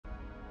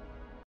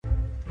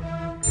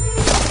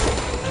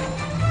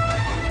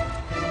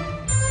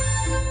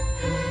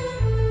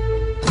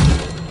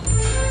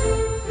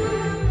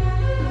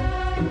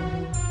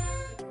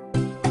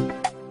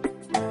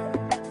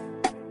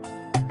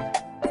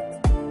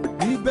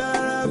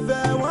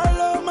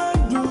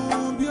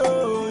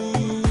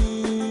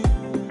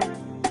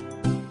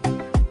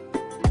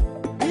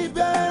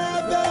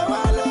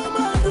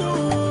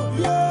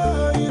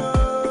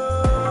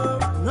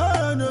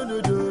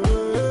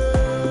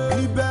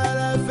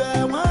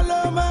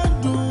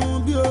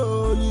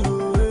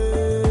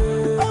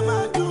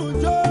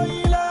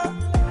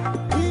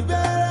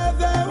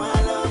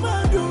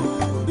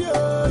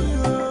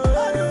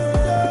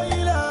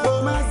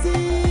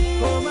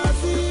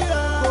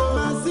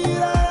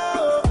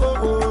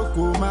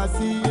máa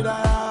sí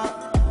rárá.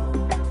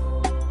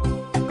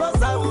 Kò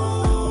sáwù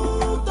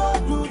tó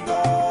dùn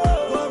tó,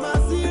 kò máa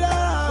sí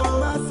rárá, kò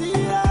máa sí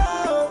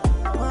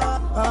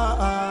rárá.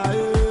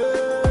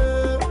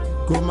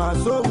 Kò máa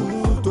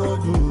sóhun tó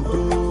dùn tó.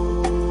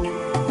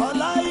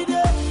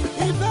 Ọláìdé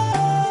ìfẹ́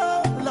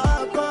là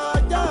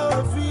kọjá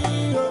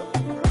òfin o,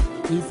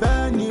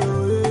 ìfẹ́ ni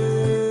òye.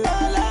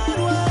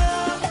 Ẹlẹ́rù ẹ̀yà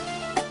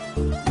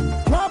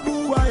wọ́n bu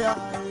wáyà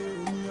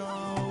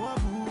ènìyàn, wọ́n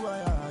bu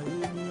wáyà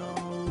ènìyàn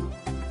o.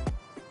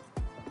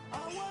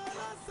 Àwọn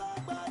ọlọ́sọ̀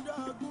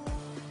gbàdọ̀gún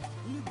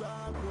ìgbà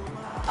kò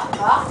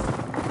máa.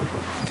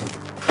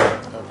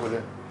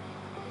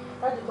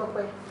 Láti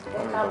tọpẹ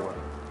ẹ káàbọ̀.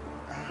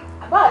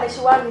 Àbá àlẹ́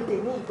ṣe wá ní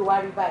tèmi ìtò wá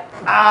rí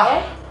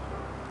báyìí.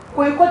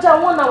 Kò ì kọjá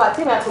wọn náà wà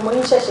tí èmi àti ọmọ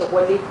yín ṣẹ̀ṣẹ̀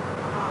wọlé.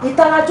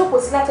 Ìtara jókòó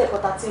sí láti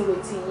ẹ̀kọ́ ta ti ń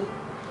retí yín.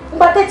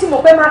 Nígbà tẹ́tí mo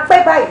pẹ́ máa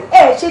pẹ́ báyìí.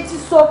 Ẹ ṣe ti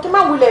sọ kí má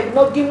wulẹ̀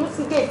náà gímú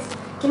sí géètì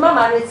kí má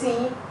máa retí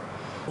yín.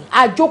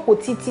 Àjókòó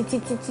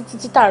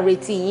títí tá à ń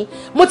retí yín.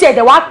 Mo ti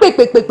ẹ̀dẹ̀ wá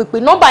pè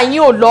nọ́mbà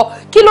yín ò lọ.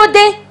 Kí ló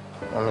dé?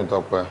 Wọ́n mi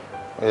Tọ́pẹ́,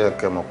 ó yẹ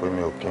kẹ́ mọ̀ pé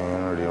mi ò kí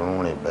ń rí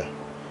rúnrìn bẹ́ẹ̀.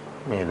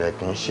 Mi ì dẹ̀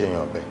kí ń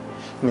ṣèyàn bẹ́ẹ̀.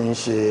 Mi ń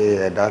ṣe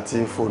ẹ̀dá tí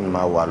fóònù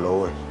máa wà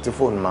lọ́wọ́ ẹ̀, tí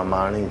fóònù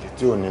máa ríngì,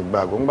 tí ò ní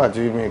gbàgbọ́. Nígbà tí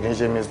mi kì í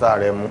ṣe Mr.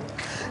 Remu,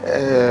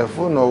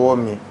 fóònù ọwọ́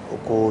mi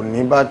kò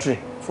ní bátìrì,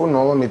 fóònù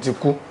ọwọ́ mi ti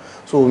kú.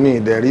 So mi ì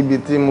dẹ̀ rí ibi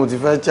tí mo ti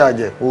fẹ́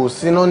charge ẹ̀, kò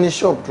síná ní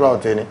shop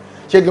throughout ẹni.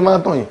 Ṣé kí n má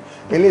tàn yín?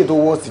 Eléyìí tó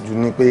wọ́ọ̀sì jù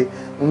ni pé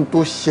n tó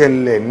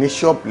ṣẹlẹ̀ ní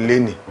shop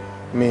lénìí,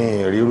 mi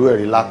ì rírú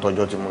ẹ̀rí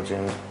látọjọ́ tí mo ti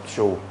ń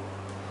ṣòwò.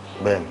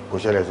 Bẹ́ẹ̀ni, kò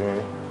ṣẹlẹ̀ sí mi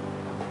rí.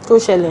 Tó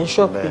ṣẹlẹ̀ ní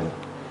shop ni.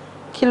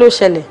 Kí ló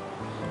ṣẹlẹ̀?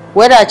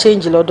 Weather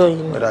change lọ́dọ̀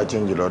yìí ni. Weather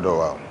change lọ́dọ̀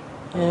wa.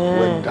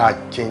 Weather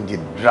change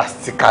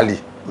drastically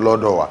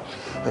lọ́dọ̀ wa.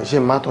 Ṣé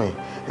má tàn yín?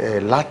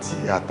 Láti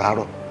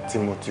àtàárọ̀ tí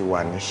mo ti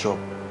wà ní shop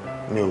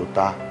mi ò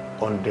ta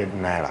 100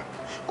 naira.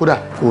 Kódà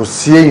kò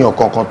sí èèyàn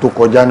kankan tó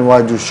kọjá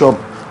níwájú shop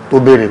tó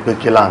béèrè pé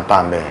kí là ń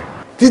tà mẹ́rin.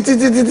 Títí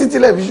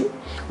tẹlifíṣù.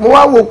 Mo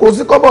wá wò kò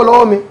sí kọ́bọ̀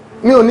lọ́wọ́ mi.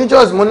 Mi ò ní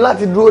choice, mo ní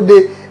láti dúró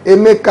de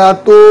Emeka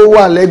tó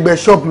wà lẹ́gbẹ̀ẹ́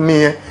shop mi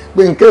yẹn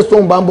pé in case tó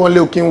ń bá ń bọ̀ lé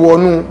òkè ń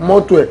wọnú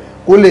mọ́tò ẹ̀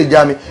kó lè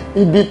já mi.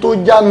 Ibi tó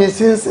já mi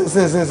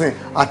sínsìn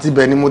àti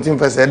ibẹ̀ ni mo ti ń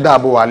fẹsẹ̀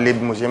dáàbò wà lé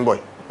bí mo ṣe ń bọ̀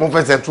yìí. Mo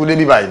fẹsẹ̀ tú dé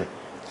bí báyìí ni.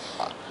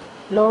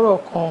 Lọ́rọ̀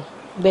kan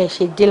bẹ́ẹ̀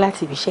ṣe dé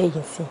láti ibi iṣẹ́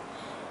yìí sí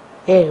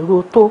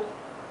ẹ̀rọ tó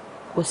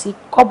kò sí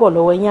kọ́bọ̀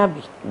lọ́wọ́ yín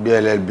àbí. Bí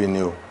LLB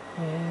ni o,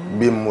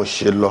 bí mo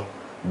ṣe lọ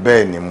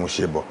bẹ́ẹ̀ ni mo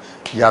ṣe bọ̀.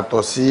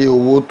 Yàtọ̀ sí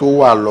owó tó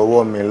wà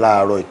lọ́wọ́ mi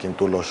láàárọ̀ ìkín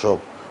tó lọ ṣọ́ọ̀bù,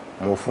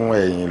 mo fún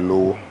ẹ̀yin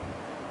lówó,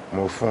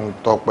 mo fún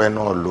Tọ́pẹ́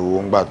náà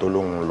lówó ńgbà tó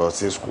lóun lọ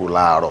sí skul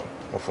láàárọ̀,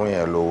 mo fún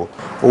yẹn lówó.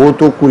 Owó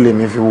tó kù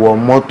lèmi fi wọ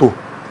mọ́tò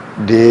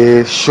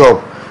dé ṣọ́ọ̀bù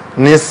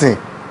nísìn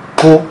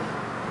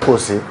kò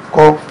sí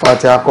kọ́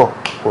fati akọ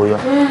kò yọ.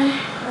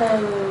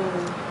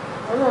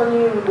 Ọlọ́run ní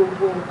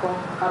gbogbo nǹkan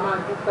ká máa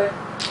dúpẹ́.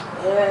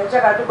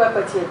 Jẹ́ ká dúpẹ́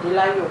pẹ̀ tí ẹ̀dẹ́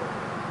láyọ̀.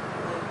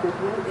 Kò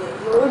burú.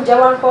 Oúnjẹ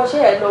wa ń kọ́ ṣé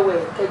ẹ lọ́wọ́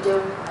ẹ̀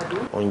kẹjẹun àbí?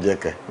 Oúnjẹ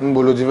kẹ̀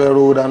níbo ló ti fẹ́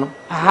rówó dáná?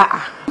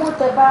 Mo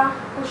tẹ bá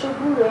ó ṣe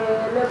gúre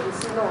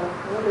ẹlẹ́gùsí náà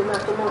òun lè máa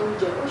tó mọ́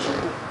oúnjẹ ó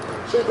ṣètò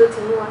ṣé gbé ti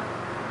yín wá.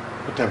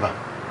 Ó tẹ̀ bá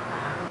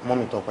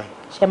mọ́mì Tọ́pẹ́.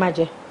 Ṣé máa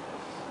jẹ?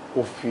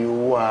 Ó fi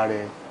owó ara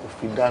ẹ̀ kò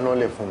fi dáná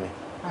lẹ̀ fún mi.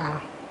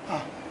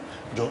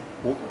 Jọ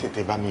ó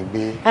tètè bá mi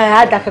gbé.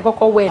 Àdàkẹ́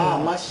kọ́kọ́ wẹ̀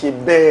ni. Má ṣe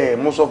bẹ́ẹ̀,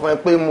 mo sọ fún ẹ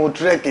pé mo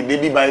tírẹ̀kì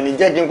débi báyìí ní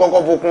jẹ́ kí n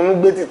kọ́kọ́ fokunú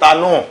gbé títa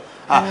náà.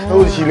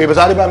 Ó sì lè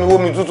sáré bá mi wó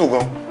mi tútù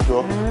gan. Jọ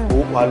ó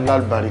wà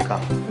lálùbáríkà.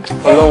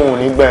 Ọlọ́run ò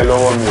ní gbà ẹ́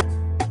lọ́wọ́ mi.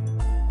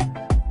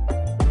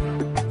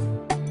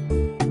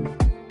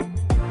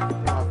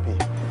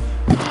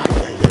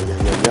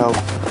 Yàyà o,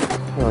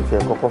 kí wọ́n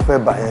tiẹ̀ kọ́kọ́ fẹ́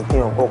bà yẹn kí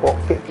wọ́n kọ́kọ́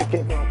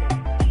kékeré.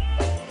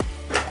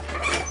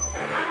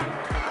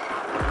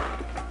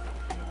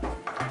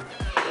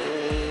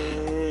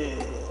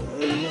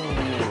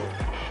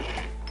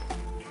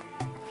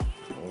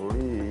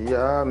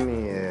 Ìyá mi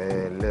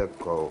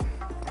ẹlẹ́kọ̀ọ́,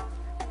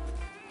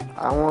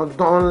 àwọn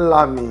tó ń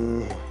là mí,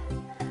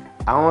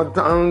 àwọn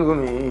tó ń gùn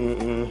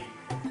mí,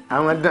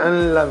 àwọn tó ń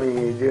là mí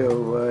jẹ́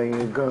ọwọ́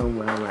nǹkan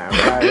màmá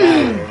bá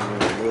rẹ̀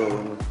nìyó.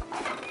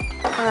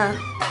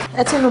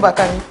 Ẹ tí inú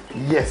bàtà ni.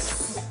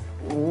 Yes,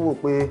 ó wò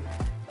pé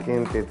kí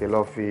n tètè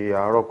lọ fi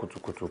àárọ̀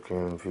kùtùkùtù kí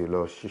n fi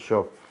lọ sí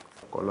ṣọ́ọ̀bù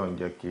kọ́ ló ń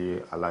jẹ́ kí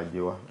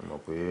alájẹ wá mọ̀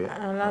pé.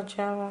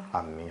 Alájẹ wá.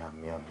 Àmì.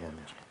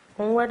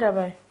 Òun wá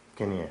dàbà ẹ̀.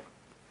 Kí ni ẹ?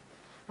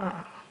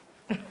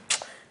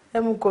 Ẹ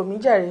mú kò mí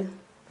jàre.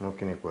 Mo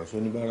kí ni pọ̀ sí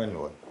oníbàárà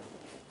nìwọ̀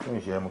kí ni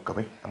ṣe ẹmu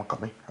kàmí.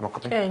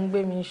 Ẹ ń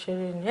gbé mi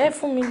ṣeré ni ẹ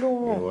fún mi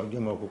lówó. Ìwọ jẹ́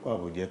ọmọ kókó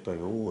àbòjẹ́ tọ̀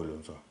ìwọ wò ló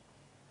ń sọ.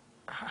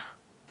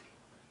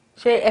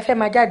 Ṣé ẹ fẹ́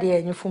máa jáde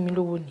ẹ̀yin fún mi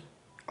lówó ni?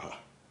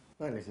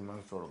 Báyìí lè ṣe máa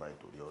ń sọ̀rọ̀ báyìí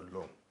torí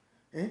Ọlọ́run.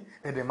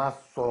 Ẹ̀dẹ̀ máa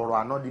sọ̀rọ̀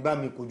àná di bá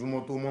mi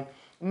kojúmọ́ tó mọ́.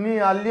 Ní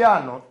alẹ́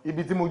àná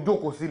ibi tí mo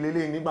jókòó sí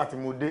lélẹ́yìn nígbà tí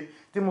mo dé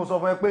tí mo sọ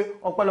fún ẹ pé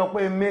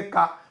ọpẹ́lọpẹ́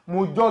Emeka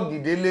mo jọ́ọ̀gì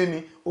délé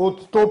ni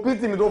tó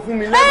pítì mi tó fún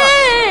mi lẹ́bà.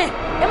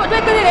 Ẹ mọ̀ tó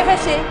ń gbé rẹ̀ fẹ́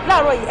ṣe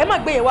láàárọ̀ yìí ẹ má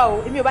gbé yẹn wá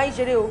o èmi ò bá yín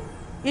ṣeré o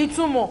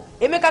ìtumọ̀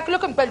Emeka kí ló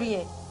kàn pẹ̀lú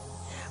yẹn.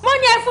 Mo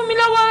ní ẹ fún mi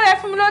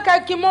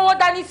lọ́wọ́ kí n mọ́wọ́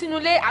dání sínú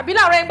ilé àbí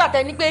láàárọ̀ yẹn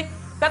gbàtẹ́ ni pé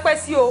pẹ́pẹ́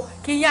sí o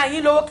kì í yan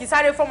yín lówó kì í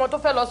sáré fọ́mọ tó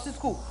fẹ́ lọ sí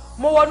school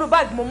mo wọnú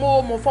báàgì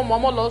mo fọ́mọ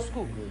ọmọ lọ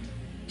school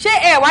ṣé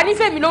ẹ wá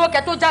nífẹ̀ẹ́ mi lówó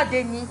kẹ́ tó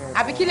jáde ni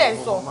àbí kí lẹ̀ ń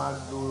sọ. mo máa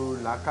lo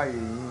làákàyè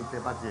yìí tẹ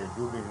bá ti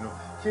ẹ̀dọ́ obìnrin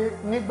náà ṣé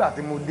nígbà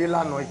tí mo dé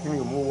lánàá kí mi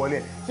ò mú wọlé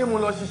ṣé mo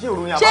lọ ṣiṣẹ́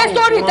òrùn yàrá. ṣé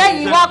sórí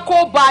tẹ́yìn wá kó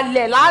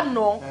balẹ̀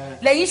lánàá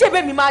lẹ́yìn ṣé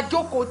bẹ́ẹ̀ mi máa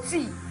jókòó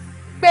tì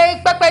pé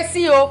pẹ́pẹ́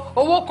sí o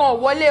owó kan ò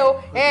wọlé o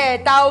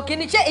ta o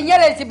kìíní ṣé ìyẹn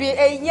lè ti bi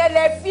ìyẹn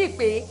lè fi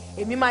pé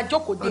èmi máa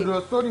jókòó dé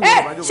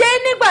ṣé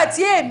nígbà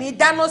tí èmi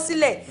dáná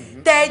sílẹ̀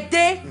tẹ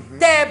dé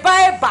tẹ bá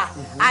ẹ̀bà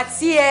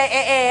àti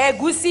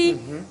ẹ̀gúsí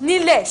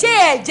nílẹ̀ ṣé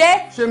ẹ jẹ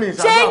ṣé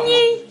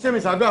yín ṣé mi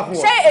ṣàdúrà fún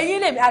ọ ṣé èyí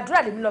lèmi àdúrà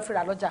lèmi lọ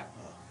fira lọ́jà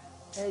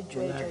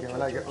ẹjọ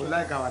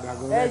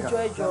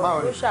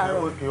ló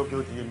ṣàárọ̀. ókè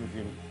ó ti yé mi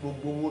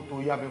gbogbo owó tó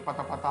yá mi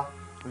pátápátá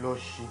lọ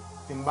ṣe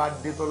tí n bá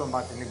dé tọ́lọ̀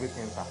bá ti ní pé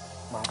kí n ta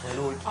máa fẹ́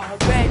lówó.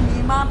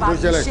 ọ̀gbẹ́ni má bá mi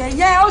ṣe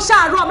yẹn ó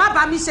ṣàárọ̀ má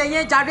bá mi ṣe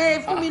yẹn jàre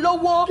fún mi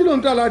lówó. kí ló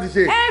ń tà láti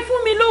ṣe. fún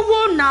mi lówó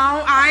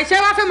náà àìṣe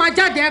wá fẹ́ máa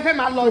jáde ẹ fẹ́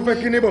máa lọ ni. ó fẹ́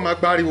kí neighbor máa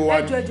gbáriwo wá.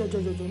 ẹjọ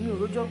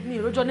mi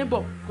ò rójọ́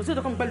neighbor kò sí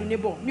ìtọ́kàn mi pẹ̀lú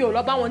neighbor mi ò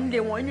lọ bá wọn nílé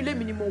wọn inú ilé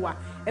mi ni mo wà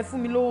ẹ fún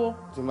mi lówó.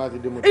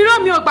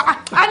 irọ́ mi ò gbà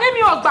àní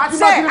mi ò gbà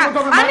sẹ́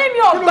àní mi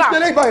ò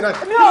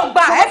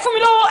gbà ẹ fún mi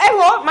lówó ẹ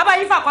wò má bá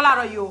yín fà kọ́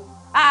láàárọ̀ yìí o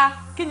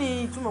kí ni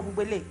ìtumọ̀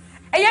gbogbo eléyìí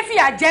ẹ yé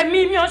fìyà jẹ mí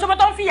ò ń ṣọmọ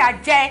tó ń fìyà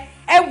jẹ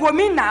ẹ wò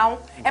mí náà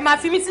ẹ máa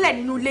fi mí sílẹ̀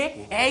nínú ilé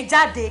ẹ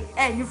jáde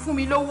ẹ ní fún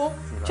mi lówó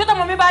ṣé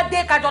tọmọ mi bá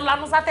dé kájọ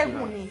lanu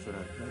sátẹ́gùn ni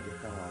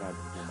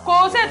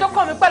kò sí ètò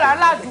kàn mí pẹ̀lú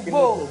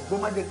aládùúgbò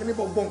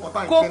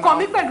kò kàn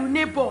mí pẹ̀lú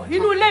neighbor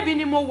inú ilé mi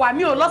ni mo wà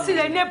mi ò lọ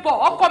sílé neighbor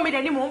ọkọ mi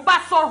dẹ̀ ni mò ń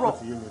bá sọ̀rọ̀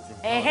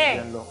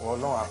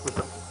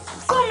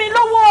fún mi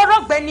lówó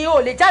ọlọ́gbẹ́ ni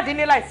o lè jáde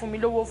ní láì fún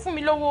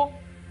mi lówó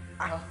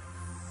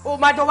o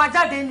máa jọ wá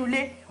jáde nínú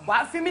ilé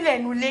wàá fi mí lẹ̀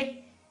nínú ilé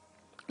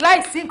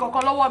láì sí nǹkan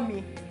kan lọ́wọ́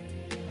mi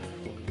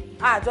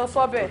àjọ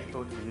sọ bẹ́ẹ̀. tó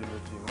ti yé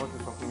lójú wọ́n ti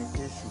sọ fún mi pé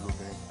èṣù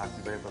lóbìnrin àti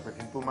bẹ̀rẹ̀ pẹ̀pẹ́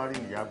kí n tó má rí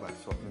ìyá àgbà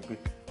sọ fún mi pé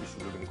èṣù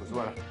lóbìnrin kò sí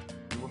wàhálà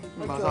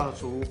nígbà tá à ń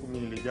sọ owó fún mi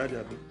lè jáde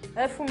àbí.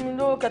 ẹ fún mi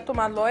lówó kẹ́ tó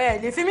máa lọ ẹ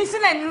lè fi mí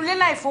sílẹ̀ nínú ilé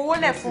láì fowó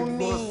lẹ̀ fún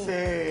mi.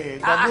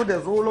 ìgbàgbọ́ dẹ̀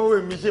fowó lọ́wọ́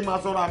èmi ṣe máa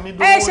sọ́ra mi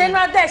dówó. ẹ ṣe ní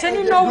ọdẹ ẹ ṣe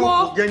ní lówó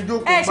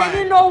ẹ ṣe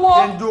ní lówó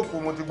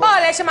báwo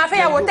lẹ ṣe máa fẹ́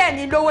yàwó tẹ̀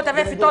ní lówó tẹ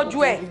fẹ́ fi tọ́jú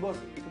ẹ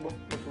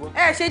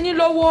ẹ ṣe ní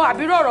lówó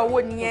àbírò ọ̀rọ̀ wo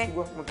nìyẹn.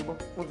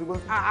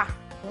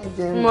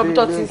 mo bí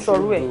tó ti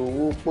sọ̀rọ̀ ẹ̀.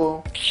 lówó pọ̀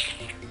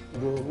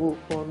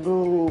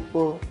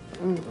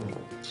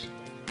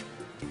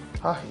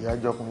ìyá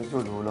jọ ọkùnrin tí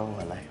ò lówó lọ́wọ́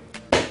wà láì.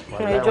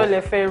 ẹjọ́ lẹ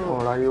fẹ́ rò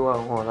ẹnu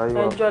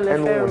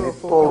ò ní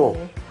tọrọ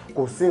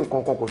kò sí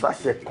nǹkan kan kò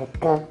sáṣẹ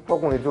kankan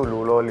tọkùnrin tí ò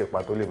lówó lọ́wọ́ lè pa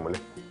tó lè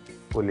múlẹ̀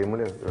kò lè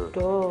múlẹ̀.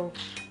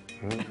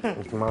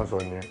 tí máa ń sọ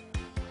nìyẹn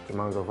tí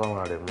máa ń sọ fáwọn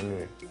ààrẹ mú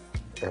nìyẹn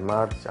ẹ má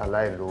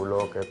ṣaláìlówó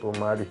lọ́wọ́ kẹ́ tó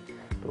má rì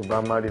tó bá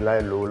má rí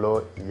láìlówó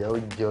lọ́wọ́ ìyá ó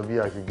jẹ bí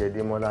àṣejẹ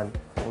dé mọ́lá ni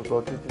mo sọ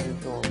títí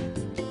títí wọn.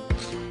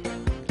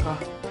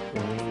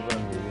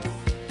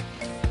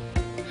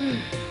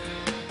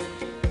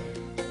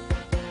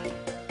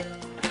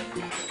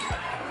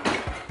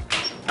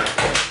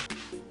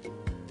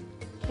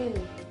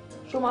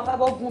 ṣó máa fẹ́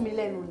bọ́ gún mi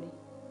lẹ́nu ni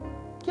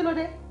kí ló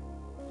dé.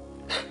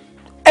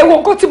 ẹ wo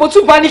nǹkan tí mo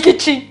tún bá ní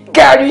kíchìn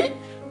gàrí.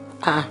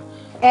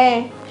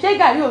 ṣé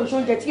gàrí òun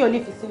ṣoúnjẹ tí yóò ní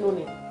fi sínú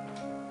ni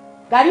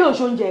gàrí òun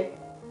ṣoúnjẹ.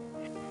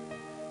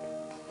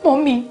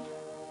 mọ́mí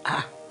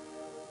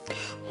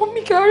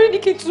gàrí ní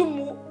kí n tún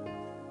mu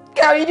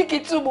gàrí ní kí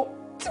n tún mu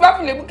tí bá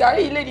fi lè mu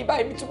gàrí yìí lẹ́ni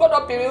báyìí mi tún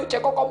gbọ́dọ̀ béèrè oúnjẹ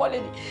kọ́kọ́ mọ́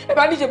lẹ́ni ẹ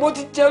bá níṣẹ́ bó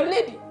ti jẹun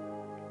lẹ́ni.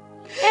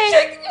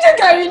 ṣé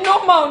gàrí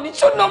normal ni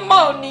ṣó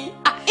normal ni.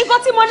 nǹkan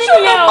tí mo ní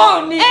nìyẹn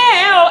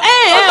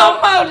o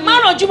má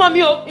rànjú mọ́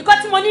mi o nǹkan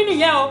tí mo ní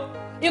nìyẹn o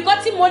nǹkan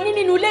tí mo ní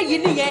nínú ilé yìí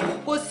nìyẹn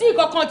kò sí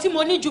nǹkan kan tí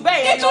mo ní ju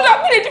bẹ́ẹ̀ yẹn lọ. ìtura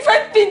mi lè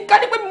different thing ká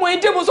ní pé mo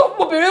èdè mo sọ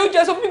mo bèrè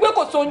oúnjẹ sọ fún mi pé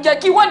kò sọ oúnjẹ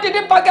kí wọ́n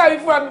dédé bá gàrí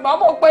fúnra mi máa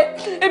mọ̀ pé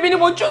èmi ni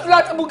mo choose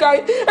láti mu gàrí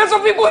ẹ sọ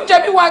fún mi pé oúnjẹ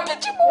mi wà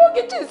kíchìn mo wọ́n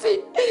kíchìn sí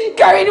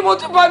gàrí ni mo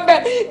tún bá bẹ̀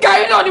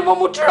gàrí náà ni mo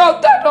mu túra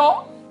ọ̀tẹ̀ náà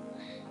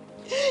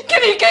kí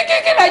ni kí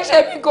lè ṣe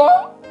mi gan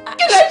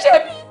kí lè ṣe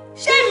mi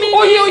ṣé mi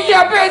ni oyè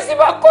abẹ́rẹ́ sí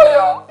máa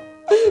kóyọ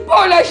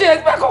báwo lè ṣe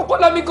ẹgbẹ́ kọ̀ọ̀kan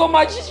lọ́mí gan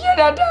máa ṣiṣẹ́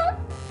dáadáa.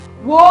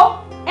 wo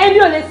èmi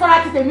ò lè sọ́ra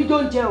ti tèmi tó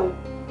ń jẹ o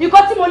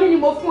nǹkan tí mo ní ni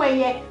mo fún ẹ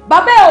yẹn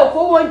bàbá ẹ ò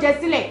fowó oúnjẹ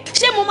sílẹ̀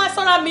ṣé mo máa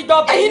sọ́ra mi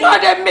dọ̀bẹ̀. ẹ̀yin náà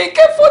dẹ̀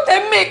mèké fún tí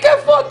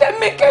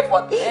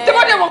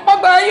wọ́n dẹ̀ mọ̀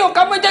pàgbà yín ò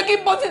ká mọ́ jẹ́ kí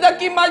n bọ́ síta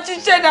kí n máa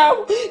ṣiṣẹ́ náà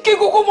kí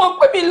kúkú mọ̀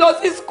pé mi lọ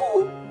sí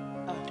skul.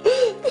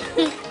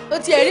 ó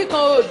ti ẹ̀rí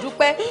kan ò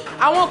dúpẹ́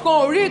àwọn kan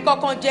ò rí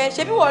kankan jẹ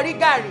ṣebí wọ́n rí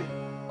gàrí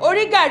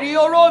orí gàrí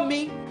oró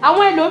mi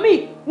àwọn ẹlòmíì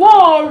wọn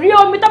ò rí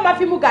omi tó máa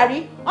fi mu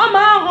gàrí wọn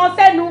máa ń han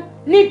sẹ́nu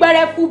ní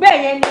gbẹrẹfu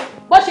bẹ́ẹ̀ yẹn ni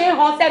bó ṣe ń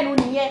han sẹ́nu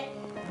nìyẹn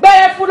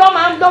gbẹrẹfu lọ́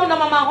máa ń dán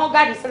náà máa han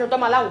gàrí sẹ́nu tó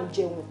máa láwọn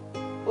jẹun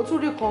o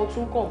tún rí kan o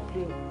tún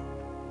complain.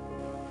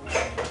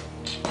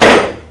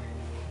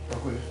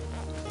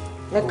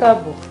 ẹ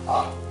káàbọ̀.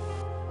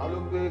 a ló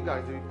gbé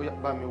gàrí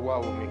bá mi wá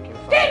omi kí n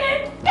sọ.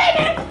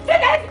 fi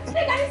gàrí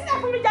sílẹ̀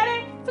fún mi jàre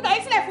fi gàrí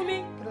sílẹ̀ fún mi.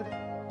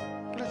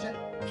 kí ló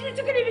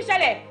ṣe. kí ni fi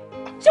ṣẹlẹ̀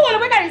ṣé wọ́n lọ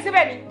gbé gàrí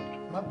síbẹ̀ ni.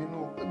 má bínú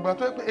ìgbà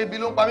tó ebi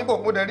ló ń pa mí bò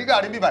mo dẹ̀ rí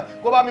gàrí bíbà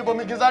kó bá mi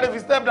bomi kí n sáré fi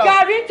step down.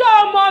 gàrí tó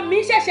ọmọ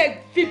mi ṣẹ̀ṣẹ̀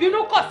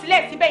fìbínú kọ̀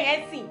sílẹ̀ síbẹ̀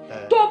yẹn sìn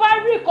tó bá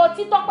rí nǹkan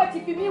tí Tọ́pẹ́ ti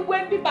fi mí wé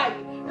bíbà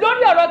yìí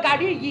lórí ọ̀rọ̀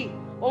gàrí yìí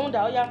òun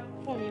dà ó yá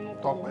fún mi mú.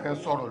 Tọ́pẹ́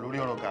sọ̀rọ̀ lórí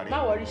ọ̀rọ̀ gàrí. má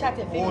wọrí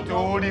ṣàtẹ̀fẹ́ mi. o tí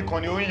ó rí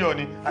kan ni ó ń yọ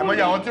ni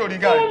àìmọye àwọn tí ò rí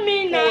gàrí. fún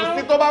mi náà. kò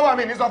sí tó bá wà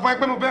mí ní sọ fún ẹ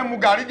pé mo fẹ́ mu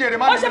gàrí jèrè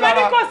má ní mi lára. ó ṣe máa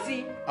ní kò sí.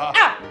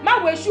 má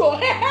wo èṣù o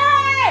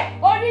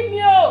orí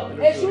mi o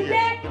èṣù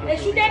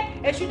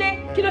dé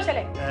kí ló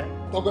ṣẹlẹ̀.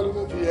 Tọ́pẹ́ ló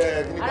fẹ́ fi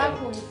kíní kan.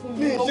 arákùnrin fún mi.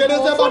 ní ìṣeré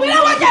sẹ́fà mi ló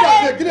wá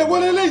kí lè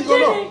wọlé léyìí kan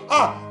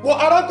náà. wo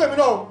arákùnrin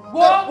náà.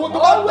 wo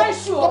owó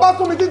èṣù o tó bá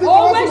tún mi títí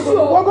owó èṣù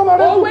o wọ́n kọ́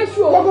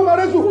máa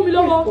rẹ́sù fún mi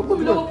lọ́wọ́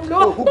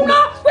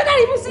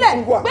gbẹ́tàrí mi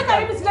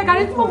sílẹ̀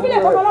gàrí tí mo fi lè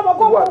fọmọ lọ́mọ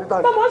kọ́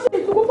tọmọ ṣe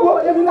ìtukú fún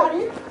òye gàrí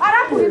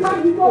arákùnrin máa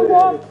ń bí owó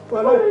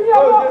fún mi ní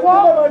owó kọ́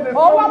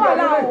owó wà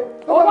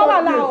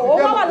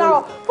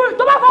láò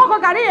tó bá fọwọ́ kọ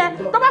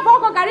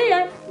gàrí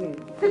yẹn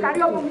tí gàrí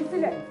ọmọ mi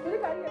sílẹ̀.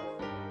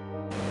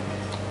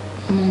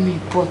 Mommy,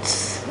 but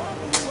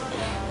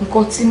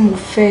nǹkan tí mo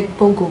fẹ́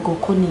gbọ́ gọ́gọ́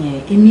kọ́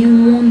nìyẹn. Èmi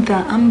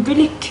wonder, I'm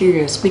really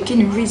curious pé kí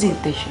ni reason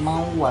tẹ́ ṣe máa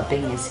ń wà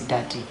bẹ́ẹ̀ yẹn sí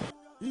daddy.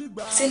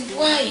 Then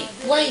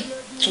why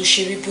tó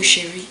ṣe rí bó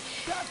ṣe rí?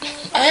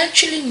 I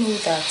actually know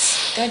that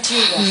daddy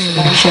was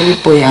financially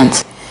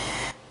buoyant.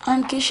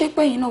 And kì í ṣe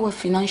pé you know we're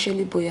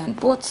financially buoyant,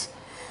 but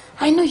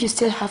I know you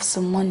still have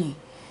some money.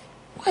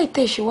 Why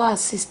tẹ́ ṣe wá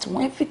assist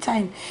wọn every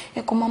time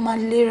ẹ kò máa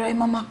lera ẹ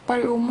máa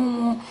pariwo mú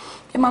wọn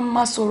ẹ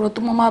máa sọ̀rọ̀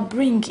tó máa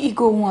bring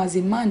ego wọn as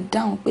a man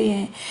down pé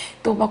ẹ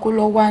tó bá kó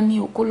lọ wá ní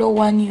o kó lọ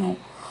wá ní o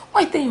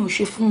why tẹ́yìn ò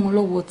ṣe fún wọn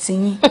lọ́wọ́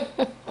tiyín.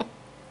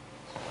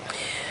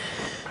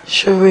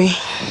 ṣòro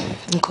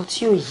nǹkan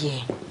tí ò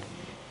yẹ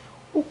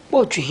ó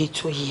pọ̀ ju èyí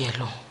tó yẹ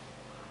lọ.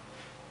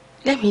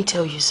 Let me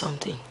tell you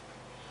something.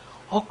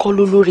 Ọkọ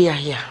ló lórí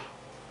aya.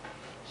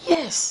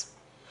 Yes.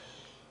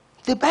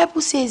 The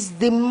Bible says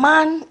the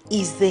man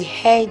is the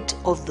head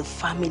of the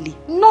family,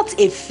 not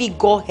a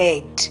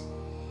figurehead.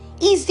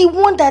 He's the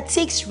one that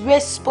takes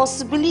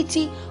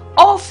responsibility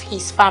of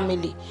his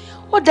family.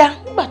 Oda,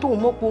 nígbà tó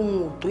mọ̀ pé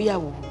òun ò tó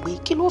yàwó gbé,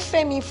 kí ló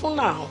fẹ́ mi fún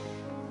náà?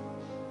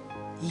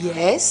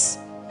 Yes.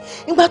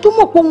 Nígbà tó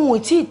mọ̀ pé òun ò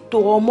tí tó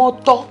ọmọ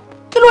tọ́,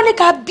 kí ló ní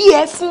ká bí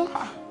ẹ fún?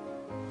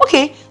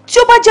 Okay, tí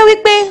ó bá jẹ́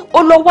wípé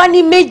ó lọ wá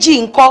ní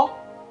méjì ńkọ́,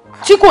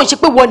 tí kò ń ṣe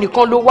pé wọ́n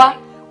nìkan ló wá,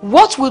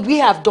 what would we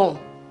have done?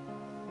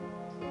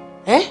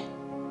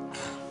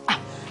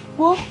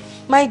 Well,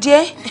 my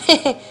dear,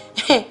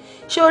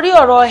 ṣé orí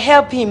ọ̀rọ̀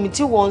help him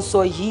tí wọ́n ń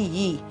sọ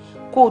yìí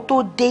kó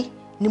tó dé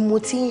ni mo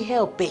ti ń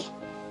help ẹ̀.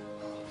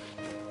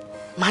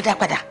 Má dá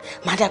padà.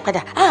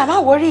 Má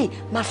worry,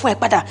 má fún ẹ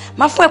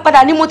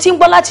padà ni mo ti ń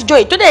gbọ́ látijọ́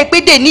èyí tó dẹ̀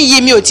pé dè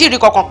níyì mi ò tí ì rí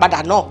kankan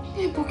padà náà.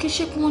 Bó kí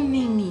ṣe kún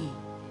ní mi.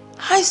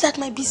 How is that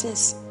my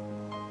business?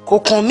 Kò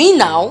kàn mí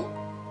now.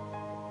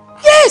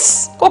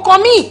 Yes, kò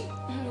kàn mí.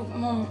 Look,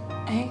 Mom,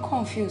 ẹ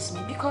confuse me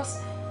because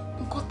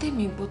nǹkan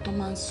tèmi gbọ́ tó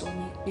máa ń sọ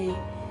ni pé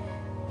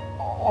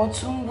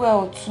ọ̀tún wẹ̀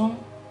ọ̀tún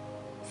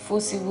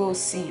fòsì wẹ̀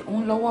òsì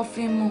òun lọ́wọ́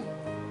fi mú.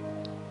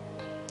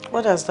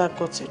 What has that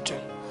got to do?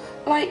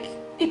 Like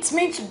it's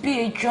meant to be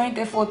a joint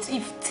effort.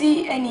 If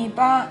tí ẹni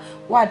bá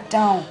wà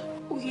down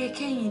ó yẹ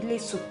kẹ́yìn lè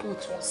support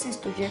wọn since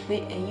tó jẹ́ pé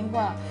ẹ̀yin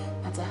wà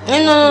at a high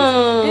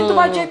place. Ẹni tó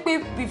bá jẹ́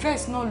pé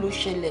reverse náà ló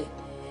ṣẹlẹ̀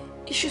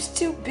it should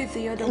still be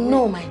the other way.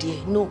 No my dear,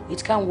 no,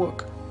 it can't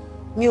work.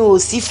 Mi ò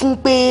sí fún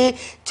pé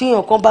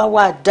tíyàn kan bá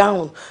wà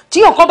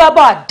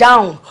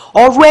down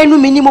ọ̀rọ̀ ẹnu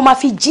mi ni mo máa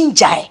fi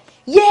jíǹjà ẹ̀.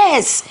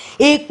 Yes,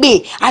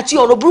 èpè àti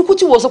ọ̀rọ̀ burúkú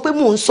tí wọ́n sọ pé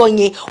mò ń sọ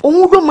yẹn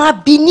òun ló máa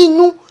bí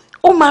nínú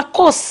ó máa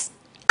cause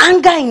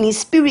anger in his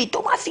spirit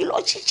ó máa fi lọ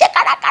ṣiṣẹ́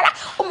kárakára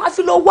ó máa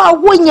fi lọ wá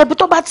owó yẹn bí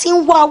tó bá ti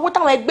ń wá owó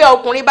táwọn ẹgbẹ́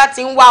ọkùnrin bá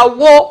ti ń wá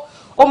owó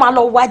ó máa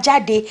lọ wá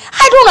jáde.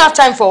 I don't have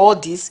time for all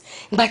this.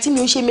 Ìgbà tí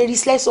mi ò ṣe Mary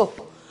Slessor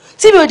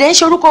tí mi ò dẹ̀ ń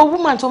ṣe orúkọ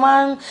woman tó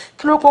máa ń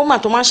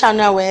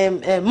ṣàánú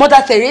àwẹ̀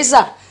Mother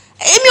Teresa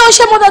èmi ò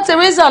ṣe Mother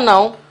Teresa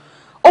náà.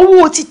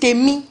 Owó ti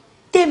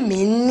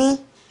tèmi ní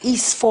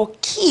is for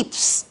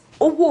keeps.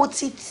 Owó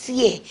ti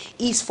tiẹ̀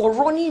is for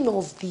running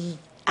of the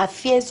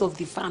affairs of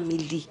the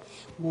family.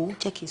 Wo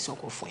jẹ́ kí n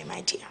sọ̀kọ̀ fún ẹ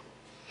my dear.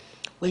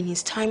 When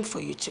it's time for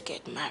you to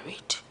get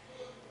married,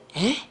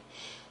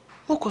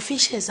 mo kò fi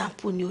ṣe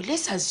example ni o.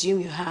 Let's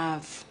assume you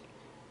have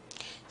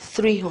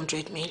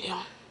 300 million.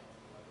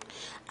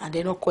 And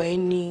then ọkọ ẹ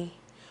ní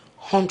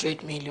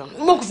 100 million.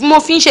 Mo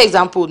fi ṣe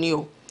example ni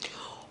o.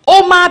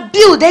 Ó máa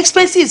build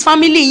expenses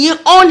family yín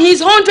on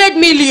his 100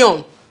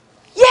 million.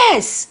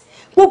 Yes.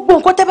 Gbogbo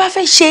nǹkan tẹ́ bá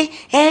fẹ́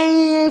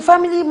ṣe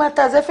family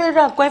matters ẹ fẹ́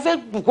ra nǹkan ẹ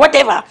fẹ́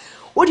whatever.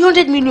 Ó ní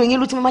 100 million yẹn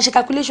ló ti máa ṣe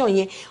calculation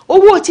yẹn.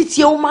 Owó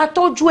títí ẹ ó máa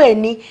tọ́jú ẹ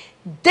ní.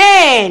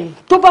 Then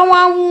tó bá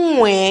wá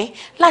wùn ẹ́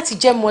láti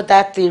jẹ́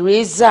Mother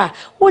Teresa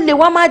ó lè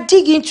wá máa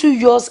dig into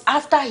yours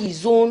after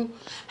his own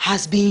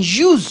has been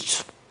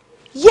used.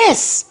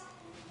 Yes,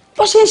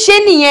 bó ṣe ń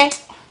ṣe nìyẹn.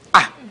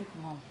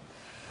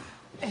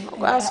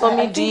 I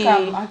think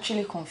I'm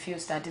actually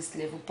confused at this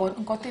level, but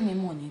nǹkan tèmi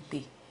mọ̀ ni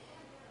pé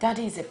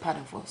daddy is a part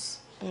of us.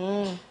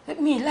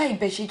 Mi láì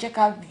bẹ̀ ṣe jẹ́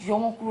ká yọ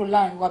wọ́n kúrò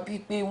láàrin wa bíi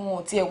pé wọn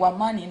ò tiẹ̀ wá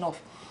man enough.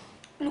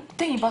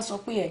 Tẹ́yìn bá sọ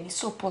pé ẹ̀ ní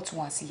support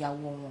wọn àti ìyàwó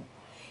wọn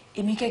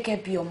èmi gẹ́gẹ́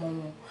bí ọmọ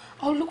wọn,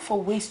 I'll look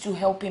for ways to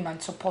help him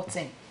and support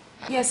him.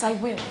 Yes, I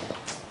will.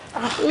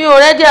 Mi ò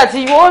ready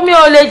àti ìwọ mi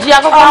ò lè jí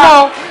àkọ́kọ́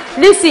mọ́.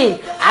 Listen,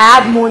 I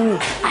have money.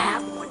 I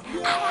have money.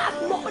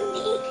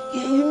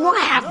 You know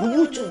I have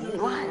you too. You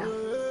know I have.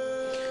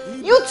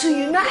 You too,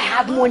 you know I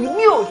have money.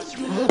 Mi ò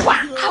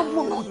I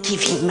will not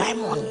give him my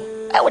money.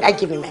 Why would I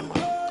give him my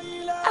money?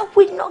 I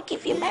will not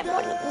give him my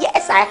money.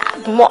 Yes, I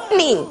have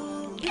money.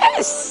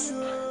 Yes,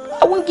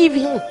 I won't give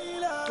him.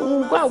 He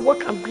will go and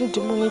work and bring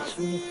the money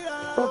to me.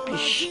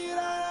 Rubbish.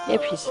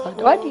 Help his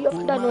father. Why do your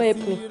father not help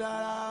me?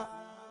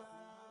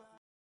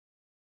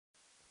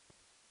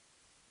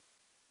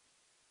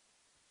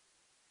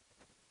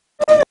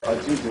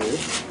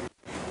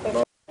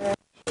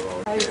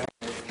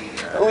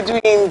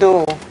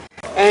 Uduindo,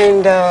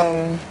 and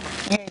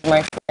he is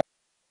my friend.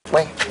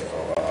 Wait.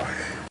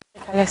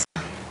 Yes.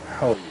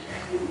 How?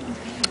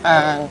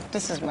 And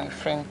this is my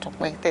friend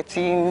Tokwe.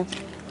 13.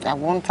 I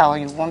want her,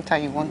 you want her,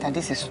 you want her.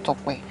 This is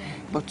Tokwe.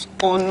 But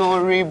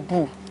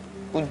honorable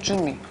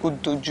Ojumi,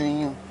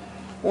 Odojuyun.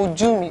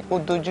 Ojumi,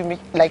 Odojumi.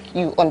 Like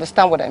you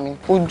understand what I mean?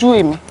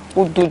 Ojumi,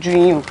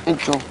 Odojuyun.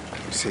 Ejo.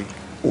 See,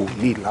 o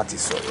ní láti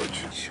sọ̀rọ̀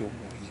jù. Ṣé o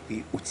mọ̀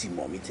pé o ti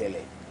mọ̀ mí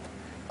tẹ́lẹ̀?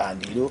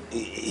 And you know,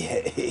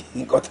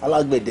 nǹkan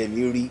tálágbẹ̀dẹ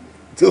mi rí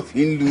tó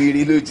fi ń lu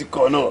irin lójú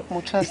kan náà.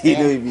 Mo trust you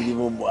know,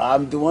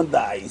 I'm the one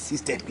that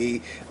insisted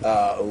pé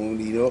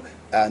you know,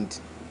 and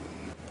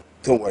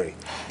don't worry,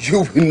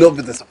 you will not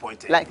be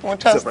disappointed. Like mo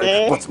trust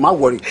but má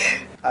worry,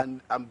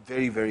 and I'm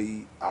very,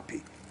 very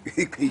happy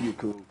you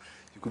could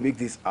make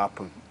this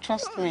happen.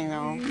 Trust me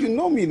now. You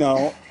know me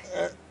now.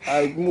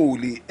 I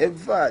won't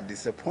ever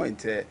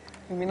disappoint her.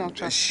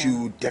 She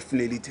will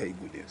definitely tell you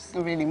good news.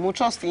 Really, mo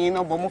trust you,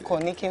 but mo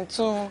connecting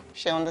too.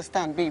 She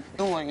understand, babe.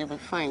 Don't worry, you'll be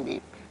fine,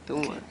 babe.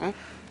 Don't worry. Huh?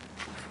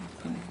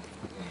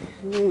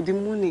 No, the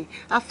money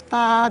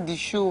after the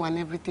show and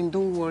everything.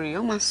 Don't worry.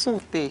 I'm a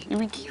salt there. He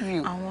will give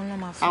you. I want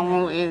my phone. I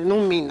want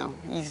no me now.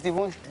 He's the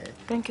one.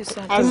 Thank you,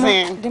 sir.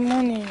 The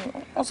money.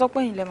 Also,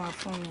 when you my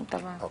phone,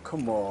 oh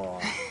come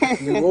on.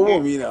 You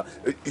want me now?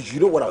 You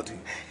know what I'll do?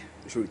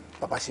 Show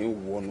Papa she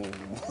won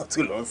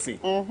too long see.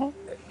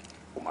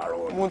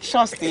 Mo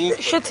trust you.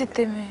 Shut it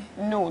me.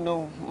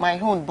 No, my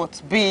own,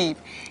 but babe.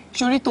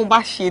 Surely to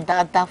ba she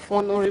that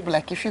honorable.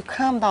 Like if you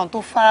calm down to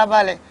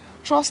farabale,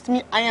 trust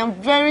me, I am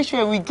very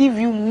sure we give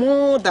you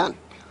more than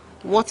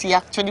what he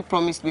actually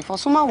promised before.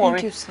 So don't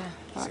worry. Thank you, sir.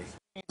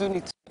 You don't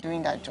need to be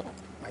doing that job.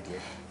 My dear,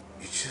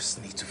 you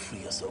just need to free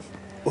yourself.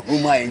 Oh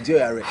my,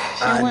 enjoy it.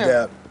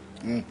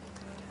 And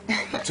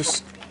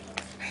just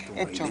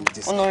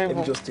don't worry, let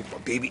me just take my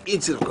baby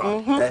into the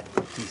car.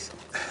 Please.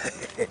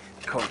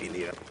 Come in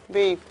here.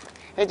 Babe,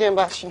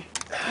 Ejembashi.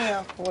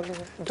 Yeah,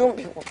 don't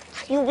be.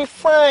 You'll be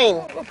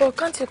fine. But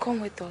can't you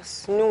come with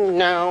us? No,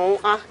 now.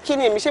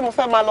 Kini mi se mo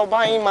fe ma lo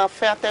ba yin ma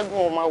fe ategun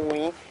o ma wo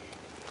yin.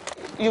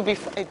 You'll be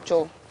fine,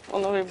 Joe.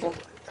 Honorable.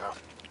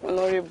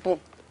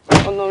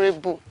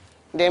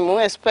 Dem mo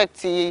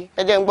expect yi.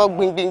 Ejembo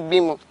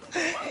gbin mo.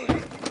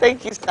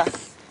 Thank you, sir.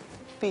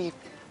 Babe,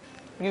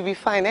 you'll be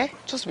fine, eh?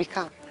 Just be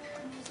calm.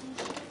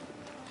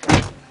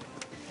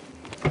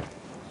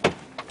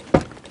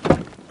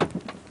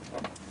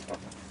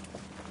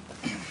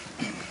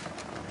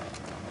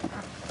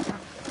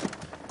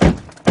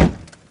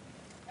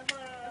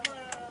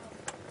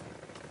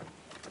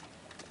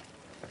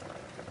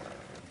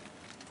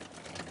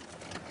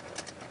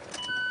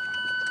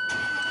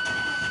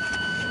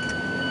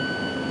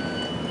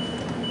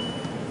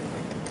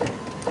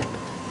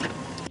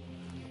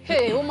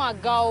 Hey, oh my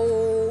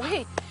God.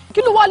 Hey,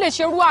 kí ló wá lè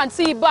ṣerú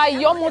àǹtí ibà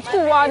ìyá ọmọ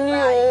school wa ni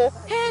o.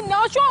 Hey,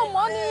 na ṣó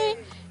mọ ni.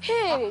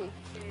 Hey.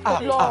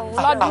 Ọlọ́run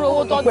ládùúró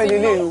owó tó ti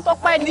ná.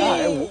 Tọ́pẹ́ ni.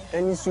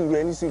 Ẹni sùúrù.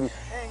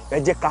 Ẹ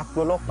jẹ́ ká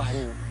pe ọlọ́pàá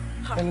ni.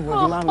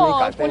 Anybody máa ń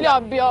make attention. Kúnlẹ̀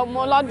àbí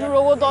ọmọ ládùúró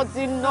owó tó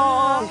ti ná.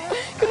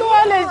 Kí ló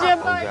wá lè ṣe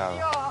báyìí?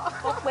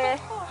 Tọ́pẹ́.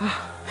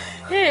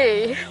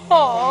 Hey,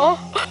 Ọlọ́run.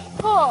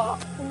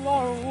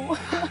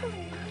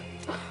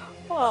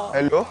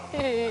 Hello?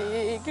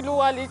 Hey, kí ló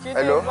wá lè ṣe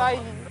dé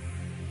báyìí?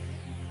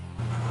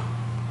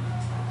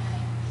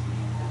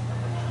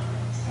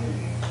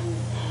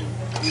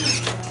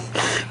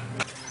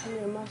 Ẹ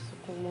má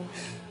sunkún mọ́.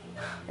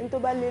 Ẹni tó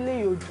bá lélẹ̀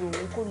yóò dùn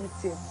òun kó lu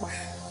tiẹ̀ pa.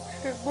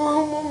 Ẹ̀gbọ́n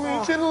ọmọ mi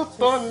ṣé ló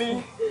tọ́ ni?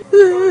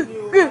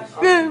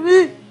 Gbẹ̀mí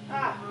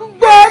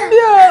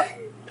o!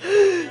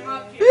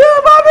 Yóò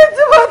bá mi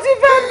tí mo ti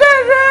fẹ́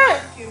bẹ̀rẹ̀!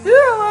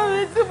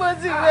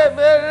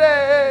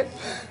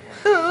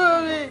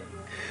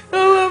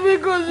 Ọmọ mi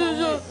kò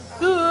ṣoṣo!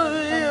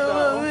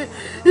 Ọmọ mi!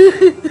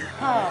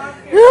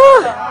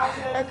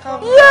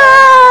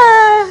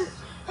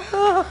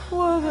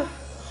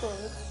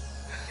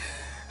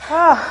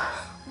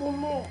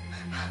 Momo,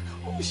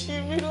 she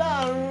be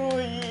láàárọ̀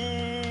yìí.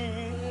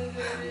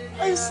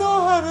 I saw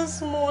her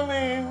this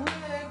morning.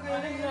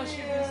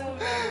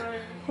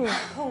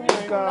 Oh my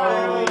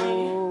God.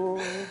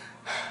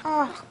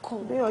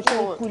 Bí ọ̀ṣẹ́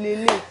ikú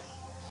lélẹ̀.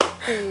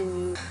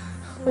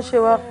 Ó ṣe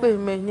wá pè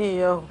mí ní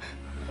ìyá o.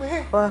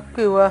 Wá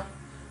pè wá.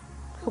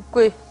 Ó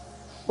pé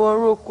wọ́n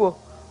rókò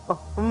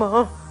ọmọ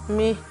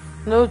mi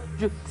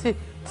lójú tí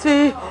tí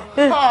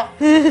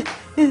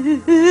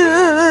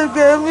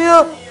ẹ̀gẹ̀mí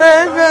ò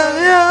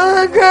ẹ̀gẹ̀mí ò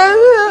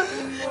ẹ̀gẹ̀mí ò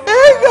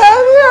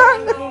ẹ̀gẹ̀mí ò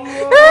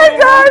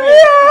ẹ̀gẹ̀mí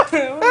ò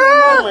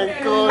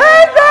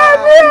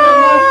ẹ̀gẹ̀mí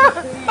ò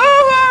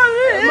ọmọ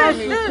mi. ẹ má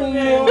fi kún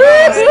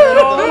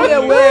mọ́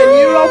ẹ̀wẹ̀ ẹ̀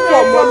ní rọ́pọ̀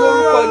mọ́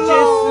lórúkọ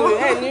Jésù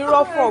ẹ̀ ní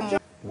rọ́pọ̀ mọ́.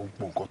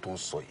 gbogbo nǹkan tó ń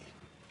sọ yìí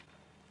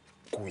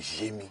kò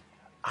yé mi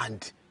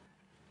and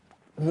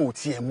mo ò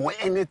tiẹ̀ mọ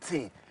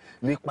anything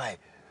nípa ẹ̀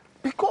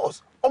because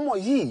ọmọ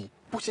yìí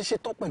bó ṣe ṣe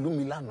tán pẹ̀lú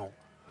mi lánàá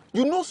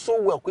you know so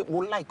well pé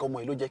mo like ọmọ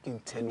yìí ló jẹ́ kí n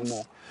tẹnu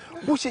mọ́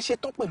bó ṣe ṣe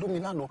tán pẹ̀lú mi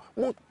lánàá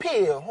mo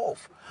pay her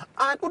off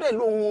and ó dẹ̀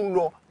lóhun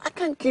lọ I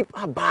can't keep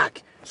her back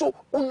so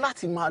ó ń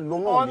láti máa lọ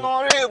náà ni.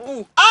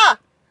 Honorable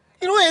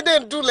irú yẹn dẹ̀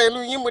ń dùn lẹ́nu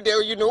yín mo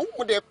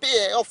dẹ̀ pay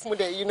her off mo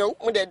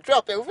dẹ̀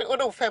drop ẹ̀ ó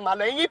dẹ̀ fẹ́ máa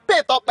lọ ẹ̀yin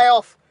pay Tọ́pẹ́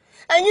off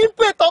ẹ̀yin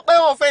pé Tọ́pẹ́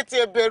wọn fẹ́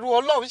tiẹ̀ bẹ̀rù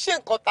Ọlọ́run ṣé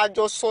nǹkan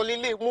tájọ sọ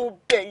lélẹ̀ mo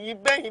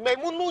bẹ̀yìn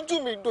mo nújú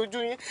mi dojú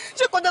yín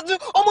ṣé kọjá tí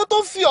ọmọ tó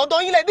fi ọ̀dọ̀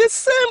yín lẹ̀ the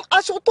same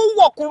aṣọ tó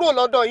wọ̀ kúrò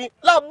lọ́dọ̀ yín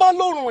làbá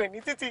lórun ẹ̀ ní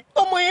títí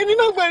ọmọ yẹn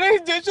nínú gbẹ̀rẹ̀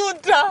ìjẹ́ ṣó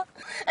dáa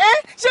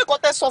ṣé nǹkan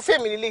tẹ́ sọ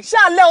fèmí lélẹ̀ ṣé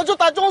alẹ́ ọjọ́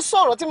tájọ́ ń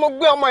sọ̀rọ̀ tí mo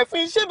gbé ọmọ ẹ̀ fún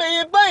yín ṣé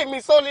bẹ́yẹn báyìí mi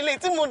sọ lélẹ̀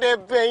tí mo dẹ̀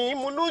bẹ̀yìn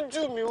mo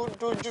nújú mi ó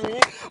dojú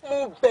yín mo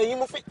bẹ̀yìn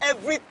mo fi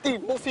everything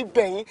mo fi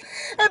bẹ̀yìn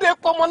ẹ̀ dẹ̀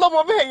pọ̀ ọmọ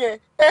lọ́mọ bẹ́ẹ̀ yẹn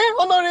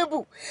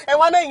Honorable ẹ̀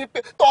wá náà yín pé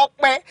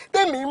Tọ́pẹ́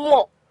tèmi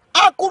mọ̀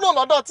a kúrò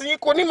lọ́dọ̀ tí yín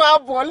kò ní máa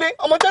bọ̀ lé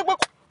ọmọ jẹ́ pé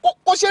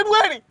kò ṣerú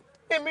ẹ̀rí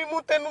èmi mú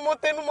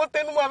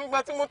tẹnumọ́ àmìgbà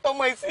tí mo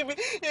tọmọ ẹ̀ síbi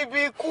ibi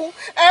ikú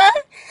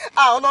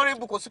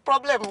Honorable kò sí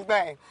problem gbà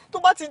ẹ̀ tó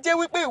bá ti jẹ́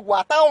wípé ìwà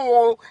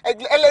táwọn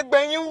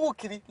ẹlẹgbẹ́ yín ń wù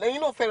kiri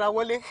lẹ́yìn náà fẹ́ra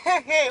wọlé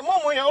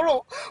mọ́mọ́ yẹn rò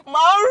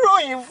máa ń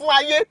ròyìn fún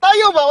ayé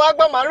táyé ò bá wá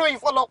gbọ́ máa ròyìn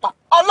fọlọ́pàá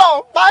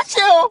Ọlọ́run máa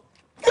ṣe o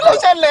kí ló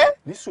ṣẹlẹ̀.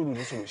 ní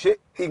sùúrù ṣé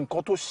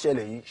nǹkan tó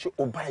ṣẹlẹ̀ yìí ṣé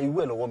o bá irú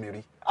ẹ̀ lọ́wọ́ mi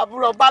rí.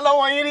 àbúrò bá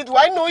lọ́wọ́ yín rí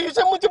wàá nù yín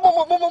ṣé mo ti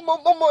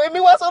mọ èmi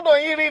wá sọ́dọ̀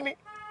yín rí ni.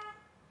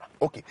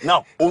 Okay,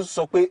 now o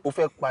sọ pé o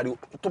fẹ́ pariwo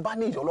tó bá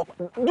ní ìjọ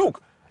ọlọ́pàá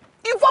look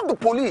inform the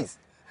police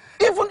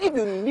even if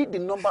you need the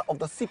number of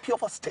the CP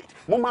of a state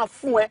mo máa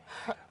fún ẹ.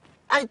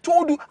 I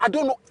told you I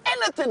don't know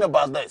anything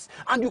about this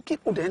and you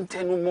keep on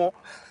tẹnumọ́.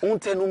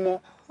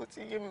 ó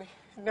ti yé mi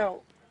now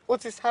ó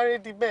ti sáré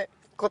di bẹ́ẹ̀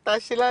kọ́tà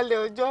ṣe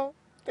lálẹ́ ọjọ́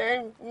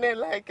tẹ́ẹ̀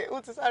láìkẹ́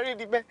ó ti sáré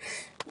di bẹ́ẹ̀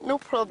no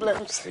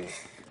problems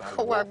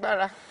ọwọ́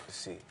agbára.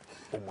 ṣe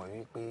o mọ̀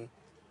wípé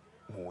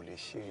mo lè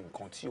ṣe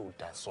nǹkan tí ò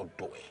dá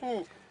sọ́dọ̀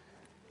ẹ̀.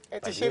 ẹ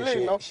ti ṣe lè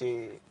ná. ṣé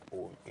o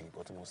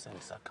nǹkan tí mo send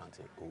sí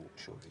àkáǹtì o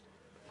ṣòrí.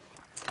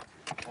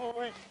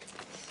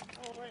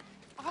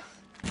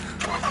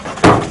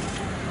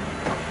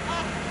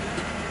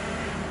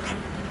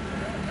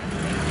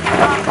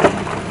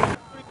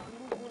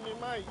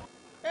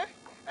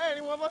 ẹ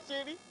rí wọn bá ṣe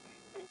rí.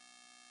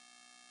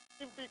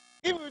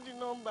 Give me the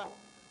number.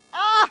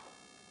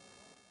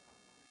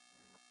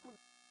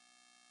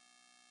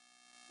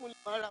 Mo lè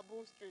máa ra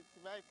bone straight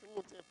báyìí tí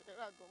mo tẹ̀ fẹ́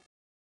rà gan.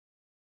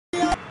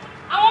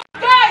 Àwọn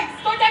guys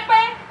tó jẹ́ pé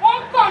wọ́n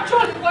ń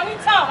control nǹkan ní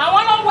town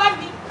àwọn ló ń wá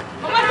mi.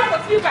 Màmá jókòó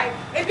sí ibà yìí,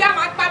 ebi á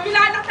máa pa mí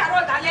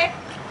látàárọ̀ dálẹ́.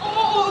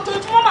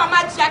 Ojoojúmọ́ màmá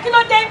jìyà kí ló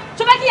dé?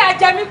 Tó fẹ́ kí ìyà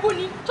jẹ mí kú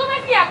ni? Tó fẹ́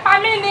kí ìyà pa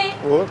mí ni?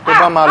 Tó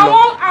bá máa lọ.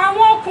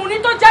 Àwọn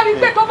ọkùnrin tó jẹ́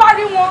wípé tó bá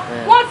rí wọn,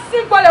 wọ́n sì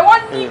gbọ́lẹ̀ wọ́n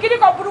ní kíní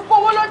kan burúkú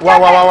owó ló jẹ́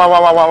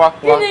bẹ́ẹ̀. wá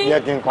yẹ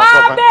kí n kàn sọ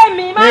fún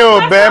ẹ. Mi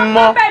ò bẹ́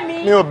mọ́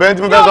mi ò bẹ́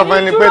tí mo fẹ́ sọ fún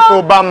ẹ ni pé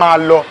tó bá máa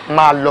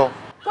lọ.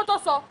 Kó tó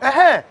sọ.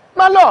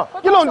 Máa lọ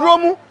kí ló ń dúró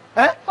mú?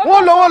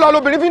 Wọ́n lọ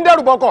lóbìnrin fi ń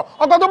dẹ́rù bọ̀kọ̀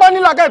ọkọ tó bá ní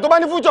làákàyè tó bá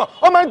ní fújọ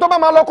ọmọ yìí tó bá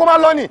máa lọ kó máa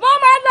lọ ni. mo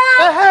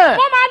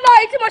máa lọ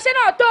èyí tí mo ṣe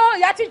náà tó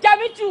ìyá ti jẹ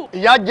mí jù.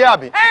 ìyá jẹ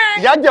àbí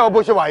ìyá jẹ ọ bó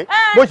ṣe wà yìí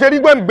bó ṣe rí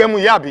gbẹmùgbẹmù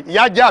ìyá àbí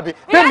ìyá jẹ àbí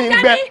tèmi ń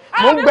gbẹ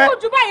mo ń gbẹ. àwọn mi kò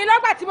jù báyìí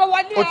lọ́gbà tí mo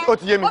wọlé ẹ. ó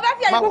ti yé mi mo fẹ́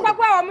fi ẹ̀yìn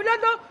púpọ̀ àwọn mi ló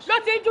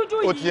ti ń jújú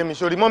yìí. ó ti yé mi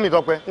sórí mọ́mì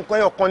Tọ́pẹ́ nǹkan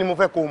ẹyọ kan ni mo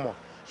fẹ́ kó o mọ̀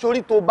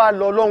sórí tó bá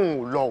lọ lọ́hùn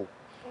ò lọ o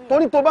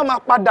torí tó bá máa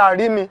padà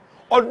rí mi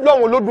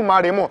Ọlọ́run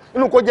Olódùmarè mọ̀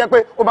inú kó jẹ́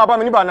pé ó máa bá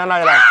mi ní Banana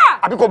Island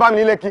àbí kó bá mi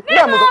ní Lẹ́kì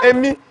bẹ́ẹ̀ mo sọ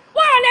èmi.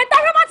 wọ́n lè ta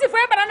fẹ́mọ́tì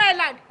fún Banana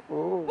Island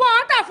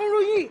wọ́n tà fún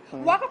ru yìí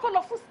wọ́n á kọ́kọ́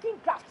lọ fún skin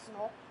graft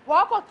náà wọ́n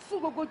á kọ́ tún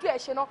gbogbo ojú ẹ̀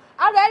ṣe náà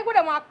ara ẹ̀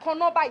gbọ́dọ̀ máa kan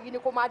náà báyìí ni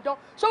kò máa dán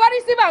ṣọwárí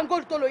silver and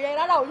gold tó lò yẹn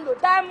rárá òun lò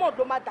diamond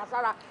ló máa dà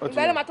sára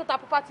ìgbà yẹn máa tó ta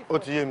property fún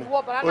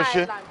ìwọ Banana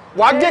Island.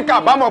 wà á gé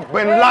kábàámọ̀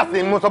pẹ̀lú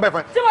láti mo sọ bẹ́ẹ̀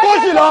fún ẹ kó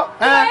sì lọ.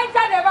 tí wọ́n yẹn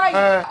jáde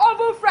báyìí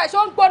oven fresh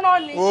ó ń gbóná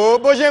ni. o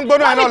bó ṣe ń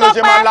gbóná ẹ náà ló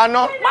ṣe máa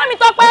laná. Mọ́mì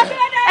Tọ́pẹ́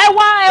ẹ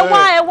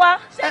wá.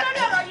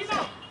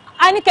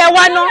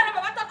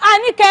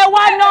 Àníkẹ́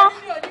wá ná.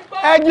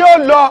 ẹ jẹ́ ó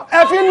lọ ẹ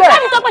fi lẹ̀.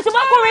 Mọ́mì Tọ́pẹ́ ṣe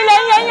fọ́kùnrin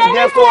lẹ́yìn ẹ̀yẹ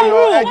ní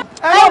sùúrù.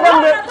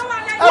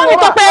 Mọ́mì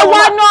Tọ́pẹ́ ẹ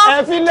wá ná.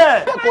 ẹ fi lẹ̀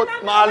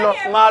máa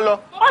lọ.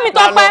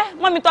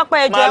 Mọ́mì Tọ́pẹ́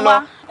ẹ jẹ́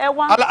ẹ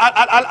wá.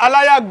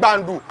 aláyà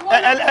gbàǹdù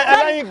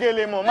ẹlẹ́yìn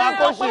gèlè mọ̀ máa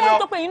kó sí lọ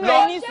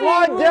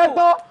wọ́n jẹ́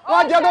tó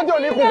tí ò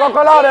ní kù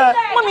kankan lára ẹ̀.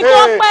 Mọ́mì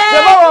Tọ́pẹ́ ṣe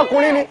báwọn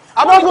ọkùnrin ni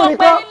abọ́kùnrin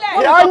kan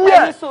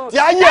tí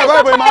a yẹ ẹ̀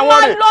báyìí máa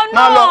wọ́n rè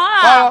máa lọ.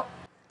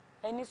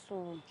 ẹ ní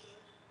sùúrù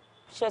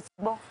ṣe ti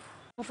gbọ́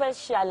mo fẹ́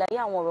ṣe àlàyé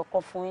àwọn ọ̀rọ̀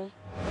kan fún yín.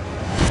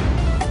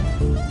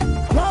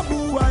 wọ́n bu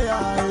wáyà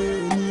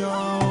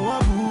ènìyàn.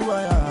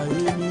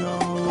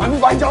 àmì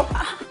ìbàjọ́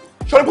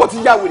sọ̀rọ̀ bó ti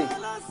yá wèrè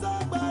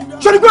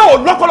ṣé ni pé ò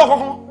lọ́pọlọ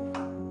kankan.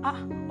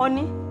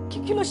 Ọ̀ní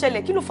kí ló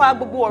ṣẹlẹ̀ kí ló fa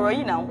gbogbo ọ̀rọ̀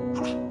yìí náà.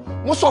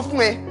 mo sọ fún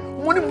ẹ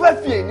mo ní mo fẹ́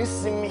fi èyí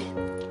sinmi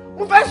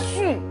mo fẹ́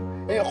sùn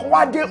èèyàn kan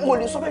wá dé o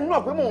lè sọ fẹ́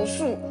nínú pé mò ń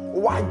sùn ó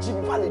wá jí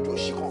mi fàlejò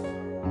òṣì kan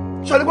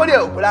ṣé ni bọ́dẹ̀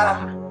ò pé rárá.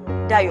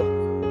 Dayọ̀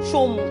ṣó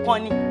mú nǹkan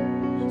ni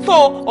so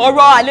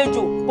ọ̀rọ̀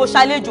àlejò kò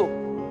ṣàlejò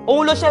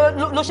òun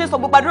ló ṣe sọ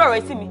gbogbo àdúrà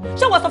rẹ̀ sí mi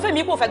ṣé wọ́n sọ fún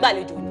mi pé ò fẹ́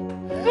gbàlejò ni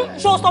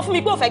ṣé o sọ fún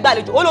mi pé ò fẹ́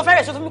gbàlejò o ló fẹ́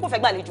rẹ̀ ṣé o sọ fún mi pé ò fẹ́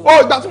gbàlejò.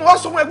 ọ ìgbà tí mo wá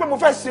sọ fún ẹ pé mo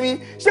fẹ́ sinmi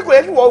ṣé kò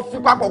yẹ kí wọ́n fi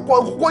papọ̀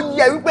kó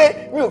yẹ wípé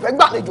mi ò fẹ́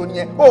gbàlejò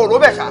nìyẹn o ò rò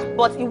bẹ́ẹ̀ ṣá.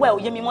 but ìwé ò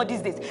yé mi mọ́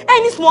these days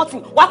any small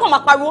thing wàá kàn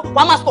máa pariwo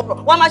wàá máa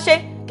sọ̀rọ̀ wàá máa ṣe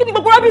kí ni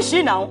gbogbo rubbish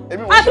yìí náà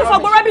á tún fọ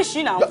gbogbo rubbish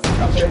yìí náà.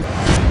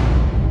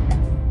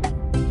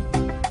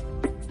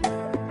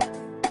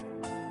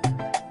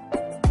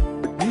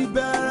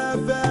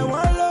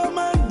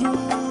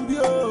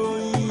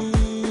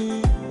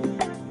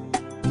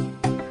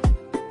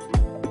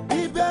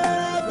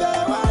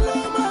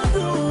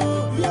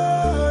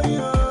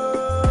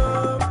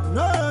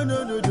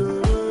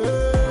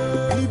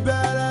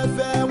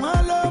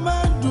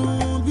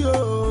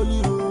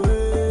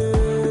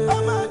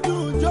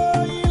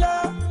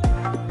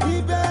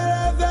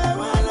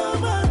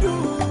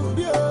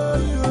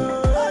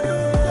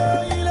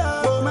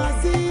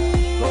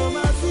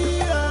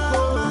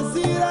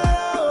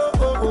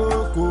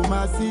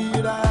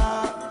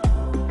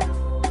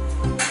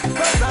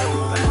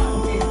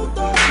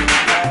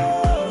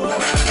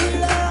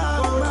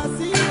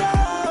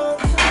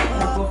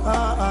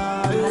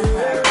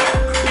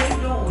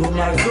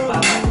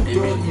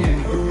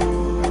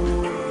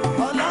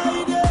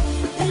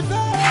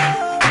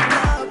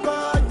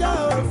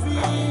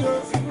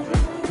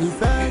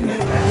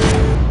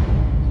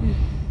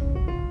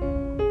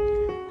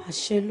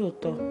 Ṣé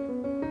lóòótọ́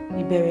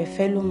ìbẹ̀rẹ̀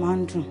ìfẹ́ ló máa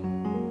ń dùn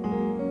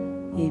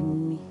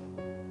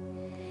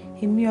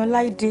èmi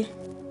Ọláìdé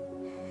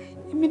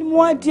èmi ni mo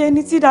wá di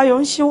ẹni tí Dayọ̀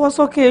ń ṣíwọ́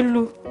sókè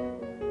lu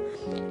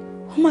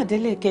ó mà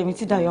délé kẹ́mi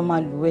tí Dayọ̀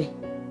máa lù ẹ́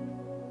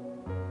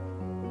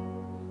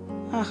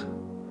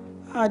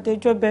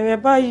àdẹjọ́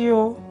bẹ̀rẹ̀ báyìí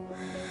o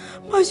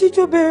má ṣe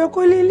jọ bẹ̀rẹ̀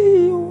kó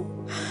lélẹ́yìí o.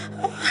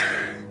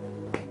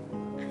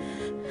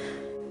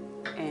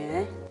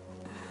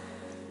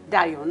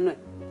 Dayọ̀ náà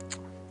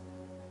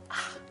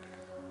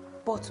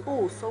but o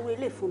ò sọ̀rọ̀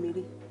ilé fún mi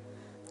rí.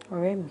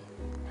 ọ̀rẹ́ mi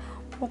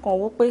mo kàn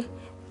wò pé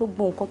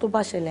gbogbo nǹkan tó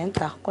bá ṣẹlẹ̀ ń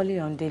ta kọ́lé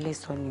ọ̀ndẹ́lẹ̀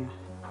sọ ni o.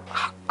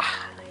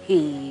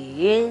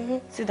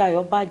 tí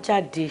Dayọ̀ bá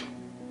jáde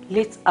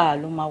late hour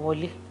ló máa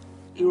wọlé.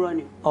 irọ́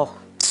ni.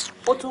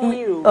 ó tún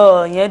rí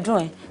o. yẹn dùn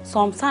ẹ́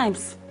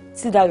sometimes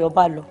tí Dayọ̀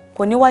bá lọ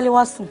kò ní wálé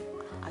wá sùn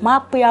máa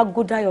pe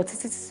aago Dayọ̀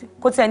títí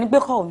kò tiẹ̀ ní gbé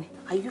kọ́ mi.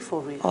 are you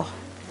for real?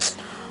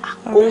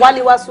 kò ń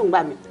wálé wá sùn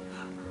gbà mí.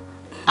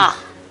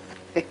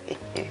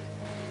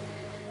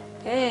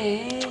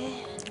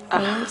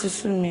 ọ̀rọ̀ ti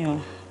sú mi o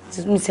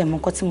mi ti mọ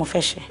nǹkan tí mo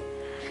fẹ́ ṣe.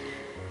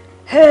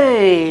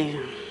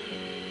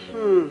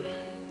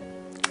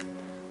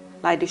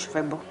 Láìdé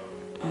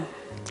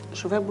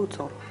ṣòfẹ́ gbọ́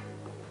tọrọ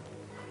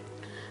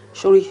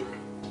sórí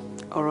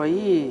ọ̀rọ̀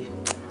yìí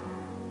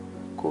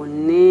kò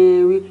ní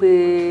wípé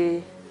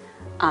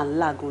à ń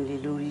làgùn lé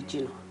lórí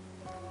jìnnà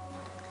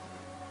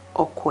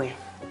ọkọ ẹ̀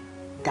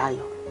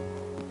Dayọ̀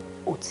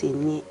ó ti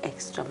ní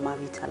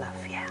extramarital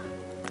affair.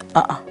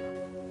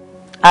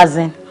 As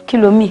in, kí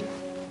ló mean?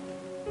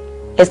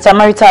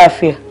 Extramarital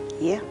affair?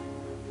 Yeah.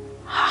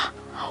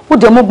 Ó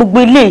dẹ̀ mọ̀ gbogbo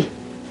eléyìí.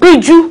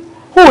 Péjú,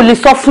 ó lè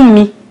sọ fún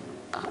mi.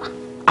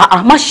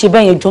 Má ṣe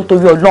bẹ́ẹ̀ yẹn jọ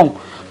nítorí Ọlọ́run.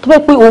 Tó bá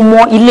pé o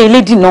mọ ilé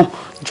elédì náà,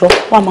 jọ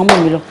wá máa mú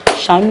mi lọ.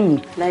 Ṣàánú mi.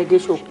 Láìdé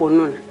ṣòpó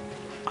náà ni.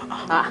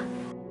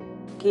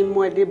 Kí n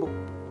mú ẹ débò.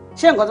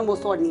 Ṣé nǹkan tí mo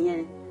sọ nìyẹn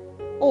ni?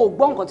 O ò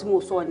gbọ́ nǹkan tí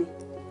mo sọ ni.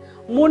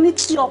 Mo ní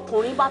tí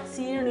ọkùnrin bá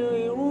ti ń rin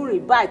irú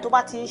rìn báyìí tó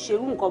bá ti ń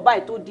ṣerú nǹkan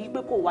báyìí tó di pé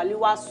kò wálé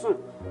wá sùn.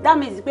 That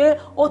means pé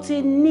ó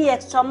ti ní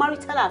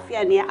extramarital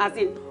affair ni as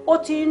in ó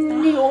ti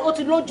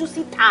lójú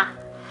síta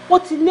ó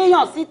ti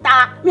léyàn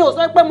síta mi ò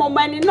sọ pé mo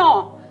mọ ẹni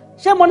náà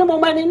ṣé mo ní mo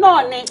mọ ẹni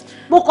náà ni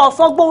mo kàn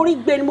fọgbọ́n orí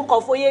gbé ni mo kàn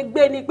fòye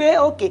gbé ni pé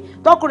ok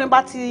tọkùnrin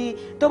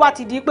tó bá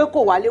ti di pé kò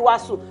wálé wá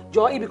sùn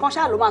jọ ibì kan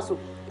ṣáà ló máa sùn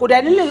kò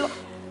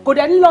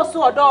dẹ̀ ní lọ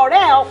sùn ọ̀dọ̀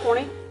ọ̀rẹ́ ẹ̀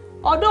ọkùnrin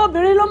ọ̀dọ̀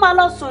obìnrin ló máa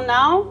lọ sùn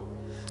náà.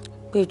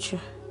 Péjú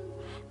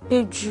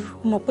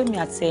ó mọ̀ pé mi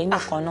àti ẹ̀yin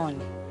nìkan náà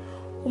ni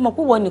ó mọ̀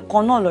pé wọ́n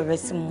nìkan náà lọ̀rẹ́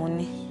tí mo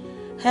ní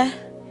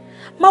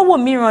má wò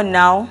mí ràn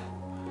náà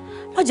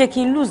má jẹ́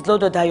kí n lose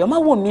lọ́dọ̀ Dayọ̀ má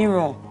wò mí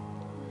ràn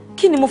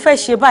kí ni mo fẹ́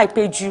ṣe báyìí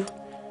Péjú.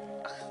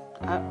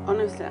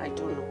 Honestly, I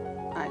don't know.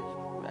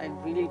 I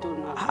really don't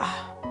know.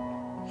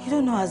 You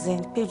don't know as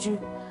in Péjú.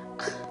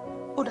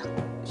 Ó dà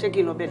ṣé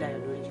kí n lọ bẹ́ẹ̀ Dayọ̀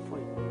lórí fún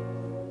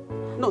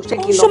ẹ. No ṣé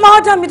kí n lọ. ṣó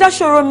máa dá mi dá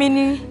ṣòro mi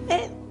ni.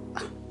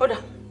 Ó dà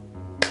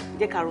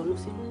jẹ́ ká ronú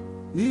sí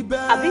i.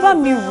 Àbí bá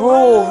mi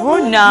ro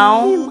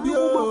náà. Wọ́n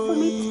fún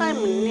mi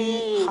time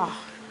ni.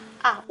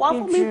 Wọ́n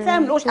fún mi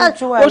time ló ṣe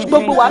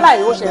gbogbo wàhálà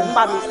yìí ó ṣe ń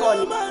bá mi sọ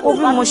ni. Ó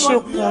bí mo ṣe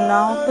kùn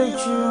náà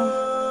Péjú.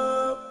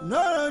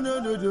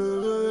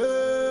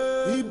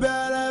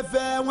 Ìbẹ̀rẹ̀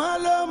fẹ́ wọn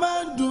ló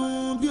máa ń dùn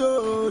bí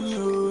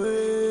oyin òwe.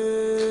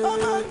 Ó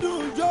máa ń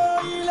dùn jó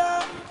ilé.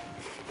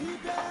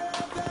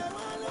 Ìbẹ̀rẹ̀ fẹ́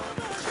wọn ló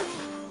máa ń dùn.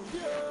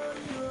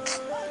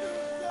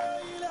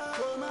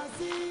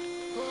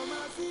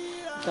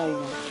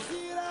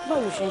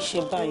 ṣe ń ṣe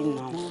báyìí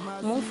náà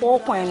mo ń fọwọ́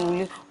kan ẹnu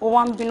ilé ó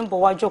wá ń bínú bọ̀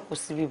wá jókòó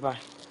síbí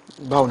báyìí.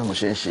 báwo ni mo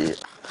ṣe ń ṣe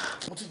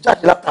mo ti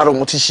jáde látàárọ̀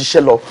mo ti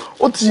ṣiṣẹ́ lọ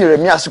ó ti rẹ̀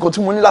mí àsìkò tí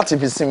mo ní láti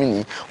fi sinmi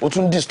ni o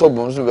tún disturb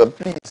me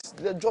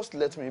please just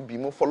let me be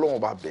mo fọlọ́wọ́n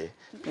bá bẹ̀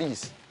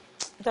please.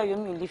 Dayọ̀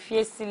mi ò lè fi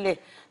ẹ́ sílẹ̀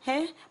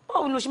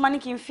báwo ni o ṣe máa ní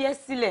kí n fi ẹ́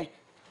sílẹ̀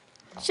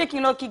ṣé kí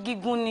n lọ kí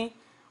gígùn ni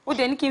ó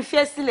dẹ̀ ní kí n fi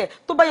ẹ́ sílẹ̀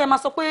tó bá yẹ máa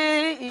sọ pé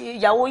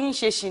ìyàwó yín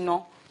ṣe ṣìnà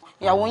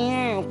ìyàwó yín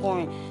rìnrìn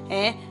kùnrin.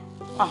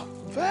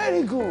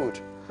 Very good.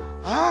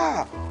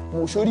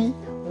 Mo sori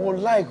mo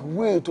like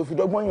way tó fi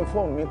dọ́gbọ́n yín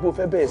fún mi pé o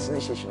fẹ́ bẹ̀rẹ̀ sí ní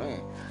ṣe ṣìnà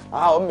yẹn.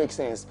 All make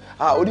sense.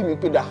 Orí mi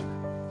pé dá.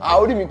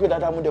 Orí mi pé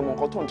dáadáa mo dẹ̀ mọ̀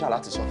nǹkan tó ń jà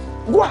láti sọ.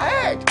 Go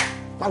ahead.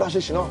 Má lọ ṣe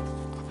ṣìnà.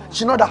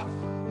 Ṣìnà dá.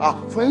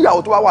 Fún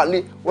ìyàwó tó wá wà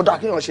lé ó dáa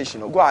kéèyàn ṣe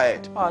ṣìnà. Go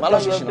ahead. Má lọ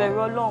ṣe ṣìnà.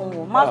 Bẹ̀rẹ̀ Ọlọ́run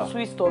o má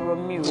twist ọ̀rọ̀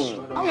mi o.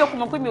 Àwọn yòókù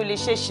mọ̀ pé mi ò lè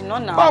ṣe ṣìnà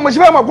náà. Báwo mo ṣe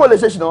fẹ́ mọ̀ pé o lè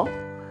ṣe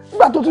ṣìnà?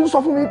 Nígbà tó tún sọ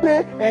fún mi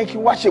pé kí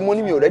n wá ṣe mo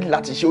ní mi ò rẹ́dì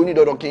láti ṣe ó ní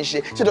dandan kí n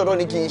ṣe ṣé dandan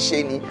ni kí n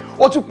ṣe ni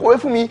ó tún pòwe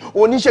fún mi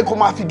oníṣe kó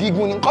máa fi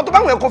gígùn ni nǹkan tó bá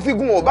wọn kó fi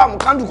gún ò bá mu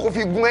kándù kó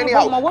fi gún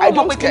anyhow I don't care.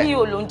 wọ́n mọ̀ pé kí ni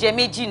olóúnjẹ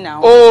méjì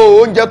náà.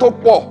 Oúnjẹ tó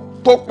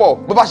pọ̀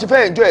bó bá ṣe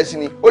fẹ́ enjoy ẹ̀ sí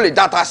ni ó lè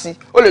dáta sí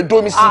ó lè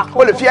dómi sí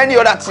ó lè fi any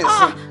other thing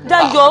sí.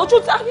 Dayọ̀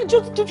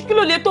ojú kí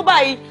ló lè tó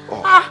báyìí.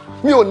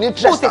 Mi ò ní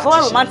interest àti ṣe. kò tẹ̀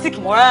fọwọ́ romantic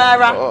mọ́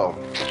rárá.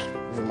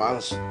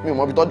 Romance mi ò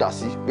mọ ibi tó dà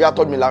sí bí a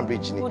third mainland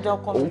bridge ni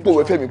òun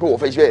pòwe fẹ́ mi pé òun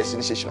fẹ́ bẹ̀rẹ̀ sí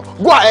ní ṣe ṣìnà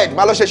go ahead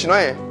má lọ ṣe ṣìnà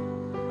yẹn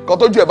kan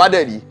tójú ẹ̀ bá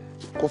dẹ̀ rí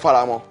kó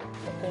fara mọ́.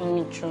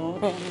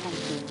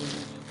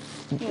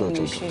 mi ò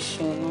lè ṣe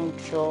ṣìnà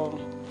jọ.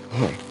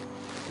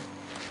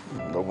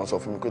 lọ́gbọ́n sọ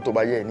fún mi pé tó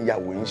bá yẹ ẹ̀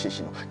níyàwó yín ṣe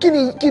ṣìnà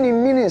kí ni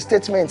meaning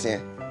statement yẹn.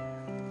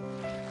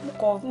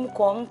 mo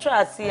kàn ń try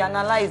àti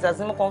analyse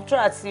àti mo kàn ń try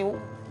àti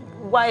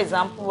wá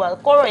example wa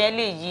kọ́rọ̀ yẹn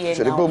lè yí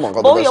ẹ̀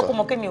náà bó yẹ kó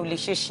mọ̀ pé mi ò lè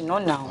ṣe ṣìnà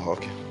náà.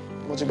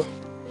 mo ti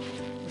gbọ́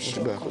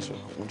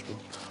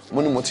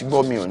mo ní mo ti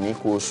gbọ́ mi ò ní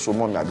kó so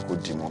mọ́ mi àbí kó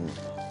dì mọ́ mi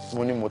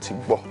mo ní mo ti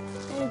gbọ́.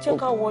 ẹ jẹ́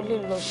ká wọlé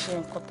lọ ṣe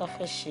nǹkan tá a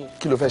fẹ́ ṣe.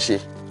 kí ló fẹ́ ṣe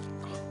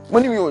mo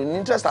ní mi ò ní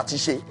interest àti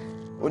ṣe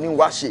ó ní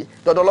wá ṣe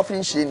dandan ló fi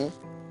ń ṣe ni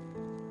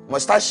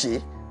mọ̀sítà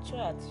ṣe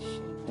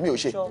mi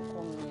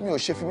ò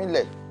ṣe fi mí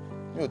lẹ̀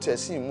mi ò tiẹ̀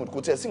sí ìmú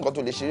kò tiẹ̀ sí nǹkan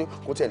tó lè ṣe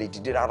kò tiẹ̀ lè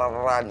dìde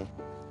rárá ni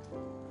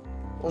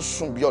ó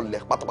sùn bí ọ̀lẹ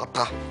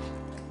pátápátá.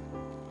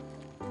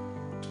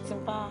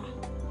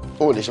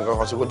 ó lè ṣe nǹkan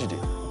kan sí kó dìde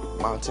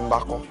máa ti ń bá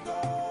kọ́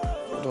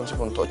don't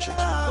even touch it.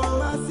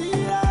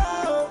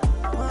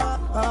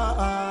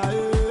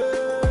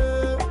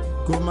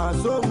 kò máa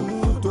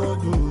sóhun tó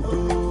dùn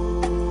tó.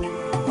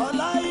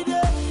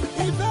 Ọláìdé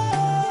ìfẹ́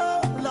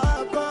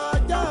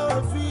làkọjá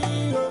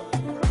òfin o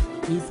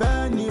ìfẹ́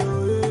ni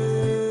òye.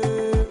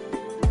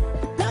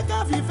 Jẹ́ ká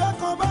fìfẹ́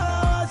kan bára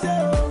wa ṣe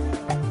o.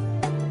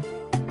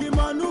 Bí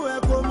mọ̀nú ẹ̀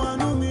kò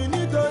mọ̀nú mi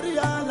nítorí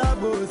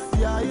alábòsí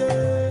ayé.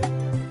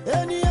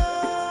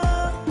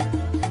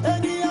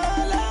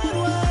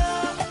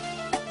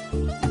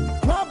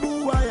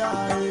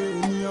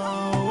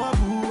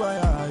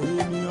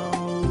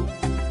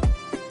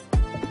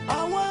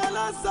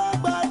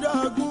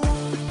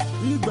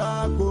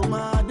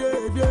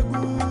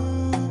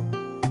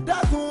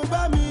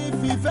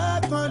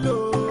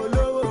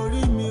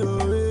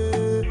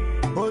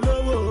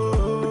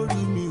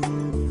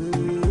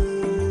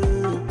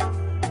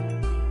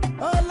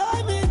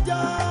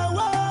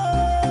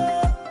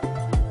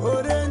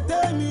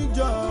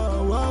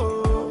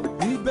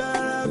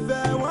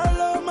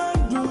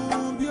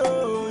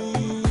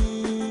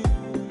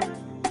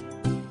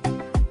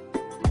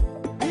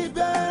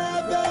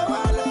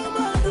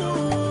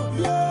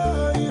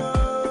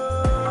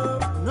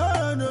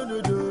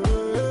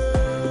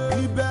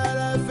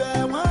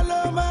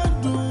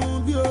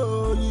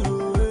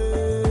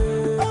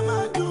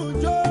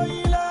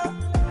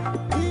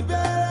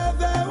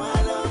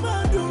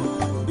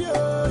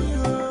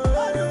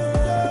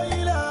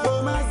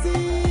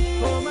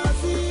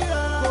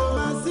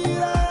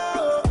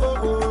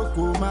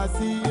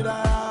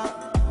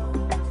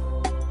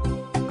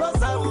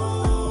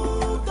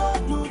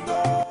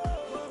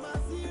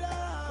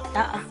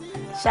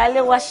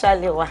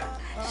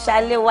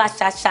 ṣàléwá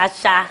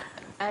ṣaṣaṣa.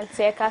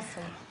 àǹtí ẹ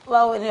káàsán.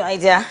 báwo ni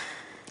àìjà.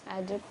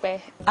 àdúpẹ́.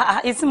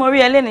 ìtí mo rí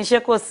ẹ lẹ́nu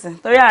iṣẹ́ kò sí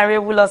torí àárín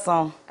ewu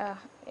lọ́sàn-án.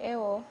 ẹ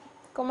wo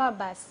kó má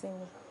bàa sí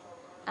mi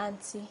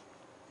àǹtí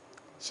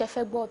ṣe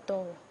fẹ́ gbọ́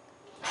ọ̀tọ̀rọ̀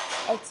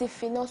ẹ ti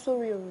finá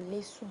sórí òrùlé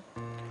sùn.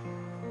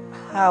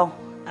 how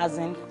as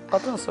in kò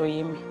tó ń sọ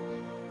yé mi.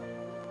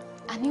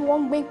 àní wọ́n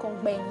ń gbé nǹkan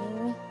gbẹ̀yìn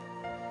mi.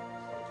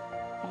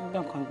 wọ́n ń gbé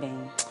nǹkan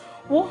gbẹ̀yìn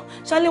wo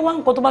ṣàléwá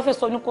nǹkan tó bá fẹ́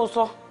sọ ní kó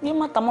sọ yé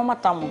má ta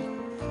mọ́.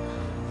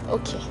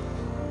 ok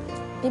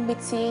níbi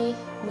tí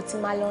mo ti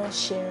máa lọ ń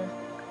ṣerun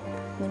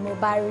ni mo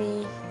bá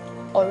rí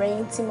ọ̀rẹ́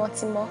yín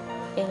tímọ́tímọ́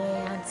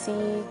ẹ̀yìn àti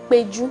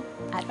péjú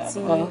àti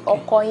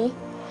ọkọ yín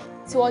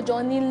tí wọ́n jọ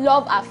ní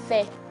love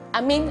affair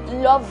I mean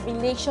love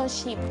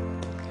relationship.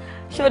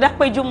 ṣé o dá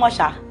péjú mọ́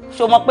ṣá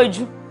ṣé o mọ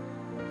péjú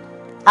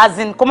as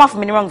in kó má fún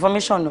mi ní wrong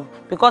information o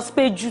because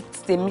péjú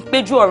tèmi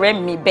péjú ọ̀rẹ́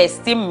mi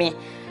bestie mi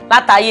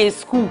látàyè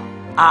school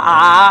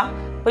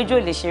péjú ò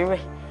lè ṣe rẹ̀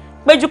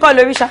péjú kọ́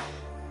lórí ṣá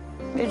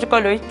péjú kọ́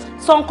lórí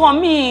sọ nǹkan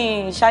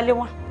míì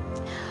ṣàléwá.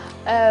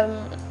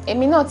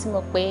 èmi náà ti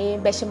mọ̀ pé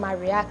bẹ́ẹ̀ ṣe máa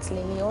react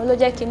lélẹ̀ òun ló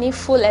jẹ́ kí n ní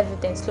full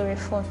evidence lórí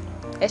phone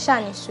ẹ ṣáà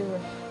ní sùúrù.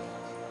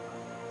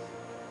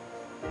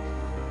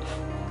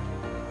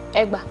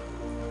 ẹ gbà.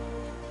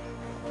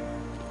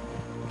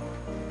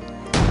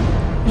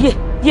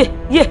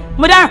 Yé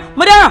mo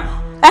dáràn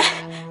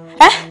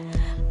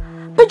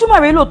Péjú mà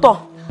rèé lóòótọ́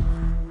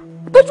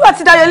Péjú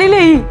àti Dayọ̀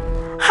lélẹ̀ yìí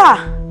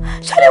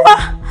ṣálẹ̀ wá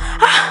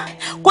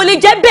kò lè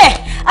jẹ́ bẹ́ẹ̀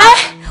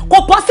kò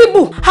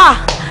possible.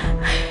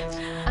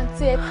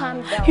 àǹtí ẹ calm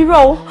down. irọ́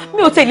o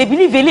mi ò tẹ̀lé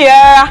believe ilé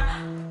rárá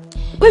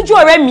Péjú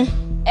ọ̀rẹ́ mi.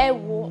 ẹ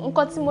wo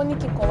nǹkan tí mo ní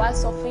kíkan wá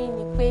sọ fún yín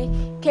ni pé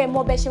kẹ́ ẹ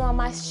mọ̀ bẹ́ẹ̀ ṣe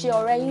máa ṣe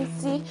ọ̀rẹ́ yín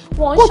sí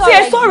wọ́n ń ṣọ̀rẹ́ yìí. kò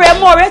tiẹ̀ sọ̀rọ̀ ẹ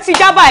mọ́ ọ̀rẹ́ ti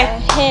já báyìí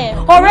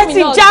ọ̀rẹ́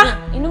ti já.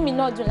 inú mi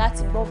náà dùn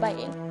láti gbọ́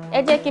báyìí ẹ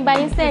jẹ́ kí n bá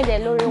yín sẹ́ǹdẹ̀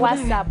lórí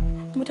WhatsApp.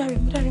 mo dárí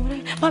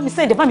bá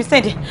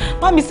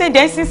mi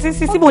sẹ́ǹdẹ̀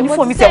sí bò ní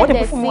fún mi tẹ̀ wọ́n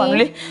tẹ̀ fún mi wà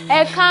nílé.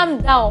 ẹ calm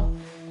down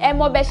ẹ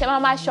mọ̀ bẹ́ẹ̀ ṣe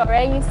máa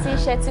ṣọ̀rẹ́ yín sí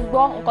iṣẹ́ ti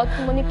gbọ́ nǹkan tí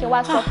mo ní kí n wá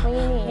sọ fún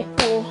yín nìyẹn.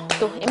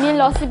 tó èmi ń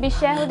lọ síbi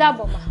iṣẹ́ ó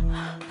dàbọ̀ mà.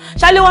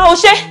 ṣálẹ̀ wá o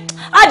ṣe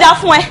á dà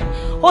fún ẹ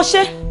o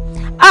ṣe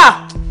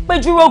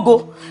Péjú rogo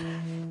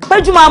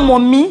Péjú máa mọ̀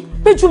mí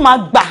Péjú máa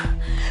gbà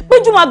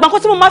kó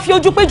tí mo máa fi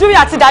ojú Péjú rí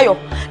àti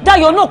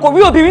Dayọ̀ náà kò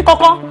rí obìnrin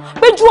kankan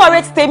Péjú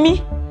ọ̀rẹ́ ti tèmi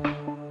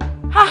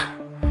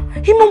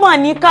imú máa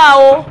ní ká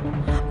o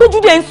Péjú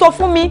dẹ̀ ń sọ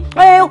fún mi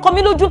ọkọ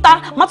mi lójú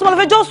ta màá tún máa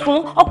lọ fẹjọ́ sùn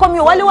ọkọ mi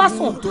ò wálé wá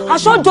sùn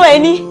aṣọ́jọ́ ẹ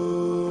ní.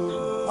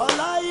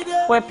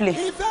 well play.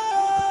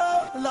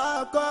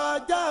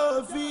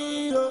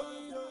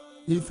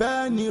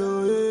 ìfẹ́ ni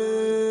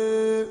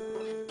òye.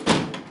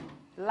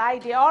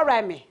 Láìdé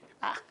ọ̀rẹ́ mi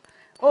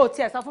ó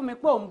tiẹ̀ sọ fún mi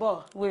pé ò ń bọ̀.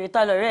 wèrè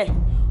ta lọ̀rẹ́ ẹ̀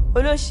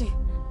olóṣì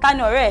ta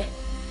ni ọ̀rẹ́ ẹ̀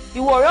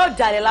ìwọ ọ̀rẹ́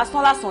ọ̀dàlẹ̀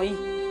lásán yìí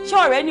ṣé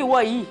ọ̀rẹ́ ni ìwọ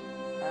yìí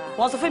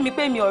wọ́n sọ fún mi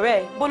pé mi ọ̀rẹ́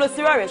ẹ̀ bó ló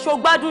sí rẹ̀ ṣó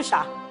gbádùn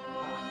ṣá.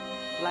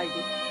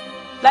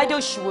 Láìdé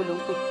òṣìwò ló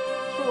ń pè.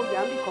 ṣé o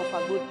yà ń bì kan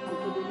fagbó kó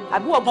tó dé ní.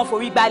 àbí ọ̀gbọ́n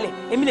forí gbalẹ̀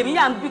èmi lèmi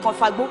yà ń bì kan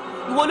fagbó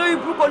ìwọ lórí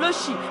burúkú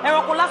olóṣì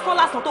ẹranko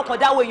lásán tó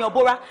kọjá wo èèyàn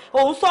bóra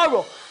òun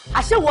sọ̀rọ̀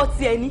àṣewọ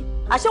tiẹ̀ ni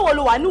àṣewọ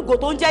ló wà ní ìgò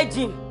tó ń jẹ́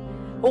gin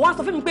òun á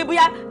sọ fún mi pé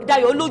bóyá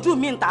Dayọ̀ lójú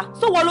mi ń ta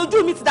sówọ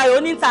lójú mi ti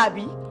Dayọ̀ ní ń ta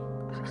àbí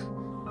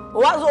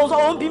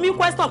òun bí mi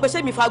question pé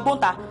ṣé mi fagbó ń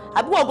ta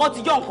àbí ọ̀gbọ́n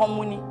ti yọ nǹkan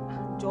mu ni.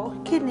 jọ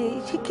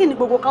kí ni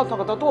gbogbo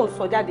kọ́tọ̀kọ́tọ̀ tó ń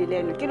sọ jáde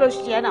lẹ́nu kí ló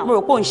ṣe ẹ́ náà. mo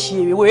rò pé òun ṣe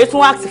èrè wòye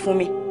tún act fún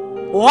mi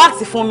òun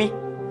act fún mi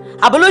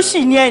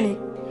àbólóṣì ní ẹni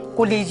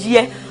kò lè yí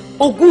ẹ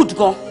o good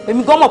gan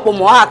èmi gan mọ̀ pé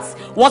mo act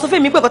wọ́n sọ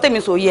fún mi pé kọ́tẹ́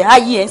mi sọ yẹ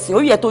ayé ẹ̀ sìn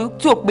orí ẹ̀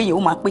tí ò pé yẹ ó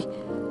máa pé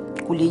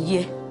kò lè yí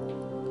ẹ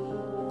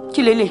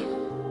kí lélẹ̀.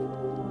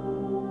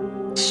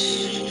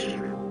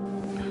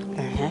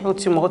 ó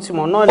ti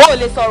mọ̀ náà ni. ó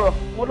lè sọ̀rọ̀.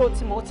 mo ló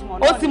ti mọ̀ náà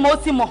ni. ó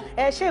ti mọ̀.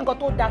 ẹ ṣé nǹkan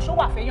tó da ṣó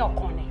wà fẹ́yàn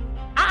kan ni.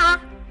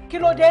 kí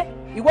ló dé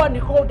ìwọ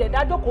nìkan ó dẹ̀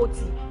dájókòó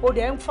tì ó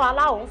dẹ̀ ń fa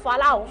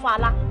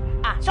alá.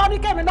 ṣọ́ ní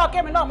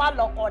kémi náà má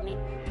lọ́kọ ni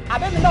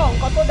àbẹ́mi náà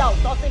nǹkan tó da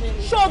òótọ́ sí mi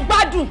ni. ṣó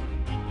gbádùn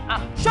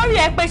sórí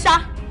ẹ pé ṣá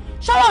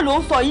ṣọ́rọ̀ ló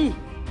ń sọ yìí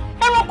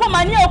ẹranko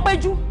mà ní ẹ ó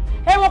Péjú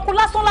ẹranko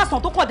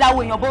lásán tó kọ̀ da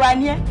àwọn èèyàn bóra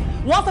ní ẹ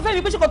wọ́n sọ fẹ́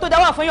mi pé ṣùkọ́ tó da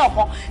wà fún yàn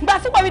kan ìgbà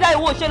tí pàmí Dayọ̀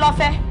owó ṣe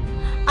lọ́fẹ́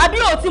àbí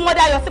ò ti mọ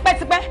Dayọ̀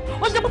tipẹ́tipẹ́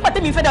ó ṣe púpọ̀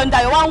tèmi fẹ́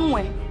Dayọ̀ wá ń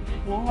hùn ẹ̀.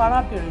 wọ́n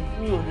arábìnrin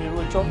mi ò lè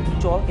rojọ́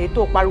jọ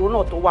ètò pariwo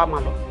náà tó wà mà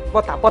lọ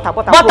bọ́tà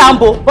ń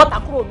bo bọ́tà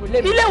kúrò nílé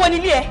mi. ilé wo ni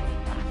ilé ẹ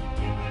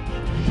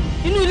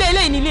inú ilé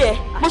yìí ni ilé ẹ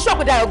mo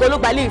ṣọ́ọ̀pù Dayọ̀ gan ló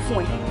gba ilé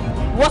fún ẹ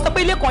wọ́n sọ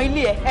pé ilé kan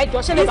ilé ẹ. ẹ jọ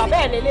ṣe lè bàbá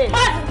ẹ lélẹ̀.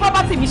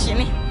 property mi ṣì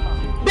ni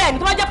bẹ́ẹ̀ ni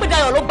tó bá jẹ́ pé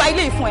Dayọ̀ ló gba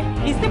ilé fún ẹ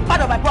it's still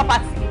part of my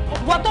property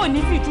wọ́n tó ní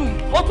fìjú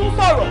yìí ó tún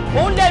sọ̀rọ̀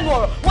òun lẹ́nu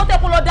ọ̀rọ̀ wọ́n tẹ́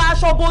kó lọ da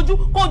aṣọ bojú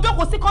kó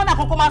jókòó sí kọ́nà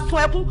kan kó máa sun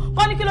ẹkún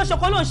kọ́ ní kí ló ṣe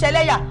kó ló ń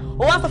ṣẹlẹ́yà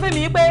ó wá sọ fún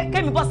mi pé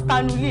kémi bọ́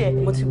síta nu ilé ẹ̀.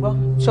 mo ti gbọ́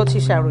ṣó ti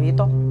ṣàròyé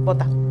tán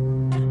bọ́tà.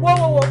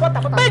 wo bọ́tà.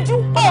 Péjú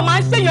ó máa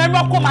ń ṣèyàn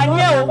ẹranko màá ní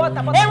ẹ o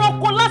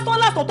ẹranko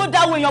lásán tó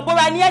dáwọ èèyàn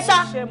bóra ní ẹ ṣá.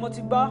 ṣé mo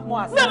ti gbọ́ mo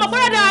àṣà. mi ò mọ̀ pé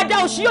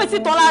dáadáa òṣì yóò ti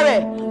tán lára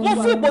ẹ̀ mo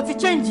fún ipò ti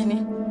change ni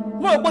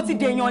mo rò pé ó ti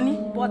dèèyàn ni.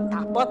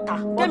 bọ́tà.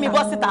 kémi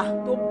bọ́ síta.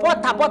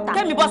 bọ́tà.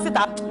 kémi bọ́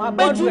síta.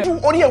 Péjú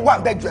orí ẹ̀ wà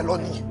bẹ́ẹ̀ jù ẹ lọ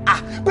ni.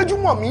 Péjú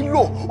mọ̀ mí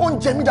lò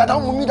oúnjẹ mi dáadáa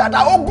mú mi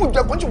dáadáa ó gùn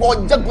jẹ̀gbọ́n tí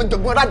wọ́n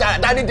jẹ̀gbọ́n rájà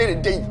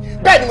dáadédédé yìí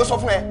bẹ́ẹ̀ ni mo sọ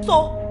fún ẹ.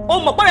 so o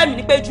mọ̀ pé ọ̀rẹ́ mi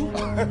ní Péjú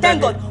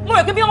thank God mo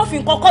rò pé bí wọ́n fi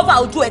nǹkan cover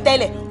ojú ẹ̀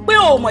tẹ́lẹ̀ pé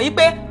o mọ̀ yìí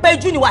pé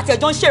Péjú ni wà tí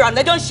ẹjọ́ ń ṣe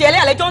ìrànlẹ́ ẹjọ́ ń ṣe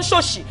ẹlẹ́yà lẹ́jọ́ ń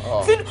ṣòṣì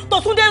tí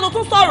Tòtúndé tó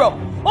tún sọ̀rọ̀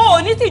o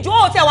ò ní tìjú o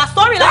ò tiẹ̀ wà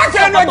sọ́ọ̀rì láti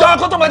ṣe ọkọ̀ tó. láti ẹnu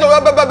ẹjọ́ tó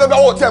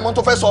bẹ́ẹ̀ o tiẹ̀ mọ́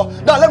tó fẹ́ sọ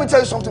now let me tell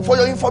you something for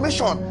your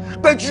information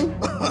Péjú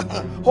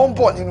ó ń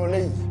bọ̀ nínú ilé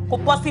yìí. kò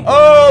possible. ó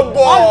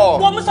bọ̀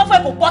wọ́n mú sọ́fẹ̀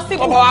kò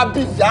possible. ọba wa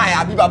bí ìyá ẹ̀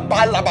àbí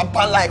bàbá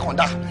ńlá ẹ̀ kàn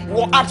dá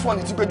ìwọ act one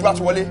ní tí Péjú bá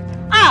ti wọlé.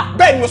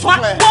 bẹ́ẹ̀ ni mo sọ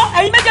fún ẹ. wọ́n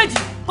ẹ̀yin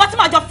méjèèjì wọ́n ti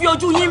máa jọ fi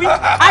ojú yín rí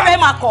ara ẹ̀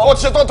máa kọ́. o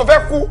ti ṣetán tó fẹ́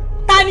kú.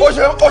 tani o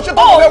ṣetán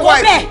tó fẹ́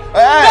wáìtì.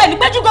 bẹ́ẹ̀ ni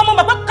Péjú gan mọ̀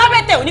mọ̀ pé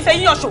kábẹ́tẹ̀ ò ní fẹ́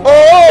yíyan ṣòwò.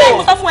 bẹ́ẹ̀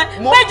mo sọ fún ẹ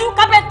Péjú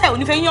kábẹ́tẹ̀ ò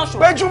ní fẹ́ yíyan ṣòwò.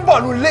 Péjú ń bọ̀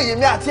nù léyìn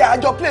mi àti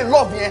àjọ play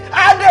love yẹn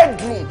á dẹ̀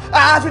dùn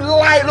á fi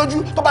láì lójú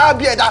tó bá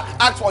bí ẹ̀dá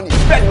act one ni.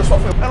 bẹ́ẹ̀ ni mo sọ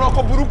fún ẹ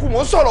ẹranko burúkú mò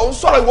ń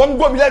sọ̀rọ̀ ìwọ ń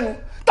gbọ́ mi lẹ́nu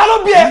ta ló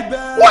bí ẹ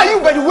why you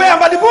by the way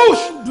about the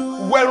bush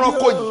wọ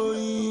ẹranko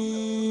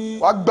yìí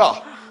wàá gbà.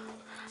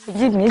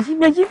 kí ni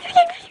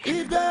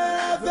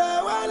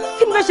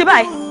mo fẹ́ ṣe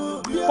báyìí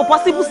kò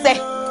possible sẹ́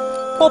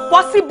kò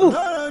possible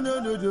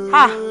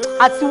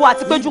àti wo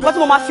àti péjú nǹkan tí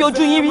mo máa fi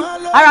ojú yín rí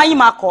ara yín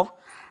máa kọ́.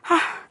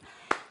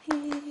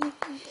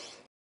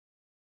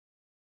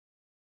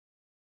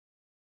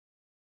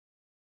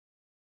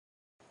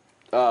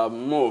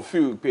 Mo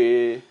feel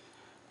pé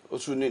ó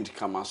tún need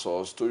ká máa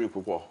sọ story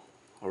púpọ̀,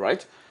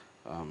 alright?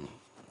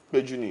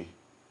 Péjú ni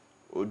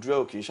ojú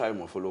ẹ̀ ò kì í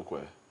ṣàìmọ̀ fọlọ́kọ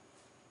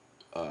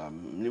ẹ̀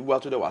nígbà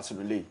tó dẹ̀ wá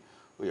sínú ilé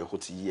ó yẹ kó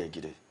ti yí ẹ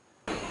gidi.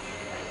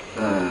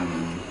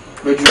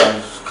 Péjú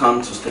has come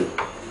to stay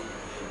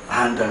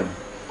and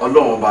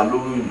ọlọ́run ọba ló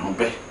yàn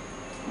bẹ́ẹ̀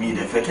mi ì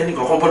dẹ̀ fẹ́ kẹ́ni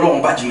kankan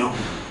bọ́lọ́run bá jiyàn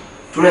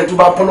torí ẹni tó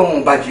bá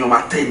bọ́lọ́run bá jiyàn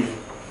máa tẹ́ ni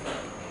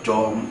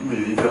jọ mi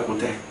ò ní fẹ́ kó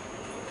tẹ́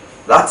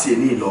láti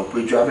èní ìlọ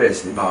Péjú á bẹ̀rẹ̀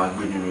sí ní bá wa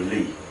gbé nínú ilé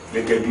yìí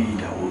gẹ́gẹ́ bí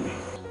ìyàwó mi.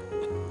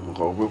 Mo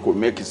kàn pé kò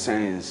make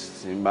sense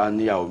tí n bá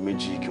níyàwó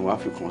méjì kí wọ́n á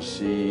fi kan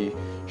sí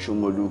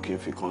Ṣómólú kí n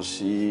fi kan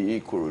sí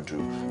Ìkòròdú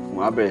kí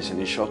wọ́n á bẹ̀rẹ̀ sí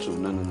ní ṣọ́ọ̀tù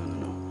no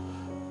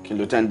kí n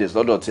lo 10 days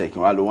lọ́dọ̀ tẹ̀ kí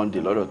wọ́n á lo 1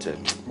 day lọ́dọ̀ tẹ̀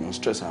mo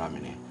stress ara mi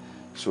ni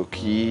so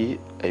kí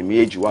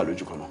ẹ̀mí èjì wà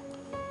lójú kan náà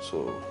so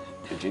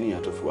ìdí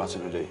nìyẹn tó fi wá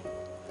sínú ilé.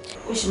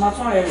 O sì máa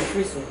tún ọ̀rẹ́ rẹ̀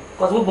fèsò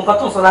kọsí gbogbo nǹkan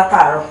tó ń sọ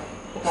látàárọ̀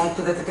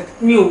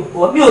mi ò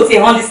gbọ́ mi ò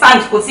tiẹ̀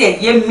understand kò tiẹ̀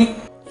yé mi.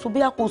 so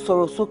bí a kò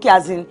sọ̀rọ̀ sókè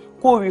as in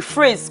kò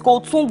rephrase kò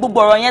tún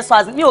gbogbo ọ̀rọ̀ yẹn sọ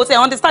as in mi ò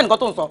tiẹ̀ understand nǹkan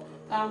tó ń sọ.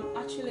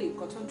 Actually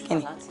nǹkan tó ń jù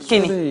láti. Kí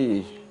ni?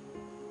 Hey,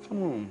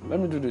 come on, let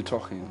me do the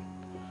talking.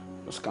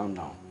 Just calm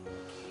down.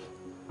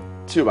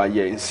 Tí o bá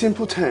yẹ in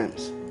simple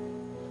terms,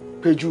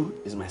 Péjú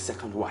is my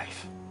second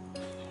wife.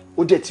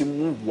 Ó dẹ̀ ti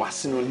mú wá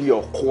sínú ilé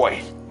ọkọ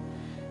ẹ̀.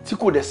 Tí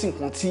kò dẹ̀ sí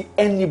nǹkan tí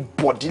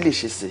anybody lè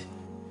ṣe sí.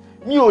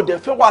 Mi ò dẹ̀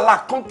fẹ́ wàhálà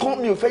kankan,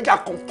 mi ò fẹ́ jà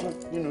kankan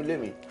nínú ilé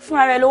mi.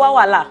 Fúnra rẹ̀ ló wá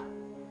wàhálà.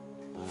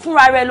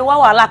 Fúnra rẹ̀ ló wá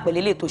wàhálà pẹ̀lú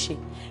ilé tó ṣe.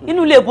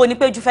 Inú ilé ibo ni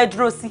Péjú fẹ́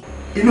dúró sí.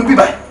 Inú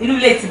bíbá. Inú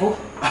ilé tìbó.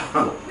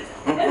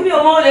 Èmi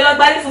ò mọ olè lọ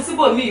gbálí fún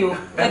síbò mi o.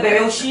 Ẹ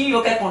bẹ̀rẹ̀ oṣù yìí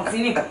o kẹ́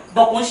continue.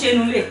 Bọ̀ kò ń ṣe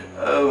inú ilé.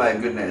 Oh my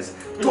goodness.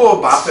 Tó o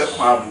bá fẹ́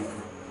kún àbùkù.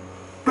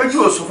 Péjú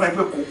ò sọ fún ẹ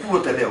pé kò kúrò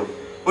tẹ́lẹ̀ o.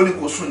 Ó ní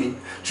kò sún ni.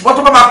 Ṣùgbọ́n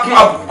tó bá máa kún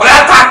àbùkù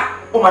pátá.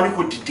 Ó máa ní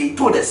kò dìde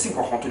tó dẹ̀ sí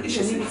nǹkan tó lè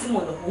ṣe sí. Níbi tí mo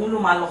lọ, òun ló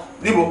máa lọ.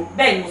 Níbo?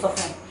 Bẹ́ẹ̀ ni mo sọ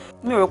fún ẹ.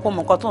 Mi ò rò pé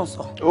mo nǹkan tó ń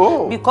sọ.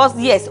 Because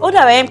yes, ó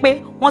dàbẹ̀ yẹn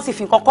pé wọ́n ti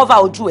fi nǹkan cover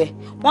ojú ẹ̀.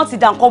 Wọ́n ti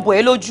da nǹkan bò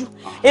ẹ́ lójú.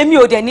 Èmi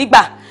ò dẹ̀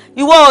nígbà.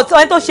 Ìwọ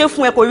ẹni tó ṣe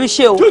fún ẹ kò rí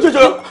ṣe o.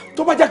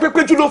 Tó bá jẹ́ pé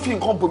Péjú ló fi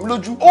nǹkan bò mí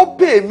lójú ó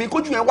pè mí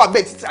kójú yẹn wà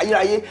bẹ́ẹ̀ títí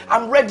ayérayé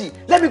I'm ready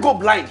let me go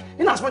blind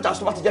in as much as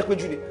tó bá ti jẹ́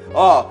Péjú ni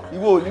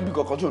ìwọ ò níbi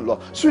kankan tó ń lọ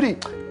sórí.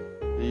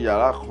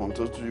 Yàrá kan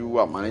tó tún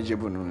wà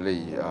manageable nínú ilé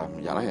yìí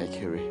yàrá yẹn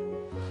kéré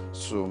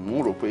so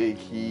mo rò pé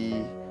kí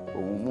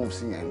òun move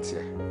sí yẹn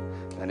tiẹ̀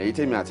ẹ̀nà èyí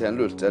tèmi àti ẹ̀ ń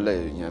lò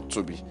tẹ́lẹ̀ yẹn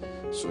tóbi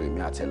so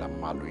èmi àti ẹ̀ là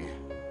máa lò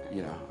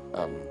yẹn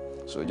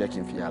so jẹ́ kí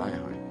n fi yàrá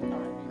yẹn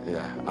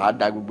hàn á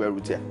dá gbogbo ẹrù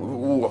tiẹ̀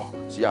wúwọ̀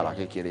sí yàrá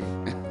kékeré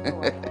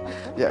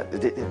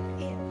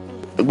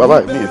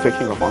bàbá mi ò fẹ́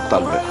kí n kàn tà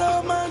lọ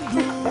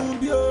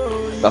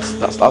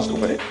that's the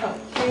way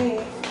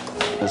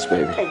yes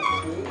baby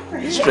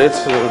straight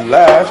to the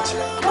left.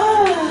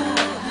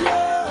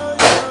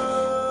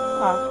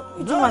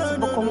 Ìjọba ti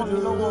bọ́kọ mọ́ mi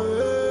lọ́wọ́.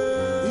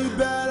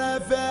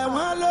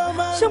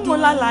 Ṣé mo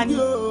lálàá ni?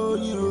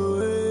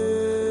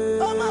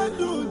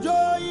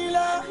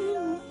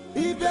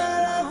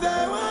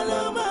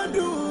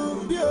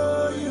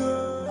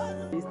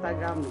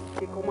 Instagram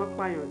kíkọ́ má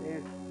pààyàn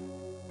lẹ́rìn.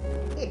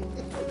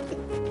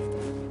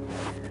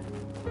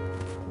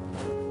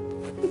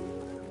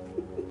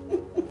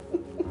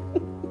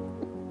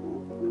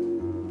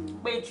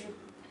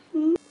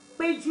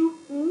 Péjú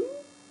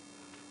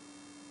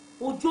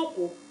ó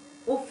jókòó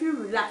ó fi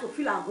relax ó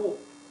fi làgò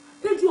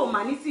Péjú ò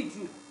mà ní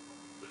tìjú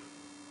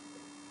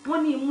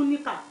wọ́n ní imú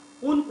níkà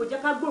wọ́n ní kò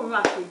jẹ́ ká gbóòórùn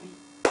àṣebí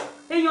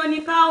èèyàn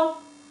ní ká ó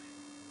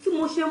tí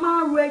mo ṣe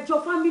máa ń ro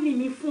ẹjọ́ fámìlì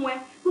mi fún ẹ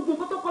gbogbo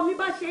nǹkan tó kọ mi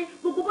bá ṣe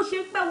gbogbo bó ṣe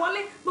ń pẹ́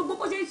wọlé gbogbo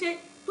bó ṣe ń ṣe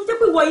tó jẹ́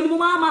pé ìwọ yìí ni mo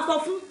máa sọ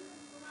fún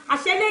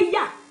àṣẹ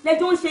lẹ́yà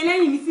lẹ́jọ́ ń ṣe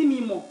lẹ́yìn mi sí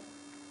mi mọ̀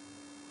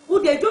ó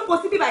dẹ̀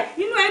jókòó síbí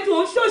báyìí inú ẹ̀ dùn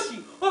ó ń ṣòṣì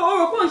ó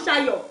rò pé ó ń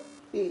ṣayọ̀.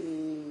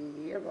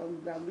 ẹ bá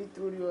gbà mí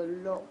torí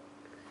ọlọ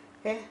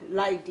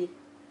Láìdé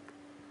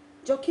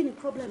jọ kí ni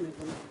problem ẹ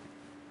gan-an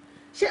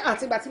ṣé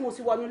àtìgbà tí mo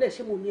ti wọnú ilé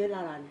ṣé mo ní ẹ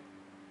lára ni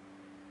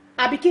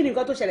àbí kí ni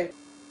nǹkan tó ṣẹlẹ̀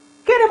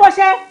kí ni mo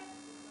ṣe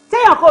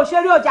téèyàn kò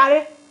ṣe rí ọjàre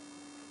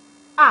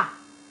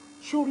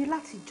ṣorí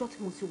láti ìjọ́ tí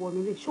mo ti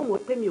wọnú ilé ṣó mo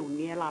pé mi ò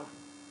ní ẹ lára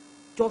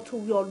jọ tó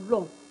rí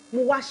Ọlọ́run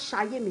mo wá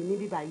ṣayé mi ní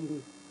bíbá yìí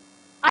ni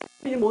ayé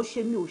mi ni mo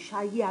ṣe mi ò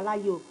ṣayé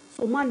aláyé o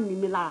so má ní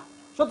mi lára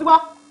ṣó ti gbọ́.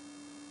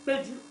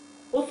 Péjú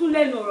ó tún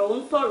lẹ́nu ọ̀rọ̀ ó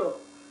ń sọ̀rọ̀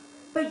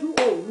Péjú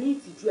ò ní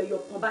ìtìjú ẹyọ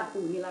kan báyìí kò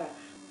ní lára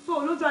so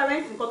lójú ara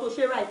ẹ̀ ń sìn nǹkan tó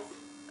ṣe right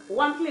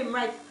one claim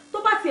right tó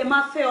bá tiẹ̀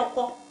máa fẹ́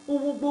ọkọ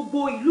owó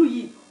gbogbo ìlú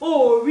yìí o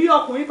ò rí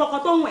ọkùnrin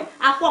kankan tó ń wẹ̀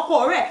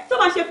àfọkọ rẹ̀ tó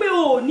bá ṣe pé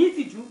o ò ní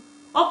ìtìjú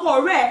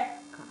ọkọ rẹ̀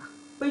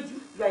Péjú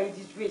you are a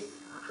disgrace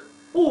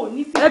o ò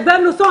ní ìtìjú.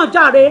 ẹgbẹ́ nu sàn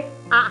jáde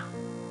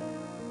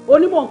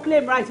onímọ̀ ń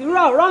claim right irú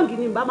wrong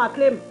ni n bá máa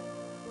claim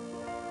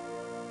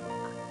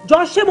jọ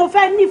ṣé mo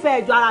fẹ́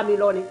nífẹ̀ẹ́ ju ara mi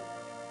lọ ni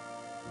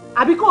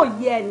àbí kò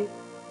yé ẹni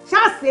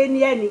ṣáàṣì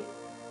ẹni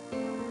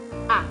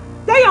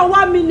téèyàn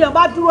 1 million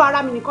bá dúró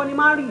ara mi nìkan ni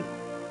máa ń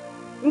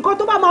rí nǹkan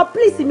tó bá máa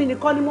please mi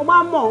nìkan ni mo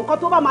máa mọ̀ nǹkan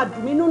tó bá máa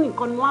dùn mí nínú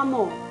nìkan ni mo máa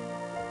mọ̀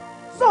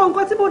so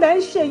nǹkan tí mo dẹ̀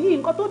ń ṣe yìí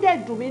nǹkan tó dẹ̀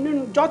dùn mí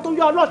nínú jọ tó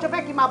yọ Ọlọ́run ṣe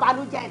fẹ́ kí n máa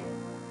banújẹ́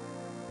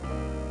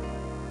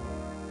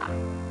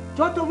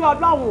jọ tó yọ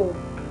Ọlọ́run o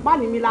má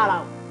ní mi lára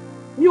o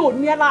mi ò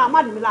ní ẹ lára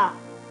má ní mi lára.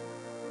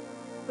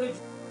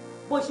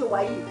 bó ṣe wà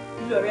yìí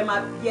ilé ọ̀rẹ́ máa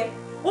bí ẹ́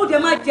ó dẹ̀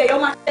máa jẹyọ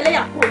máa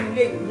ṣẹlẹ́yà kúrò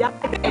nílé yìí.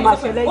 ó máa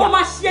ṣẹlẹ́yà ó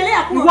máa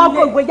ṣẹlẹ́yà kúrò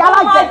nílé ìwọ kò gbé yálà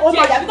jẹ ó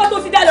máa jẹyà bí tó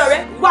ti dá lọ rẹ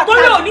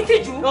torí ò ní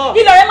tìjú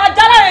ilé ọ̀rẹ́ máa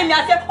já lára ẹ̀mí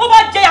àṣẹ ó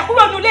máa jẹyà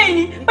kúrò nílé yìí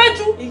ni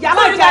péjú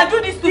ìyálà jẹ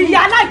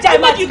ìyálà jẹ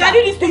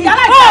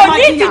ó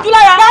ní ìtìjú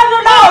lára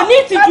ó ní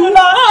ìtìjú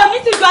ó ní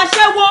ìtìjú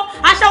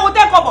aṣẹ́wó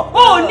tẹ́kọ̀bọ̀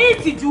ó ní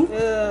ìtìjú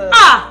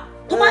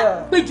tó máa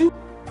péjú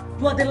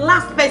you are the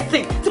last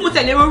person tí mo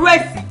tẹ̀lé rorú ẹ̀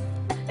sí.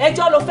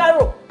 ẹjọ́ ló fẹ́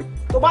rò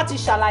tó bá ti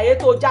ṣàlàyé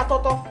tó já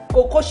tọ́tọ́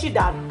kò kó sì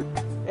dànù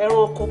ẹran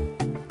oko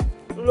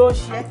ló ń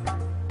ṣe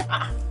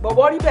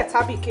bọ̀bọ̀ rí bẹ̀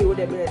tábìkì ò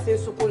dẹ̀ bẹ̀rẹ̀ sí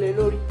sunkún lé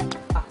lórí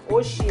ó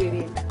ṣe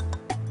èrè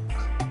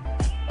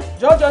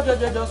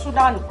jọjọjọjọjọ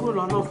Sudan kúrò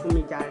lọ́nà fún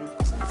mi jàre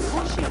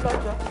ó ṣe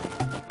lọ́jọ́.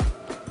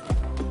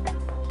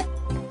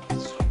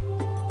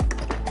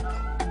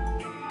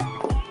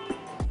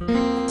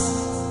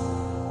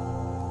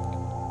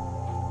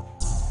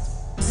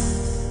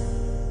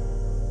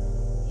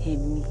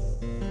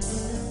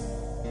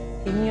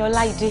 èmi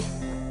Ọláìdé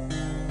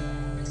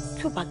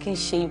tí ò bá kí n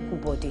ṣe ikú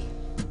Bọ̀dé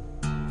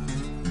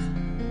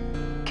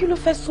kí ló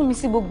fẹ́ sún mi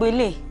sí gbogbo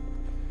eléyìí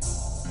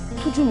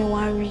tójú mi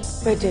wá ń rí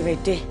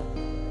rẹ́dẹ̀rẹ́dẹ̀.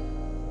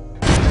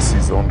 This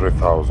is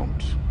 100,000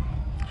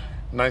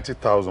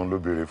 90,000 ló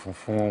béèrè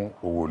fún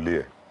owó ilé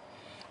ẹ̀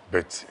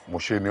bet mo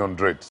ṣe ní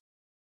 100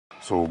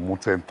 so mú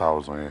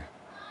 10,000 yẹn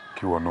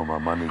kí wọn náà máa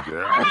manage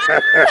ẹ.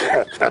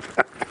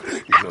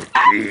 It's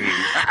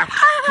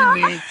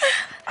okay.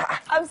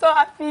 I'm so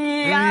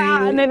happy.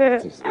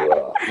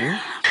 No.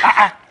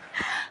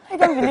 I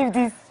can't believe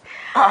this.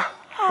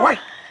 Why?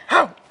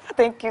 How?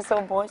 Thank you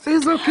so much.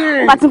 It's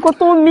okay. Àti nǹkan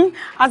tó mí,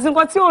 àti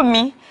nǹkan tí ò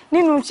mí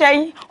nínú iṣẹ́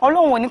yín,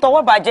 Ọlọ́run ò ní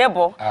tọwọ́ bàjẹ́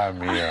bọ̀.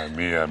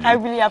 Àmín. I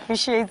really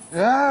appreciate.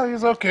 Yeah,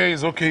 it's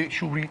okay.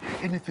 Shuri,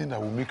 anything that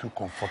will make you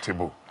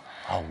comfortable.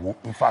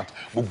 In fact,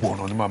 gbogbo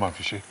ọ̀nà ni màá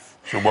fi ṣe.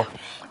 Ṣùgbọ́n,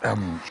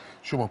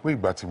 ṣé o mọ̀ pé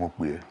ìgbà tí mo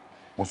pè ẹ́,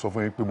 mo sọ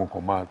fún yín pé mo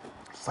kàn máa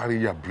sáré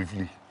yà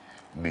briefly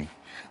ni.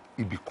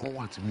 Ibì kan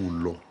wà tí mo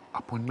lọ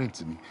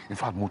appointment ni. In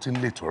fact, mo ti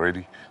ń late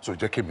already. So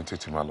jẹ́ kí èmi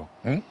tètè máa lọ.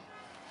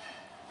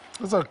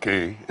 It's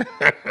okay.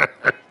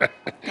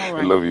 Right.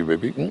 I love you,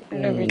 baby.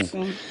 Love you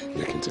too.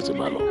 Jẹ́ kí n tètè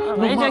máa lọ.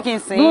 Jẹ́ kí n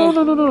sìn.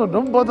 No,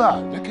 don't bother.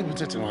 Jẹ́ kí èmi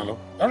tètè máa lọ.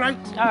 All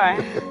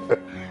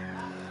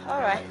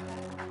right.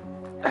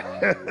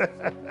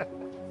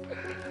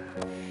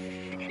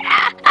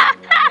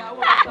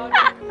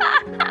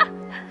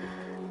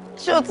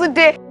 Ṣé o tún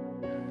dé?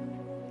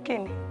 Kí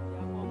ni?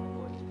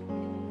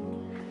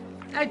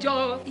 ẹ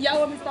jọ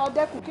ìyàwó Mr.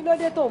 Ọdẹkùn kí ló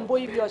dé tó ń bó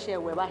ibi ọṣẹ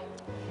ìwẹ̀ báyìí.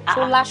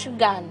 tó lá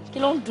ṣúgà ni kí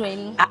ló ń dùn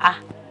ẹnu.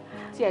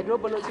 tí ẹ̀ ló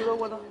bolo tí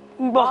lówó náà.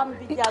 gbọ́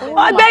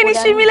ọgbẹ́ni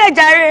Ṣímílẹ̀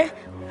jàre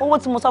owó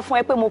tí mo sọ fún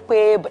ẹ pé mo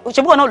pe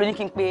ṣebúkọ náà ló ní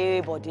kí n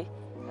pe Bọ̀dé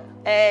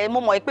mo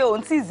mọ̀ pé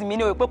òun tí ìzì mi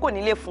ní o pé kò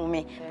ní lè fún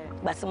mi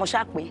ìgbà tí mo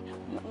ṣáà pé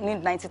ní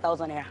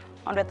 90,000 naira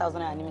 100,000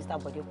 naira ní Mr.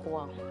 Bọ̀dé kó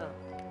wa.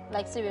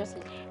 Like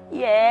seriously?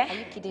 Yeah. Are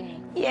you kidding me?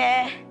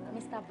 Yeah.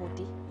 Mr.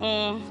 Bọ̀dé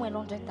fún ẹ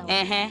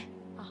 100,000.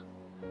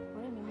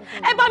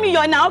 Ẹ bá mi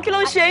yọ̀ náà kí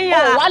ló ń ṣe yín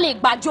ó wá lè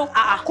gbàjọ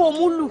kó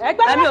mú lù.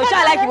 Èmi ò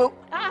ṣáà láìkí bó.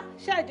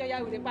 ṣé ìjọya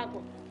ìwé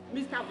papọ̀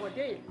Mr.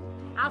 Bọ̀dé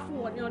á fún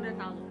wọn ní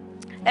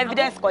 100,000.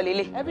 Evidence kọ́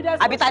lélẹ̀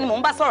àbí ta ni mò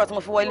ń bá sọ̀rọ̀ tí mo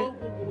fi wọlé.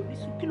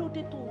 kí ló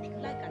dé tó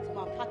láìka tí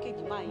máa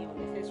pákéjì máa yẹn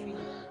unnecessary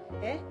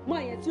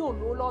máa yẹn tí ò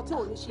lówó lọ tí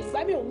ò ní ṣe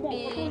ìgbà mi ò mọ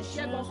nǹkan tó ń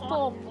ṣe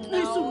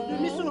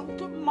gbọ̀ngàn ní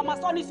sùúrù mama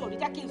sọ ní sòrí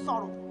jẹ́ kí n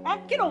sọ̀rọ̀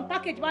kí ló ń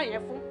pákéjì máa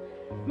yẹn fún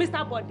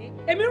Mr. Bọ̀dé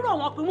èmi rò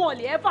wọn pé wọn ò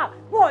lè ever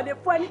wọn ò lè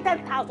fún ẹ ní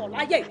 10,000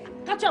 láyé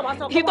kájọ àwọn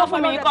sọ kí tó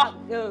fún mi kọ́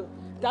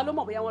dá ló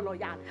mọ̀ bóyá wọn lọ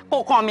yá ni.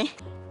 kò kàn mí.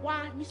 wá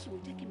ní sùúrù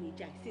jẹ́ kí mi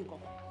jà sí nǹkan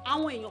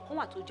àwọn èèyàn kan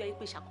wà tó jẹ́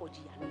pé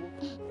ṣàkọjìyà ni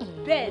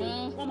wọ́n bẹ́ẹ̀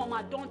ni wọ́n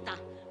máa dọ́ǹta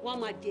wọ́n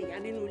máa jẹ̀yà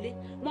nínú ilé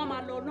wọ́n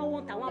máa lọ náwó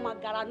ń ta wọ́n máa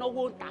gara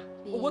náwó ń ta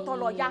owó tó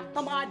lọ yá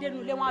tó máa dé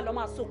nínú ilé wọ́n á lọ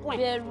máa sunkún ẹ̀.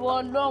 bẹ̀rù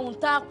Ọlọ́run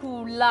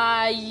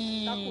tákùlà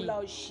yìí. tákùlà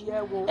òṣì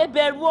ẹ wo. ẹ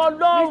bẹ̀rù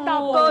Ọlọ́run.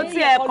 tó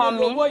tiẹ̀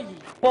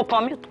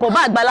kàn mí kò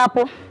bá àgbà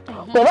lápò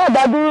kò bá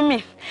àgbà dúró mi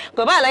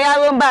kò bá àlàyé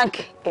arrow bank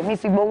èmi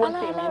ti gbowó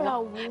tèmi náà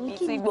mi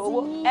ti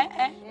gbowó.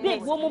 bí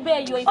ìwọ mú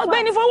bẹ́ẹ̀ yọ ifá.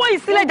 ọ̀gbẹ́ni fowó yìí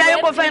sílẹ̀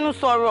jayé kó fẹ́nu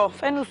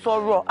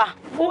sọ̀rọ̀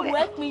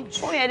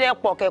ó yẹ dẹ́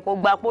pọ̀ kẹ̀ kó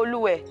gbà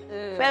polúwẹ̀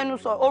fẹ́nu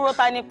sọ oró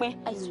ta ní pín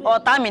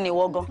ọ̀tá mi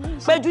nìwọ gan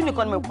péjú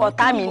nìkan ni mo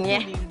ọ̀tá mi ni ẹ.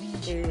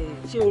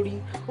 ṣé o rí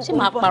ṣé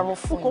máa parọ́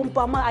fún ẹ.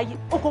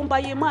 ó kàn ń bá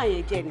ayé máa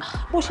yẹn jẹ ni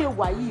bó ṣe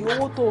wà yìí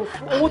owó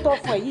tó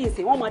fún ẹ yìí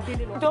ṣe wọ́n máa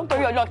délé lọ. tó ń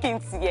torí ọjọ́ kí n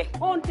tiẹ̀.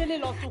 ó ń délé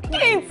lọ sunkún.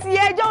 kí n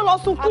tiẹ̀ jẹ́ lọ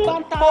sunkún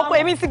òkò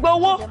èmi ti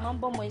gbowó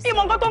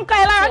ìmọ̀ nǹkan tó ń ká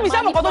ẹ lára mi ṣé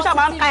nǹkan tó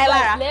ṣàbá ń ká ẹ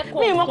lára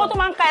mi ìmọ̀ nǹkan tó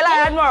máa ń ká ẹ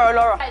lára nínú ọ̀rọ̀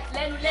lọ́rọ̀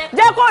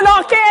jẹ́ kó lọ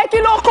ké kí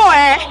ló kọ̀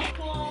ẹ́.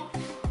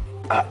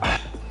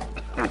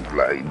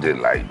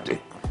 Laide.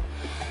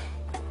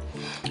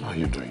 How are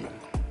you doing?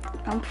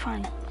 I'm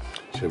fine.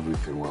 Is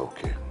everything well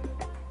okay?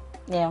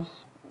 Yeah,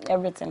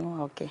 everything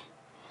well okay.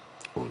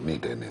 o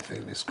need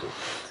anything in school.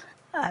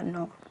 I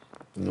know.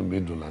 No me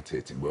do láti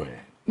ẹ ti gbọ́ yẹn.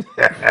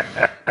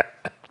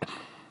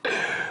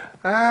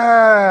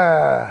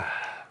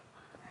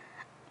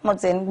 Mo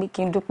ti ń gbé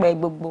kí n dúpẹ́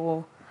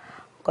gbogbo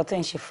nǹkan tó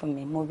ń ṣe fún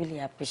mi. Mo really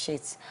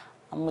appreciate.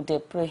 Mo dey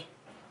pray.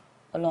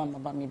 Ọlọ́run máa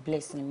bá mi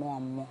bless ni mo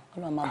àmọ́.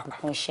 Ọlọ́run máa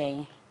bùkún iṣẹ́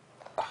yín.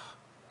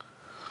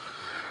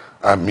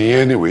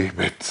 Anyway,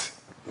 but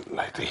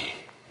like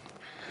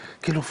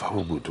kí ló fà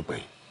gbogbo dúpẹ́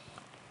yìí?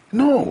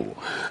 No,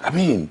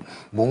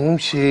 mo ń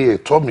ṣe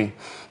ẹ̀tọ́ mi,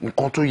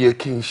 nǹkan tó yẹ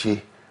kí n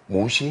ṣe,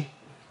 mo ń ṣe,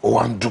 ó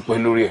wá ń dúpẹ́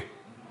lórí ẹ̀.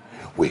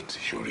 Wait,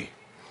 sori,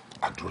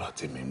 àdúrà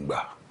tèmi ń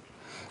gbà,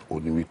 ó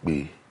ní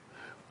wípé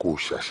kó o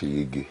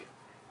ṣàṣeyege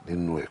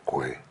nínú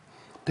ẹ̀kọ́ ẹ̀.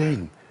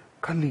 Then,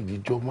 ká lè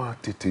jíjọ máa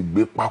tètè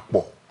gbé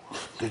papọ̀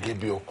gẹ́gẹ́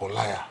bí ọkọ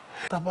láya.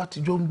 Tá bá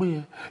ti jọ ń gbé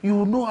yẹn, you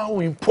will know how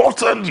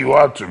important you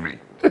are to me.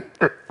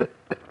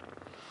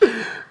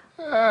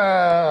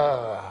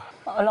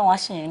 Ọlọ́run á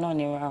ṣe yẹn náà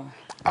ní ra.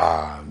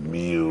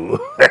 Àmín o.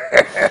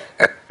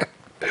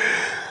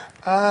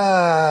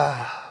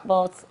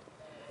 But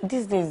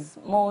these days,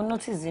 mo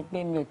notice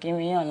pé mi ò kí ń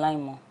rí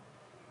online mọ́.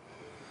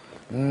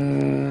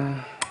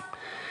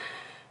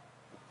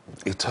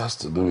 It has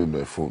to do with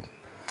my phone.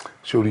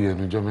 Sórí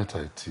ẹnujọ́ mẹ́ta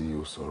tí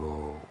o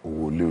sọ̀rọ̀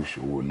owó ilé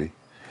òṣòwò ilé.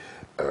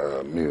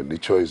 Mi ò ní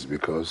choice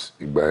because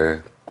ìgbà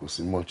yẹn kò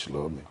sí much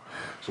lọ́wọ́ mi.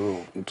 So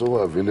n tó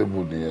wà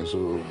available nìyẹn,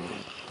 so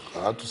I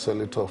had to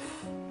sell it off.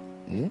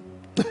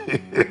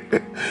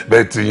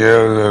 But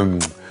you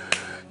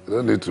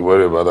don't need to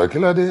worry about that. Kí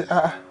ló dé?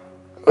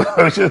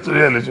 Ṣé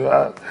torí ẹ lè ṣe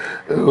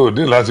ó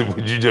ní láti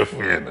bójú jẹ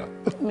fún yẹn náà.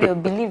 Mi ò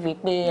believe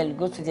pé I'll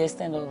go to the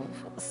extent of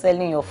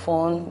selling your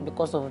phone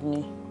because of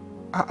me.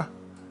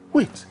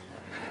 Wait,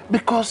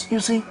 because you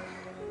see,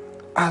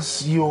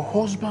 as your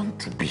husband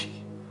to be,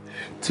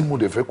 tí mo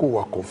dẹ̀ fẹ́ kó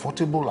wà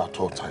comfortable at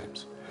all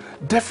times.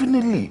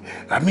 Definitely,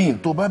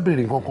 tó bá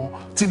béèrè nǹkan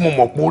tí mo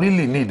mọ̀ pé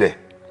really need ẹ̀,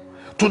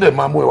 tó dẹ̀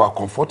máa mú ẹ wà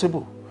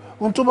comfortable.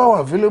 Ohun tó bá wà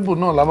available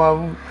náà la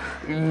máa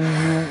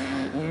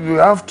you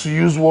have to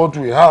use what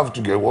we have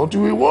to get what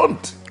we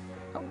want.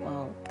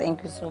 Wow,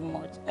 thank you so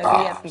much. I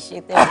really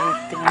appreciate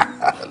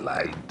everything.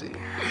 Laide.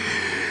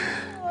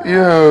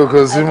 Yeah,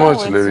 because so much,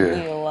 I can't wait to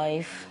be your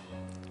wife.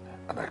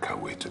 And I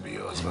can't wait to be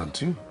your husband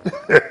too.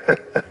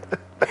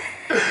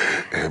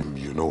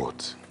 You know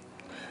what?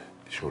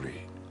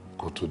 Sorry,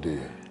 go today.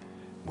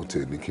 Mo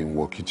tell you, can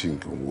work kitchen,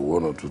 can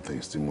one or two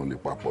things tí mo lè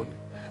papọ̀ ni.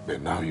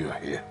 But now you are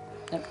here.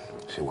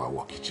 Ṣé wàá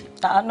work kitchen?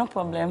 No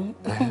problem.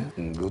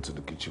 Go to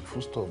the kitchen.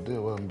 Food stuff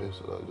there, one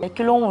best.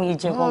 Kí ló ń wù yín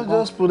jẹ No,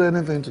 just put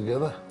anything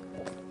together.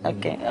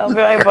 Okay, I'll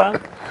be right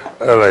back.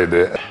 All right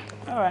there.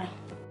 All right.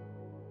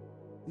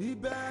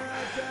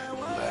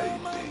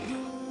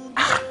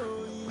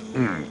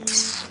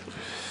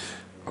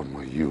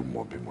 You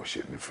mọ̀ bí mo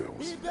ṣe nífẹ̀ẹ́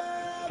wọn sí.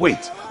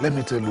 Wait, let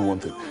me tell you one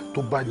thing.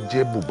 Tó bá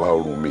jẹ́ bùbá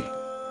ọrùn mi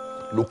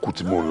ló kù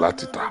tí mo ń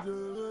láti ta.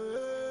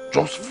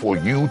 Just for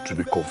you to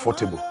be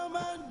comfortable.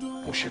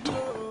 Mo ṣe tán.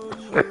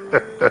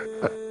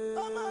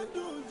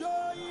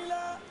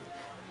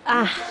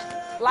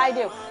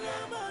 Láìdé,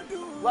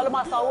 wọ́n ló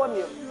máa san owó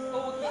mi o.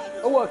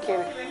 Owó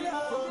òkèèrè.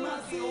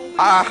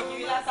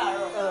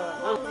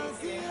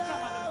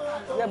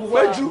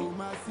 Péjú.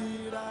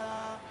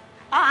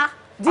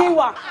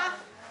 Díwà.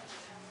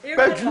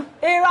 Péjú.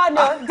 Irọ́ ni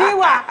o,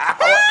 Díwà.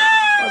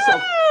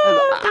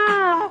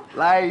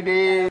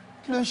 Láìdé.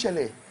 Kí ló ń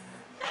ṣẹlẹ̀?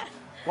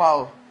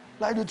 Wow,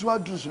 Láìdé tí wàá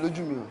dùn sí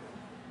lójú mi o.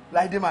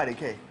 Láìdé máa rè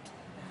kẹ́ ẹ̀.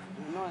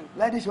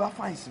 Láìdé ṣe wá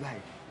fáìn sí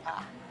báyìí.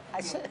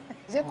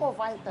 Ṣé kò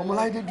fáìn tẹ̀lé? Ọmọ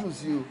Láìdé dùn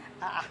sí o.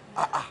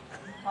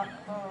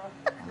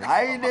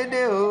 Láìdé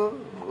dé o,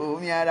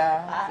 omi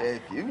ara,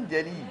 perfume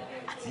jẹ́lì,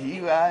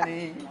 tiwa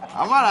ni.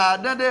 Àmàrà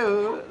dọ́dẹ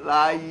o,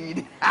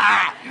 Láìdé.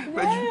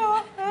 Péjú.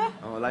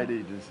 Ọmọ Láìdé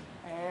yìí dùn sí.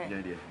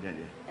 Jẹ́ díẹ̀.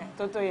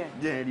 Tó yẹ.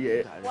 Jẹ́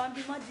díẹ̀. Wọ́n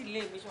bí má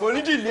dìlé mi. Kò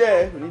ní dìlé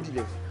ẹ̀.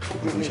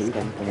 Mo ṣe wípé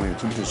ọmọ yẹn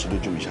tún bí ṣe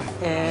lójú mi ṣá.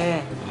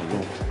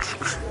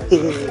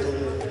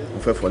 Mo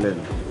fẹ́ fọ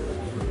lẹ́nu.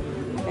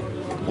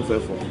 Mo fẹ́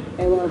fọ.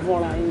 Ẹ wọ́n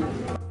fọ́ra yín.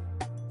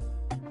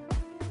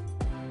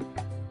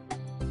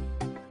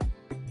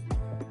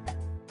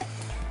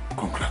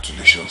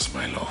 Congratulations,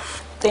 my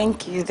love.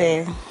 Thank you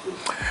there.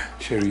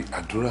 Sherry,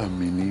 àdúrà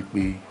mi ni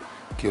pé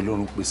kí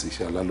Ọlọ́run pèsè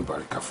iṣẹ́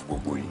alálùbáríkà fún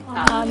gbogbo yín.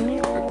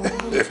 Àmín o,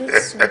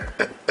 Jésù.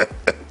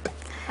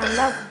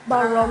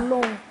 Alágbára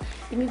Ọlọ́run.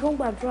 Èmi gan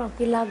gbàdúrà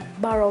pé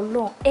lágbára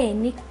Ọlọ́run ẹ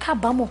ní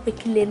kábàámọ̀ pé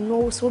kí lè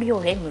náwó sórí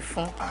ọ̀rẹ́ mi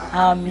fún.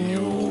 Àmín.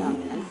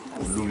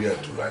 Olórí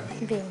àdúrà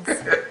ni.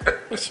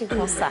 Ẹ ṣé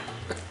gan sir.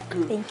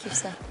 Thank you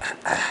sir.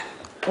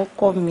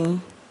 Ọkọ mi.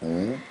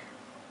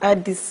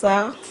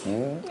 Adisa.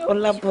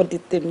 Ọlábọ̀dé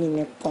tèmi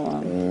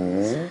nìkan.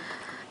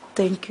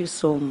 Thank you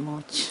so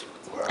much.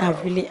 Wow. I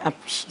really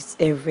appreciate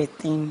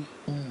everything.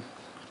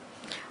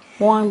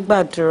 Wọ́n ń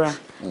gbàdúrà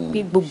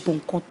bí gbogbo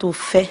nǹkan tó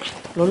fẹ́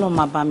lọ́lọ́run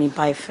máa bá mi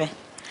bá ẹ fẹ́.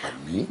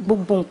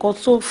 Gbogbo nǹkan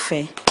tó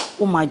fẹ́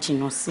ó máa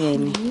jìnnà sí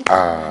ẹni.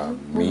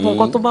 Gbogbo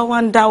nǹkan tó bá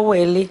wá ń dáwọ́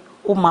ẹ lé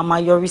ó máa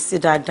yọrí sí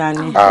dáadáa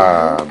ni.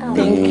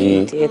 Thank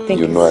you dear. Thank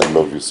you. You know I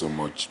love you so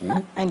much.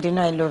 And you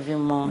know I love you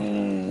more.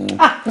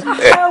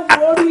 Ẹ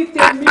wo orí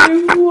tèmi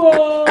wú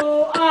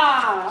o.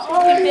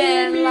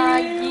 Ibẹ̀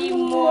láyé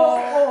mọ́.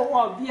 Ó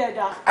bí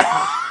ẹ̀dá.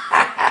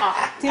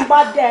 Tí n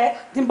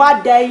bá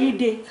dẹ yí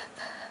de,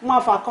 máa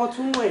fà kan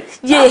tún mú ẹ̀.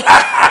 Yé.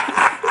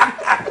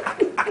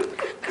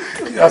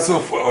 You're so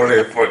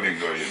funny, funny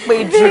girl.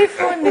 Péjú,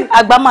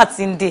 àgbà mà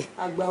ti ń dé.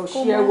 Àgbà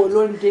òṣìṣẹ́ wo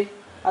ló ń dé?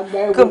 Àgbà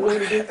ẹ̀wò ló ń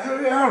dé.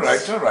 All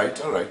right.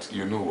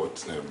 You know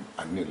what?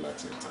 I need to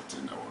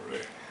entertain our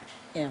rare.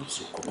 Yeah,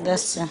 so come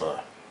that's on,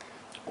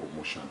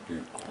 almost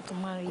champagne.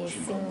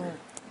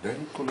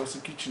 Then go to the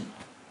kitchen.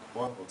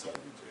 What are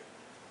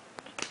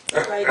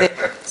you doing?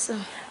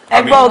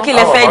 Ẹ gbọ́ kí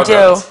lẹ fẹ́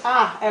jẹ o.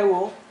 Ẹ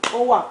wò ó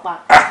wà pa.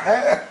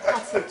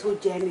 Láti ètò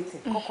jẹ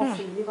anything. Kọ́kọ́ fún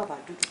mi ní bàbá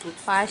dúdú tó tù.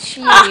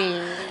 Fàṣírí.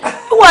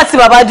 Wọ́n àti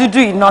bàbá dúdú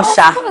iná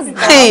ṣá.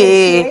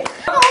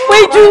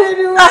 Péjú.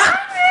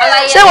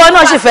 Ṣé wọn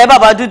náà ṣì fẹ́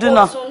bàbá dúdú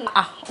náà?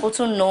 Ó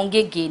tún nà ń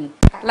gègé ni.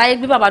 Láyé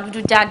gbé bàbá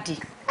dúdú jáde.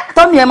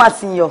 Tọ́mì ẹ máa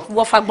ti yọ.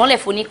 Wọ fàgbọ́nlẹ̀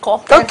foni kọ́.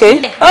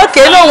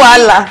 Okay, no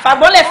wàhálà.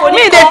 Fàgbọ́nlẹ̀ foni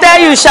kọ́. Me dey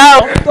tell you ṣá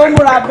o. Tó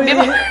múra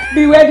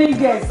bí wedding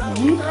guest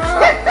yìí.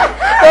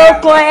 Tó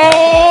kọ ẹ́.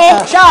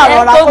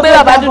 Tó gbé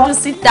bàbá dúdú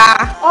síta.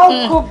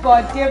 Ọkùn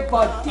bọ̀dé.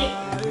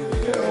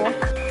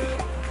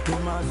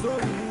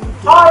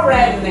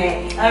 Ọ̀rẹ́ mi.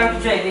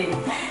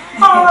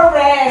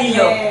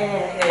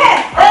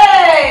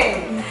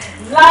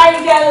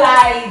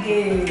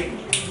 Láìdé.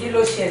 Kí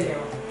ló ṣẹlẹ̀ o?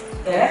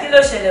 Kí ló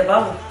ṣẹlẹ̀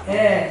báwo?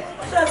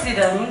 Ó ṣáà ti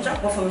dànù ń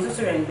jápọ̀ fún mi tó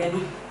sì rẹ̀ ń gbẹ́nu.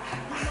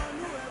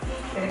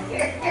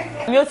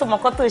 Mi ò tó mọ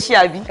nǹkan tó ṣe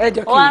àbí.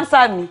 Ó wá ń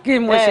sá mi. Kí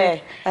mo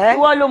ṣe?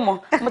 Ìwọ ló mọ̀,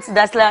 mo ti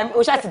dá sílára mi,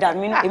 ó ṣáà ti dà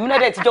mí nù. Èmi náà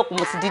dẹ̀ ti jókòó,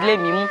 mo ti di ilé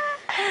mi mú.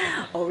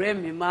 Ọ̀rẹ́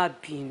mi má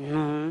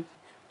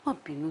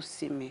bínú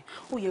sí mi.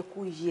 Ó yẹ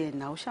kó yé ẹ̀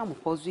náà, ó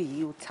ṣàmùpọ̀zù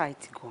yìí ó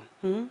tight gan.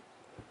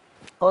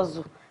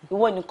 Hustle,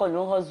 ìwọ nìkan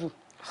ló ń hustle.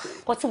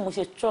 Kọ́ tí mo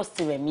ṣe trust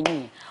rẹ̀ mi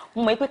nìyẹn.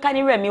 Mo mọ̀ pé ká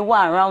ní rẹ̀ mi wà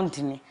around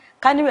ni.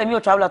 Ká ní rẹ̀ mi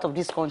ò travel out of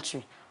this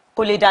country.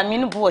 Kò lè dà mí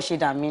nù bó ṣe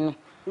dà mí nù.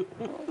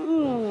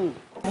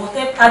 Mo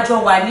tẹ́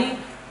kájọ wà ní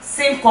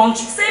same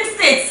country, same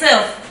state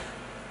self.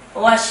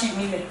 Ó wá ṣì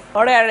mí lẹ̀.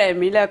 Ọ̀rẹ́ rẹ̀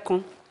mi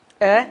lẹ́kún.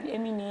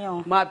 Èmi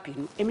nìyẹn. Má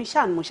bínú. Èmi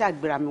ṣáà ni mo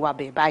ṣàgbéra mi wá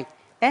bẹ̀ báyìí.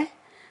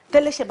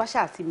 Tẹ́lẹ̀ ṣe bá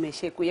ṣáà ti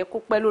mẹ̀ṣẹ̀ kò yẹ kó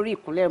pẹ́ lórí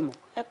ìkúnlẹ̀ mọ́.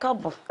 Ẹ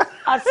káàbọ̀.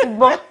 A ti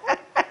gbọ́.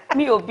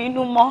 Mi ò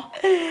bínú mọ́.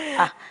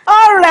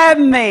 Ọ̀rẹ́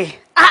mi.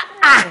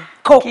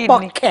 Kò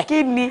pọ̀ kẹ̀.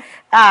 Kí ni?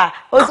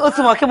 Ó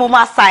ti mọ̀ kí mo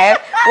máa sà ẹ́.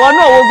 Wọ́n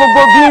náà wo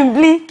gbogbo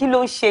bling-bling. Kí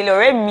ló ń ṣe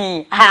lọ́rẹ́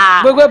mi?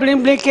 Gbogbo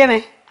bling-bling kí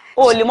ni?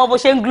 O lè mọ bó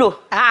ṣe ń glow.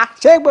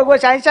 Ṣé gbogbo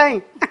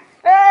ṣáìṣáì?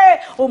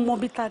 Ó mọ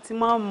bí ta ti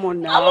máa ń mọ̀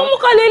náà. Mo mú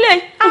kọ́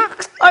lélẹ̀.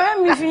 Ọ̀rẹ́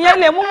mi fi yẹn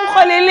lẹ̀, mo mú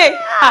kọ́ lélẹ̀.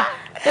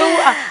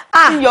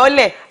 Ti yọ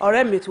lẹ̀.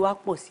 Ọ̀rẹ́ mi ti wá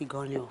pọ̀ sí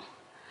gan ni o.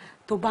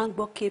 Tó bá ń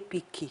gbọ́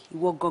KPK,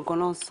 ìwọ gangan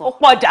ló ń sọ. Ó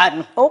pọ̀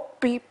dànù. Ó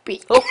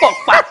pípì. Ó pọ̀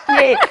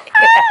pàṣẹ.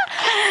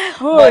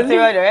 Bó ti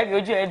rọ ọ̀rẹ́ mi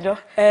ojú ẹ̀ dán.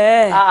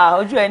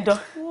 Ojú ẹ̀ dán.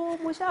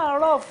 Mo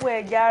ṣàárọ̀ fún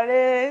ẹ̀já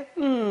rẹ̀.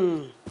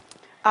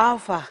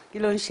 Alpha, kí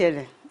ló ń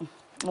ṣẹlẹ̀?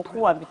 Mo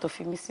kú wà bí tó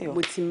fi mí sí o.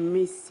 Mo ti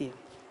mí sí o.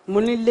 Mo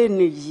ní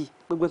lẹ́nu yìí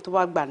gbogbo tó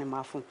bá gbà ni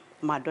màá fún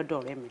máa dọ́dọ̀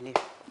ọ̀rẹ́ mi lé.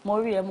 Mo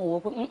rí ẹ mo wò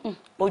pé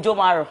òjò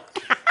máa rọ̀.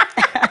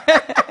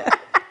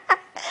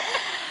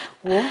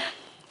 Wo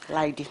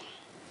Láìdé,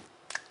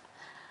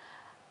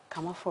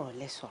 ká má fọ̀rọ̀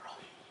lẹ́ sọ̀rọ̀.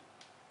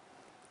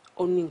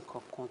 Ó ní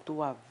nǹkan kan tó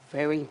wà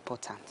very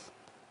important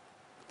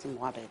tí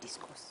mo wá bẹ̀rẹ̀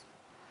discuss.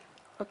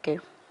 Okay.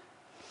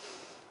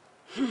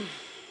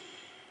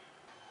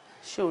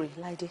 Ṣòro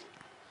Láìdé,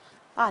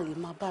 a lè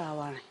máa bára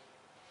wa rìn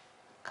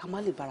ká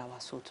má lè bára wa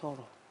sòótọ́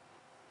ọ̀rọ̀.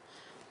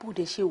 Bó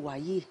de ṣe wà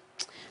yìí,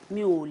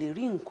 mi ò lè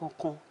rí nǹkan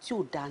kan tí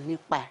ò dáa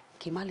nípa ẹ̀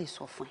kí n má lè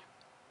sọ fún ẹ.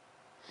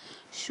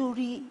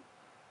 Sórí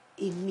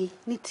èmi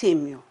ní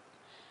tèmi o,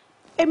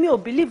 èmi ò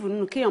believe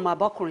nínú kéèyàn máa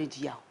bọ́kùnrin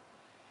jìyà o.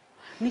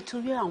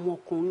 Nítorí àwọn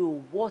ọkùnrin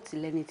ò wọ́ọ̀tì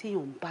lẹ́ni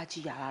téèyàn ń bá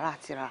jìyà rárá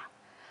àti rárá.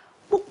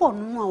 Púpọ̀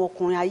nínú àwọn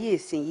ọkùnrin ayé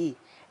ìsìn yìí,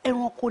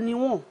 ẹranko ni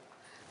wọ́n.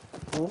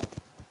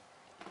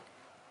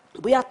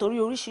 Bóyá torí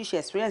oríṣiríṣi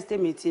experience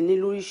tèmi ti ní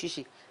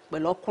lóríṣiríṣi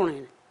pẹ̀lú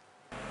ọkùnrin.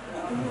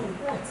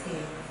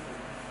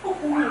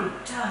 Ọkùnrin ò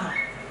dáa.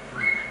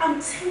 I'm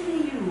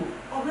telling you,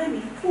 ọ̀rẹ́ mi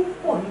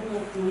púpọ̀ nínú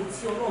ọkùnrin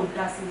tí Ọlọ́run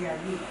dá sílé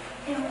ayé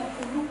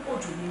ẹranko ló pọ̀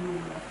jù nínú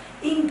wọn.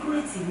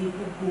 Ingrate ni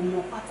gbogbo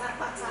wọn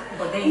pátápátá.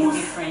 But then you're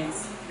different.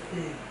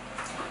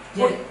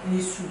 Jẹ́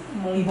nísù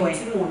ibi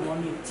tí mo lọ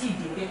ni ò tí ì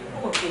dé.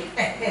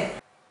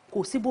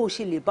 Kò sí bó o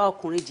ṣe lè bá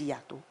ọkùnrin jìyà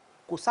tó,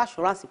 kò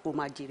sáṣọ́ránsì pé ó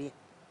máa jèrè ẹ̀.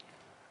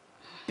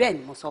 Bẹ́ẹ̀ ni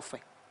mo sọ fún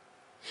ẹ.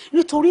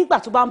 Nítorí ìgbà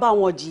tó bá ń bá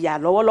wọn jìyà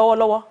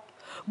lọ́wọ́lọ́wọ́,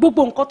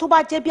 gbogbo nǹkan tó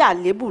bá jẹ́ bí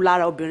àléébù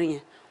lára obìnrin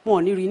yẹn, wọn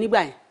ò ní rí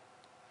nígbà yẹn.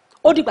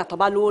 Ó dìgbà tó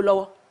bá lówó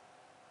lọ́wọ́.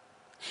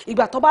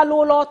 Ìgbà tó bá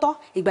lówó lọ́wọ́ tán,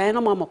 ìgbà yẹn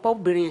náà máa mọ̀ pé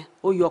obìnrin yẹn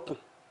ó yọkùn.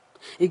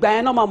 Ìgbà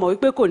yẹn náà máa mọ̀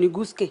wípé kò ní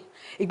gúúsùkè.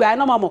 Ìgbà yẹn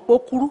náà máa mọ̀ pé ó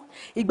kúrú.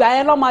 Ìgbà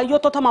yẹn náà máa yó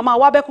tó máa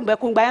wá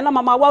bẹ́kùnbẹ́kùn. Ìgbà yẹn náà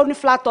máa wá ní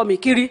flat tummy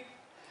kiri.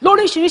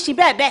 Lóríṣiríṣi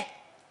bẹ́ẹ̀ bẹ́ẹ̀.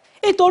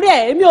 Nítorí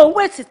èmi ò ń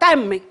waste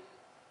time mi.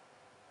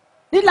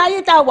 Nílẹ̀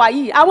ayé tá a wà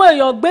yìí, àwọn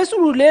èèyàn gbé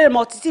sùúrù lérè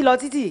mọ́ títí lọ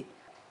títí.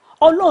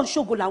 Ọlọ́run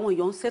ṣògo làwọn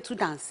èèyàn ń settle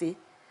down sí.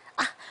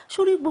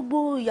 Sórí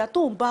gbogbo ìyà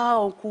tó ń bá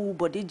ọkù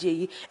Bọ̀dé jẹ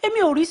yìí, èmi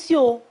ò rí sí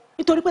o.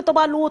 Nítorí pé tó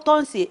bá lówó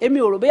tán sí, èmi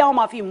ò rò bóyá wọ́n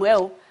máa fi mú ẹ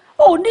o.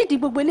 ó nídìí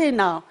gbogbo eléyìí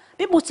náà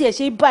bí mo tiẹ̀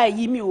ṣe bá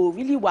èyí mi ò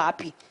really wà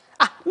happy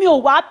mi ò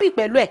wà happy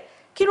pẹ̀lú ẹ̀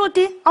kí ló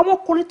dé àwọn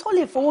ọkùnrin tó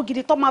lè fowó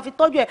gidi tó máa fi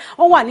tọ́jú ẹ̀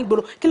wọ́n wà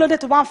nígboro kí ló dé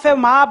tó máa ń fẹ́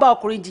máa bá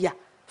ọkùnrin jìyà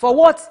for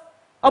what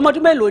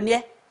ọmọdún mélòó ni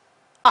ẹ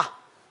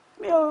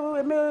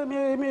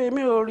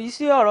mi ò rí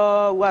sí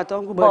ọ̀rọ̀ ìwà tó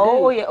ń gbọ́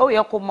Bọ̀dé. ó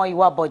yẹ kó mọ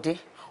ìwà Bọ̀dé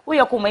ó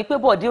yẹ kó mọ pé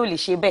Bọ̀dé ò lè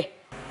ṣe bẹ́ẹ̀.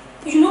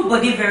 you know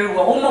Bọ̀dé very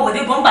well ó mọ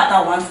Bọ̀dé gan gbàtà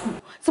one school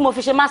tí mo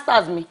fi ṣe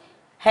masters mi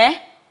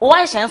ó wá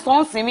ẹ̀ṣẹ̀ ń sọ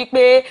ń sin mi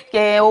pé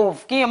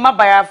kí n má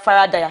bàa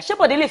faradàyà ṣé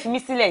Bọ̀dé lè fi mí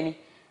sílẹ̀ ni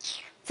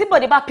tí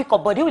Bọ̀dé bá pick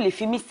up Bọ̀dé ò lè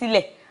fi mí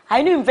sílẹ̀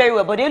I know him very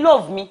well Bọ̀dé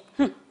love me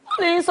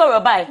ó lè ń sọ̀rọ̀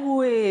báyìí.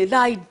 wèé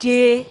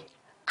Láìdé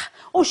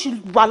ó sì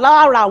wà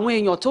lára àwọn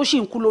èèyàn tó sì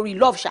ń kú lórí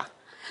love ṣá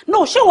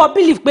no ṣé wọ́n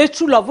believe pé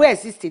true love wey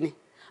exist ni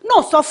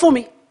no sọ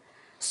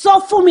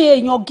fún mi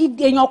èèyàn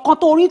gidi èèyàn kan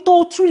tó rí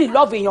tó truly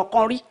love èèyàn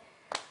kan rí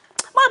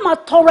má máa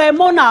tọrọ ẹ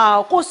mọ́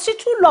náà kò sí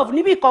true love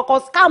níbi kankan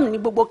scam ní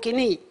gbogbo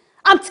kìíní yìí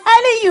I'm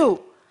telling you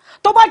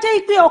tó bá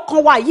jẹ́ pé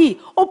ọkàn wa yìí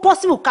ó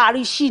possible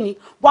kárí sí ni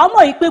wàá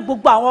mọ̀ yìí pé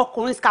gbogbo àwọn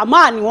ọkùnrin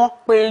scammer ni wọ́n.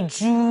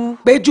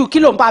 péjú kí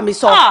ló ń bá mi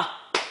sọ.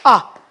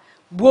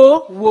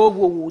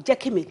 wo jẹ́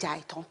kí mi ja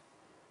ìtàn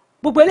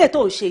gbogbo eléyìí tó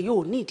ń ṣe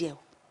yóò ní ìdí ẹ̀ o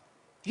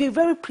you a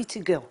very pretty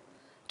girl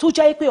tó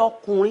jẹ́ pé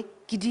ọkùnrin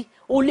gidi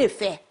ó lè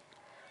fẹ́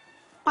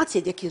má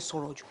tiẹ̀ jẹ́ kí n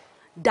sọ̀rọ̀ jù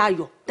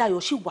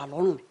Dayọ̀ sì wà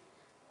lọ́rùn mi.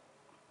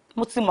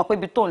 mo ti mọ̀ pé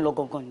ibi tó ń lọ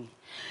gangan ni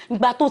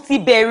ìgbà tó ti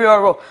bẹ̀rẹ̀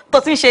ọ̀rọ̀ tó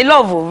ti ń ṣe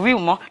love ò real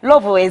mọ́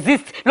love ò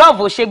exist love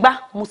ò ṣe gbá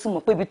mo ti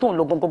mọ̀ pé ibi tó ń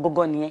lọ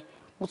gangan nìyẹn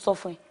mo sọ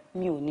fún ẹ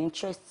mi ò ní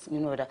interest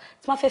nínú ọ̀dà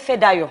tí wọ́n fẹ́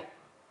Dayọ̀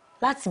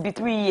láti bí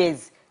 3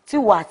 years tí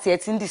wà àti ẹ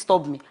ti ń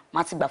disturb mi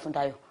má ti gbà fún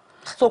Dayọ̀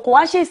so kò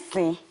wá ṣe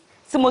sìn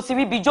tí mo ti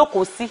rí ibi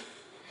jókòó sí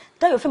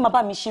Dayọ̀ fẹ́ máa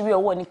bá mi ṣeré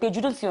ọwọ́ ni pé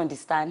you don't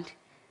understand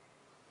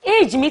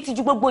age mi ti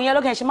ju gbogbo yẹn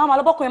lọ́gàn ṣe máa ma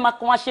lọ́bọ̀kùnrin máa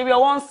kàn wá ṣeré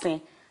ọwọ́ ń sìn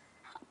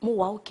mo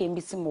wà okay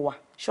níbi tí mo wà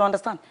ṣe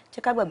understand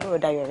jẹ́ ká gbàgbé ọ̀rọ̀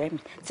Dayọ̀ rẹ mi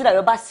tí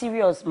Dayọ̀ bá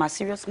serious máa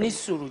serious. ní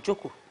sùúrù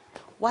jókòó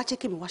wá jẹ́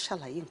kí mi wá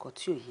ṣàlàyé nǹkan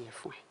tí ò yẹ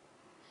fún ẹ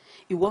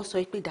ìwọ sọ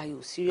pé Dayọ̀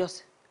ò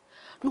serious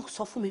náà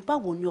sọ fún mi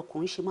báwo ni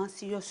ọkùnrin ṣe máa ń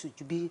serious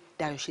ju bí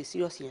Dayọ̀ ṣe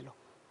serious yẹn lọ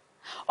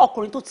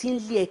ọkùnrin tó ti ń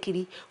lé ẹ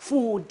kiri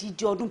fún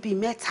odidi ọdún bíi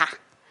 3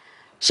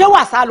 ṣé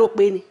wàsá ló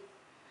pe ni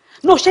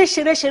no ṣe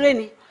ṣeré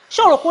ni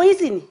ṣé ọ̀rọ̀ kò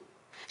easy ni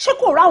ṣé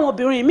kò rá àwọn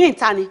obìnrin míì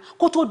ta ni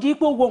kó tó di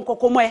pé owó nǹkan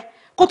kó mọ́ ẹ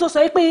kó tó sọ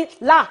pé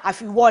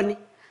àfiwọ́ ni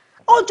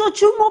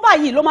ojoojúmọ́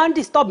báyìí ló máa ń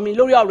disturb mi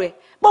lórí ọ̀rọ̀ ẹ̀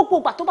gbogbo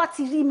ìgbà tó bá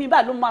ti rí mi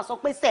báyìí ló máa sọ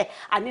pé sẹ́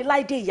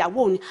Àníláìdé ìyàwó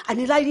òní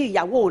Àníláìdé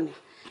ìyàwó òní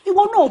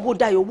ìwọ náà wo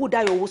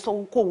Dayọ̀ wo sọ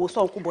kó wo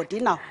sọ Uncle Bọ̀dé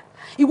náà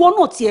ìwọ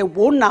náà tiẹ̀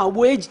wò náà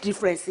wo age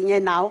difference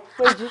yẹn náà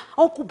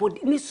Uncle Bọ̀dé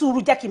ní sùúrù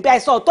jẹ́ kí n bẹ́ẹ̀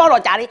sọ tọrọ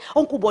jàre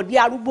Uncle Bọ̀dé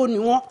arúgbó ni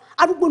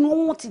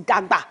wọ́n ti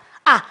dàgbà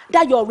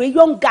Dayọ̀ rẹ̀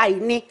young guy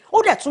ni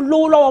ó dẹ̀ tún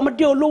lówó lọ́wọ́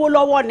ọmọdé olówó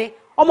lọ́wọ́ ni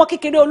ọmọ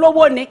kékeré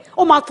olówó ni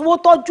ó máa fowó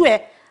tọ́jú ẹ̀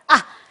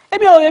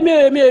èmi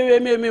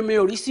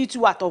ò rí sí tí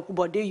wà Uncle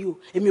Bọ̀dé yìí o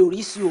èmi ò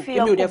rí sí o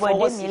èmi ò dẹ̀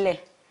fọwọ́ sí. fi Uncle Bọ̀dé mi lẹ̀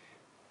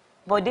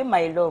Bọ̀dé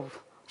my love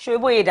ṣé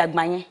bóyá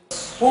ìdàgbà yẹn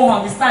ó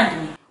understand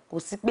mi kò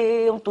sí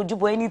pé ó ń tojú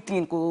bọ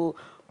anything kò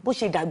bó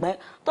ṣe dàgbà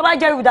tó bá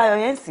jẹ́rìí Dayọ̀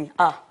yẹn sìn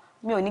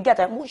mi ò ní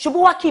gàtà ṣubú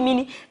wá kí mi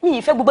ni mi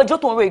ì fẹ́ gbogbo ẹjọ́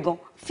tó ń ro ìgan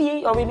fi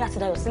ọ̀rẹ́ mi àti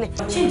Dayọ̀ sílẹ̀.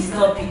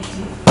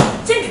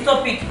 change the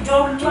topic jọ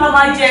kí ló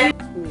máa jẹ.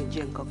 mi ò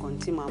jẹ nǹkan kan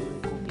tí màá mú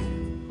nǹkan bí.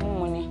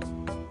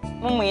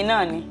 mímu yìí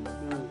náà ni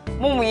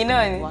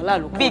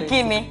bí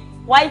kí ni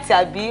white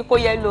àbí kó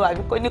yellow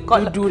àbí kó ní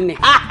colour. dúdú ni.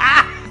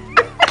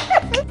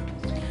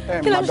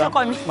 kí ló ń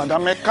ṣọkọ mi.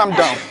 madam calm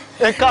down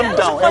calm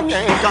down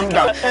calm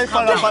down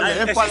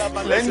farabalẹ̀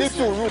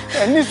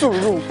ẹ ní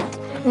sùúrù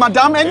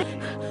madam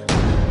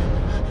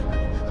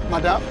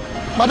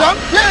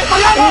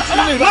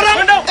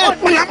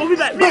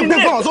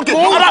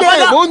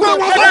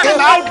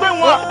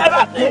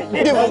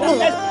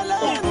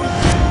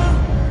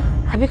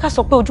àbí ká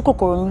sọ pé ojú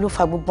kòkòrò mi ló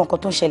fa gbogbo nǹkan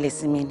tó ń ṣẹlẹ̀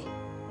sí mi ni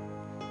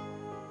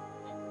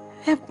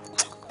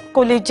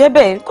kò lè jẹ́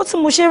bẹ́ẹ̀ kó tí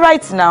mo ṣe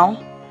right now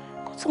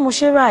kó tí mo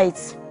ṣe right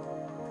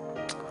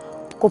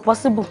kò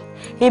possible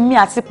èmi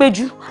àti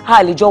Péjú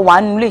a lè jọ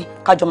wà nílé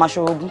kájọ máa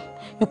ṣorogún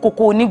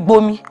ìkòkò ò ní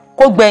gbomi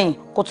kó gbẹ̀yìn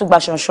kó tún gba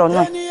ṣanṣan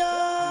náà.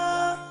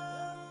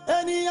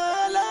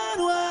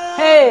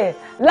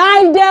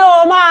 Láìdé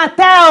o máa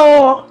tẹ́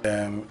o.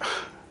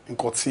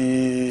 nǹkan tí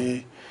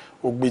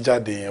ó gbé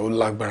jáde yẹn ó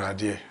lágbára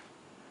díẹ̀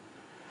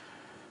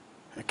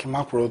kí n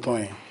má purọ́ tán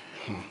yẹn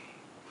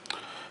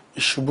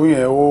ìṣubú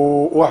yẹn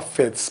ó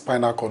affect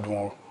spinal cord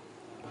wọn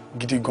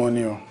gidi gan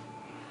ni o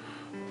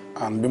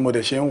and bí mo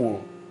dẹ̀ ṣe ń wò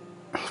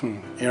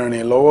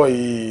ìrìn lọ́wọ́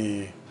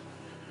yìí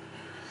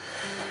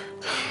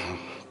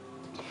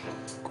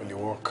kò lè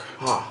work.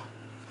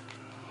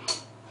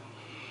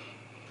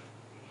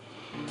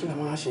 kí ni a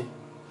máa ṣe.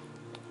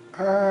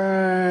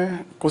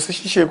 kò sí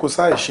ṣíṣe kò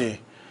sáì ṣe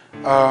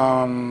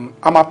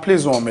a máa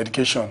place on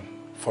medication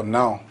for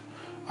now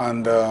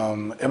and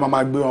ẹ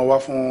máa gbé wọn wá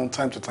fún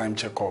time to time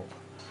check up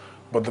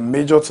but the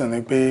major thing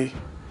ni pé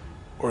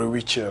orí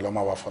wheelchair ló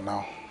máa wà for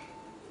now.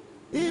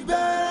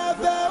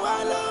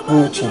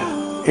 wheelchair.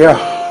 Yeah,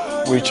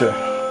 wheelchair.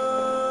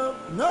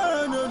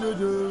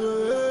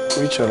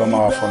 Wheelchair ló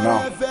máa wà for now.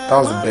 That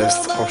was the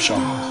best option.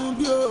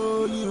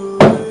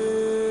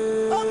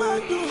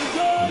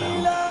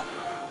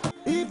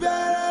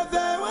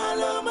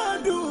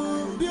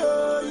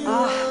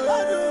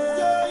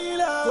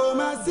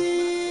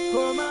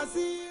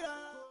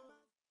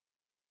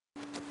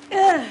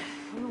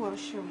 Olúwa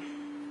ṣeun.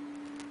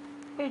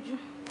 Péjú.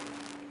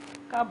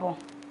 Káàbọ̀.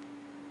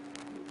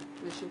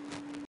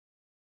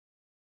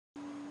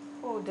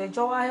 Oh, the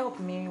joy help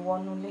me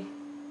wọnúlé.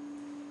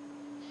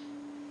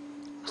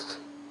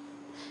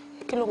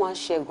 Kí ló máa ń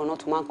ṣe ẹ̀gbọ́n náà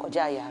tó máa ń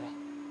kọjá àyà rẹ̀?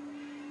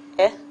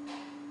 Ẹ́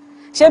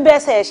ṣé bẹ́ẹ̀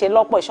ṣe ṣe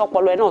lọ́pọ̀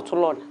ìṣọ́pọ̀lọ ẹ náà tún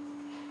lọ́nà?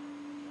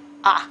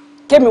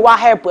 Kémi wá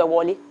help ẹ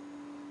wọlé.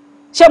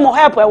 Ṣé mo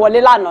help ẹ wọlé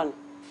lánàá ni?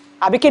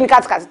 Àbí kí ni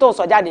kàtìkàtì tó ń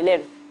sọ jáde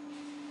lẹ́nu?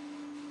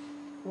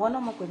 Wọ́n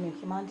náà mọ̀ pé mi ò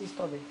kí máa ń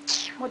disturb ẹ.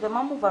 Mo dẹ̀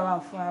máa ń move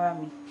around fún ara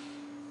mi.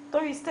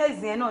 Torí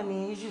stairs yẹn náà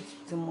ni issue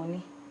tí mo ní.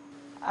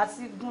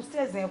 Àti gun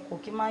stairs yẹn kò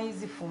kí máa ń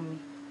easy fún mi.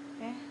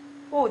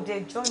 Ó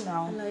dẹ̀ jọ́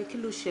náà. Àlàyé kí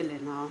ló ṣẹlẹ̀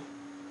náà?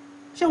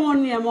 Ṣé wọ́n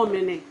ní ẹmọ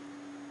mi ni?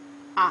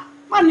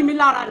 Má ní mi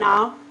lára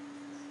náà.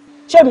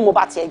 Ṣé mi mo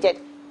bá tiẹ̀ jẹ́?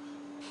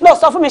 Lọ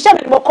sọ fún mi, ṣé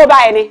mi mo kó bá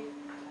ẹ ni?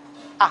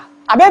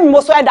 Àbẹ́ mi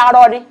mo sọ ẹ́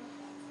darọ́ ni?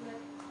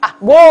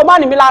 Bó má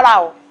ní mi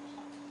lára o.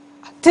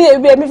 Tí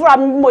èmi fúnra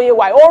mi mo yẹ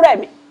wà ó rẹ̀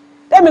mi.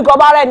 Tẹ́mi gan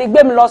bá rẹ̀ ni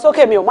gbé mi lọ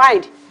sókè mi ò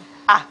mind.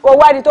 Kò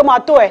wá ẹni tó máa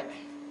tó ẹ.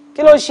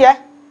 Kí ló ń ṣe ẹ́?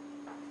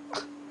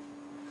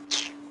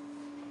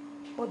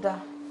 Ó dáa,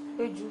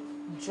 Péjú,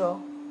 jọ,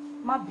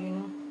 má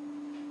bínú.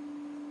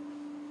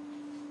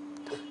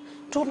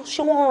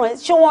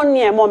 Ṣé wọ́n ní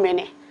ẹ̀mọ́ mi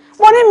ni?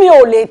 Mo ní mi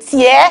ò lè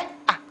tiẹ̀.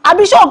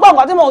 Àbí ṣé ọgbọ́n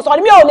nǹkan tí mo sọ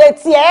ni mi ò lè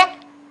tiẹ̀.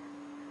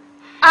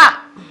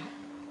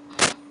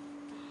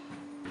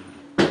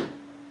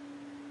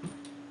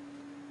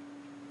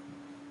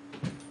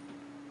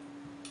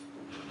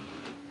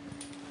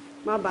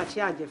 Má bàa ṣe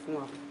àjẹ fún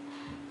wa.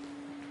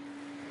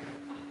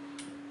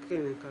 Kí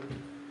ni kan?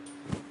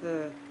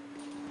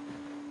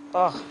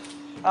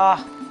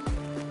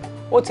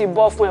 Ó ti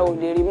bọ́ fún ẹ, ò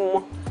lè rí mú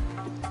mọ́.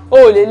 Ó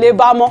lè lé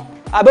bá mọ́.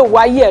 Àbẹ́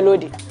wá yí ẹ̀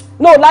lóde.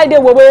 Náà Láìdé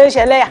wo bóyá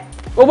ṣe lẹ́yà,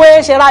 wo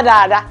bóyá ṣe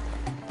rádaràda.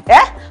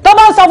 Tó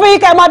bá ń sọ fún yín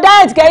kẹ́ ẹ máa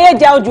diet kẹ́ ẹ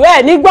jẹun jù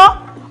ẹ̀ nígbọ́.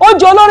 Ó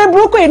jẹ olórí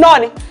burúkú yìí náà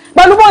ni.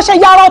 Pẹ̀lú bó ṣe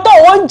yarọ tó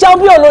ó ń jẹun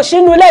bí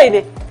olóṣínú ilé yìí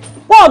ni.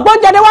 Wọ́n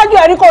gbóúnjẹ níwájú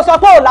ẹ̀rí kó sọ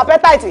pé ò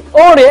lápẹ́tàìtì.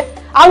 Ó rèé.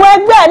 Àwọn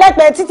ẹgbẹ́ ẹ̀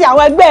lẹ́pẹ̀ẹ́ títí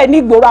àwọn ẹgbẹ́ ẹ̀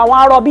nígboro àwọn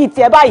arọ bíi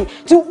tiẹ̀ báyìí.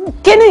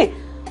 Kíní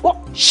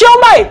ṣé ó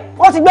báyìí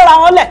wọ́n ti gbéra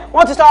wọn lẹ̀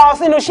wọ́n ti sọ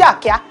sínú iṣẹ́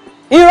àkíá.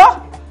 Irọ́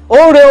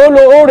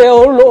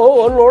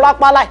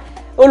olórápálá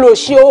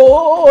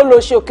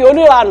olóṣì òkè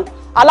oníranù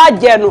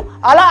alájẹnu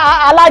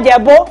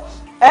alájẹbó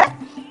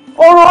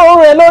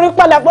oore lórí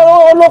pẹ̀lẹ́pẹ̀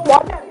olópọ̀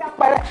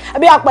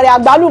bí àpẹẹrẹ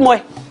àgbálùmọ̀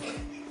ẹ̀.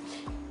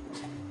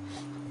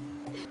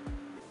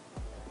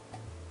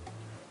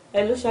 Ẹ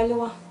ló ṣalé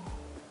wá.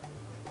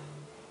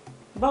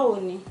 Báwo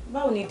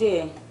ni dé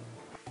ẹ?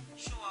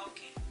 Ṣó wà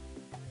okay?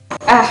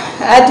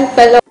 A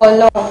dúpẹ́ lọ́wọ́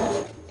Ọlọ́run.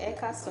 Ẹ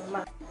káàsán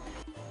mà.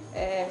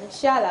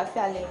 Ṣé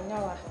àlàáfíà lẹ́yìn náà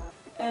wà?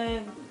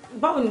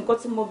 Báwo ni nǹkan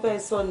tí mo bẹ́ẹ̀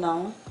sọ náà?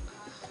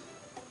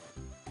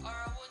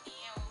 Ọ̀rọ̀ wo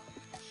nìyẹn o?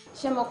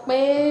 Ṣé mọ̀ pé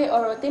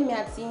ọ̀rọ̀ tèmi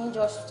àti yín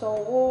jọ sọ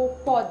ó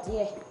pọ̀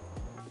díẹ̀?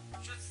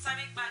 Ṣó ti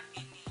sáré gbàgbé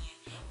nìyẹn?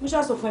 Mo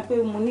ṣàṣọ fún ẹ pé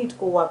mo need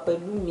kó wà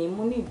pẹ̀lú mi,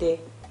 mo need ẹ.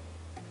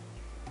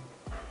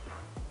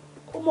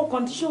 Ó mọ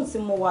condition tí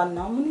mo wà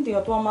náà, mo need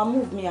èèyàn tó máa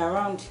move me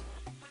around.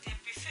 Mo dẹ̀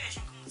prefer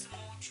ṣùgbọ́n mo ti mọ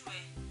ojú ẹ.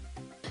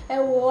 Ẹ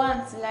wo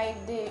Aunty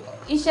Láìdé,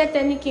 iṣẹ́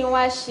tẹ́ ní kí n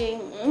wá ṣe,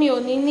 mi ò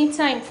ní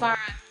time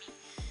fara mi.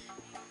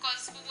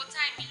 Because gbogbo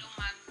time mi ló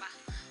máa gbà.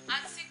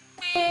 Àti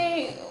pé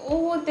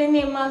owó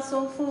tẹ́ni máa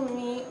san fún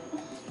mi,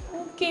 ó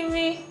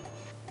kéré.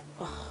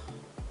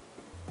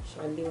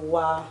 Ṣàlè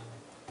wá.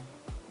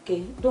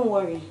 Okay, don't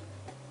worry.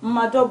 Mo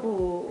máa double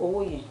owó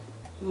yẹn.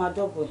 Mo máa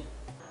double ẹ̀.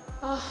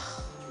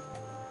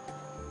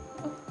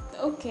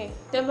 Okay,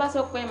 tẹ́ bá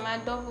sọ pé máa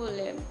double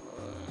ẹ̀.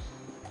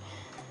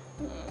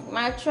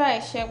 Máa try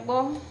ṣe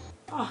gbọ́.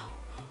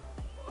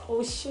 Ó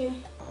ṣe.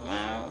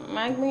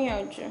 Máa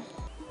gbìyànjú.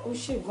 Ó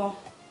ṣe gan.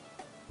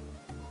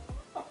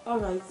 All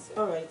right.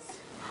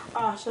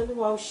 Ṣàlè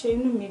wá, ó ṣe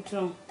inú mi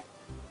dùn.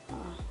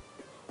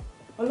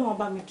 Ọlọ́run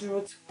bá mi dúró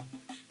tì wọ́n.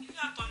 Ilé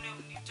àtọ̀nà ò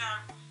ní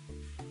dàrú.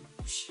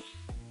 Ó ṣe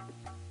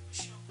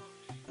ọkọ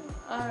mi.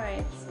 All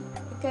right.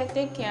 Kẹ́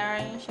take care ara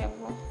yín ṣe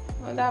gbọ́.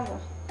 Ó dàbọ̀.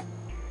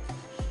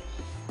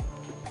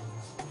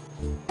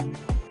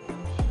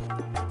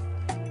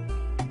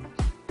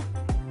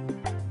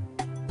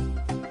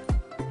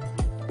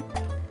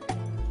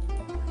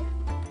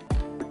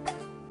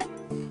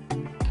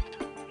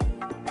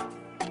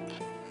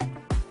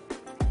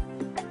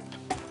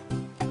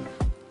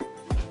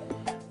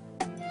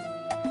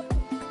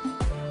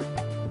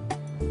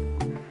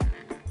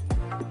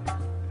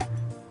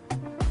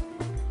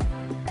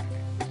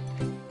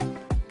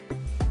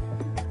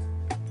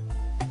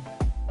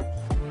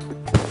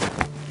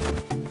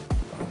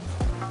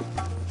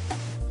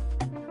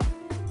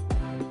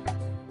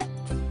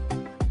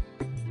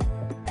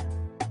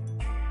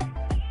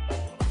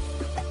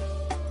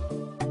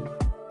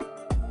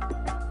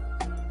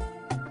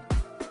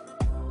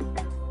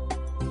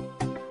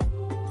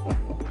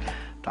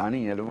 Tani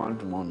yẹn ló máa ń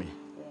dùn mọ́ mi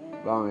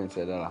báwọn ẹ̀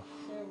tẹ̀ dára.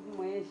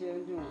 Mo yẹn ṣe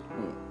ojú wọn.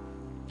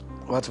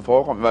 Wọ́n ti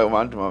fọwọ́ kàn mí báyìí ó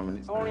máa ń dùn mọ́ mi.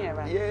 Orin ẹ̀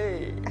báyìí. Yéé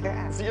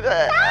sí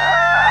dẹ̀.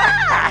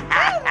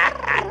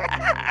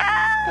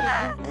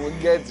 Mo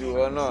gẹ́ẹ̀tì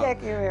wọn náà. Ṣé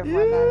kí n rẹ̀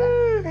fọ́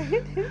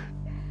dáadáa?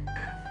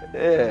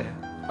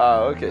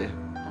 Okay.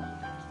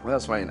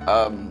 That's fine.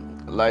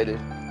 Laide.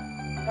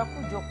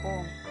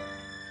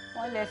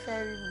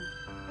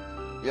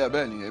 Yeah,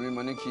 Benny, èmi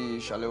mo ní kí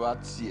Ṣaléwá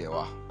tiẹ̀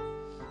wá.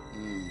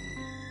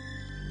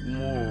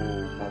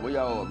 Mo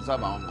bóyá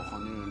observe àwọn kankan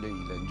nínú ilé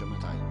yìí lẹ́jọ́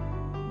mẹ́ta yìí.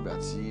 Ìgbà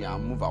tí à ń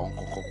move àwọn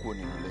kankan kúrò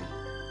nínú ilé yìí.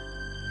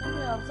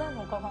 Èmi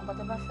observe kankan kan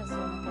tẹ́ bá fẹ́ sọ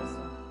ní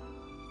kẹsàn.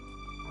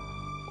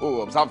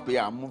 Observe pé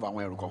à ń move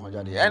àwọn ẹrù kankan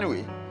jáde.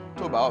 Anyway,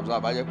 tó bá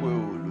observe á jẹ́ pé o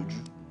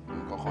lójú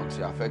kankan tí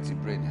affect the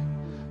brain ẹ̀.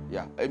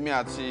 Yeah, èmi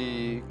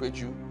àti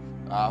Péjú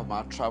a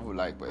máa travel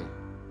láìpẹ́.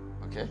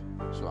 Okay?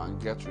 So I can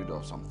get rid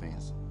of some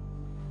things.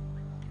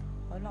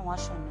 Ọlọ́run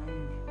aṣọ náà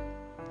yìí.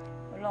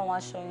 Ọlọ́run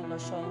aṣọ yín lọ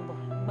ṣọ́ yín bọ̀.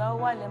 Ìgbà ó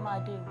wà lẹ́ máa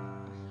dé.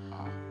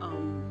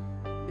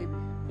 Baby.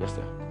 Yes,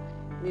 sir.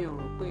 Mi ò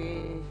rò pé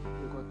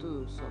nǹkan tó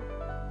sọ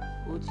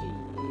ó ti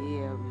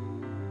yé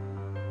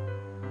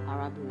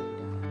arábìnrin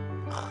dà.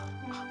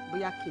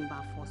 Bóyá kí n bá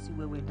fọ́ sí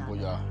wẹ́wẹ́ dáadáa.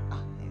 Bóyá.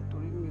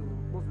 Torí mi ò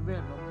mo fi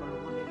bẹ́ẹ̀ lọ́pọ̀lọpọ̀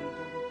wọn lẹ́nu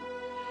jẹ́.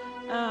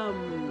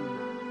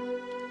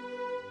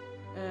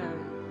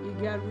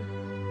 Ìgbàlú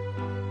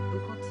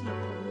nǹkan tí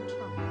ọkọ mi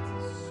travel ti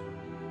sọ.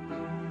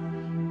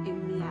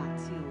 Èmi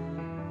àti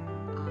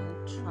òun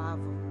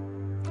travel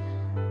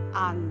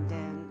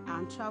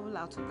and travel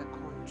out of the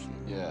country.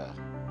 Yeah.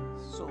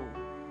 So,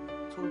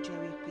 tó jẹ́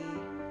wípé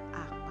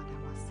a padà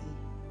wá sí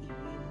ìwé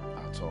wọn.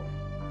 At all.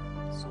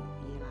 So,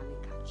 ìyẹn la ní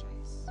ká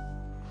choice.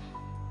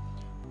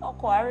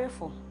 Ọkọ̀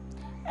àréfò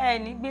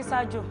ní gbé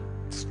sájò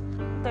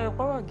tẹ̀wé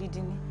pọ́rọ̀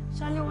gidi ni.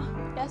 Ṣaléwá.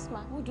 Yes ma.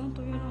 Ó jọ ń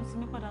torí náà sí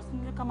mi padà sí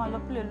nílé ká máa lọ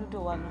play lúdò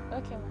wa lọ.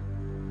 Okay ma.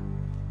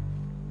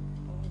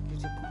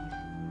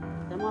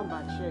 Ẹ má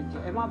bàjẹ́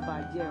jẹ́, ẹ má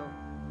bàjẹ́ o.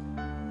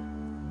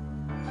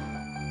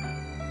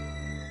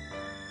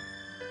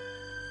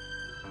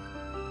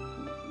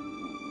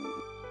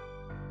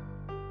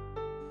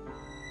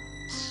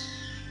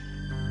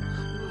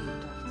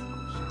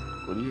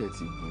 Orí ẹ̀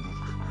ti burú.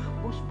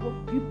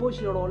 Bí bó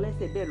ṣe rọ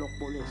lẹ́sẹ̀ bẹ́ẹ̀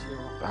lọ́pọ̀ lẹ̀ ṣe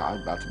rọ.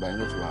 Àtìgbà yẹn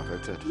ló ti wà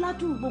affected.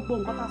 Ládùúgbò gbogbo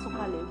nǹkan tá a sọ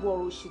kalẹ̀ wọ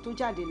ọ̀rọ̀ òṣì tó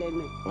jáde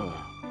lẹ́nu ẹ̀.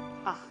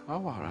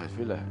 How are I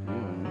feel like?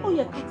 Ó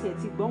yẹ ká tiẹ̀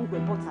ti gbọ́ ń gbẹ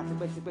bọ́ta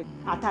tipẹ́tipẹ́.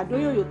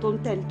 Àtàdóyòyò tó ń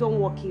tẹ̀lé tó ń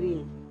wọ kiri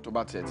yẹn. Tó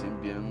bá tiẹ̀ ti ń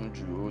bí ẹnu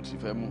jù ó ti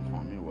fẹ́ mú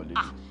nǹkan mi wọlé.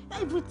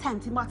 Every time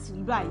tí má ti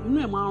rí báyìí inú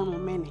ẹ̀ máa ń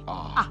rún mẹ́ni.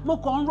 Mo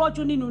kàn ń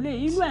rọ́jú nínú ilé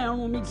inú ẹ̀ ń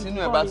rún mi gidi. Tínú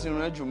ẹ̀ bá ti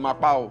rún ẹ jù máa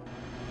pa o.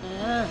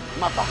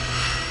 Máa pa.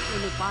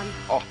 Olùpa ni.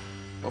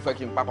 Ó fẹ́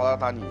kí n pa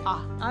pátá nìyẹn.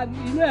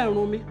 Inú ẹ̀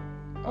rún mi.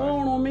 Ó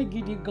ń rún mi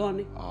gidi gan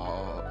ni.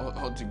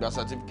 Ó ti gba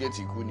certificate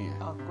ikú nìyẹn.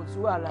 Kò sí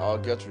wàhálà. I'll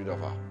get rid of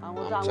her.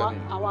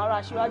 Àwọn ará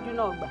aṣíwájú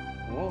náà gbà.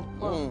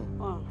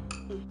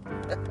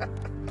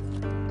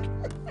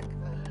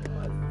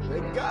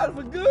 Thank God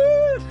for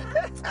good.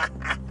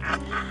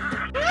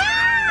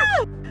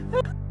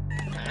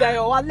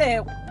 Dayọ̀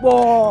wálẹ̀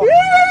pọ̀.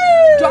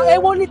 Jọ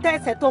ewo ní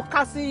tẹ̀sẹ̀ tó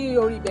ká sí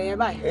orí ibẹ̀ yẹn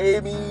báyìí.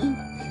 Èmi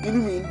inú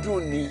mi ń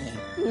dùn ni.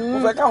 Mo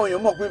fẹ́ káwọn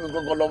èèyàn mọ̀ pé mi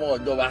gangan lọ́mọ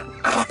ìjọba.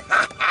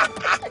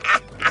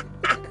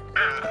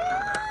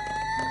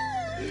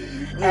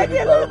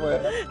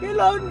 Kí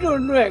ló ń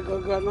dùnnú ẹ̀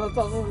gangan náà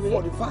sọ fún mi?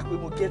 Wọ́n ní fáà pé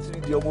mo get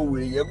rid of ọmọ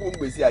wèrè yẹn kó ń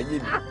gbèsè ayé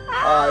mi.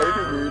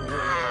 Inú mi ń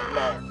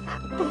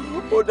dùn.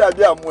 Ó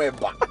dàbí àmú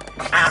ẹ̀bà.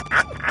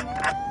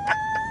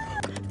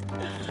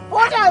 Ó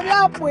dàbí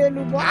àpò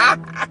èlùbọ́.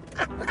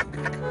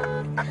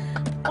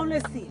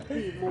 Honestly,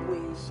 mo wo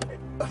èyí ṣe.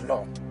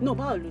 No,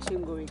 báwo ló ṣe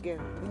ń gorí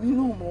gẹ́rù?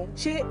 Nínú mọ́.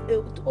 Ṣé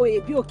oyè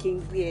bí òkè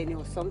ń gbé ẹni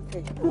or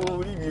something?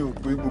 Orí mi ò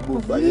pé gbogbo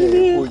ìgbà yẹn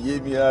kò yé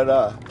mi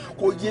rárá.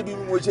 Kò yé mi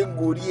bí mo ṣe ń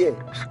gorí ẹ̀.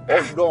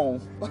 Ọ̀dọ́n.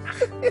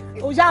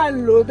 O ṣáà ń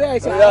lò bẹ́ẹ̀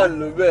ṣáà. O ṣáà ń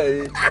lò bẹ́ẹ̀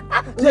yẹn.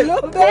 Ṣé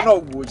ọ̀nà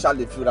wo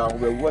ṣàlè fira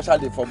àwọn ẹ̀wọ́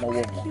ṣàlè fọmọ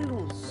wọ̀ mọ́?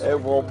 Ẹ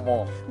wọ mọ́.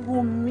 Wò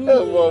mí. Ẹ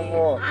wọ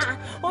mọ́.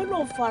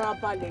 Ọlọ́run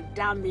farabalẹ̀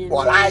dá mi nù.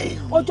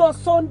 Ọjọ́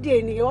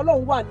Sunday ni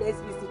Ọlọ́run wà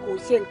lẹ́sibísì kò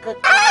ṣe nǹkan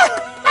kan.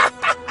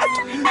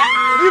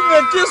 Give me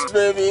a kiss,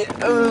 baby.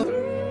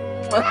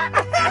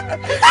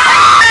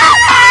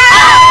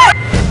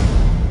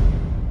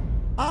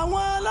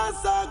 Àwọn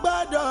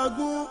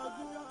aláṣàgbàdọ̀gún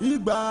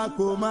ìgbà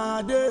kò máa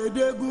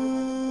dédé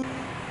gún.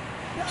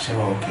 Ṣé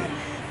wàá òkè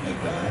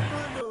ẹgbẹ̀rún?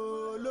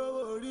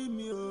 Olówó orí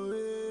mi ò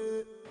rè,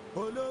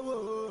 olówó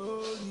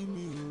orí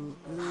mi ò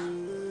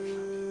rè.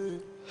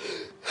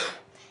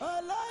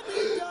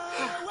 Ọlọ́nìjà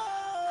wá.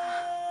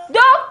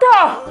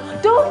 Doctor!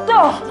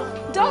 Doctor!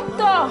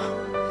 Doctor!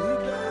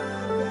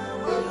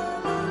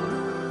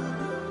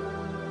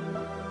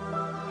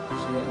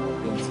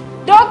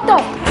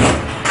 Doctor!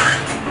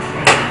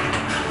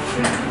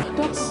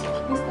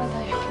 Mr.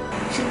 Dayo.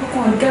 She put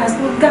on gas.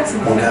 No gas.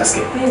 On gas.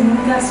 Yeah, no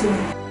gas.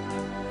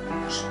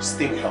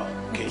 Stay with her,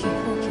 okay?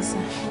 Okay, sir.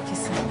 Okay,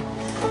 sir.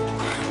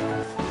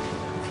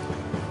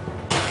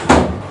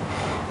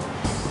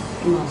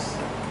 Nurse.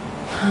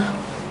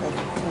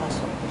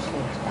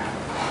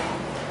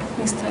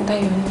 Mr.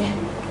 Dayo, yeah.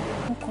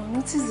 Mo kàn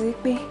notice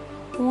pé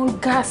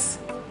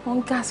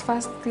wọ́n gas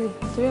fastly.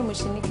 Torí mo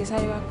ṣe ní kí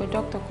sáré wá pé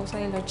doctor kó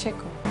sáré lọ check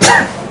up.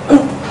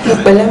 Ẹ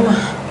pẹ̀lẹ́ mà.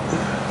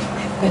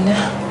 Ẹ pẹ̀lẹ́.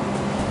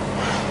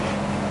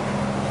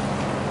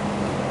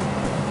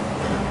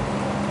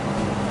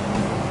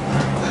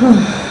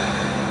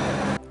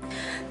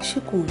 Ṣé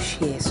kò ń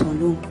ṣe ẹ̀san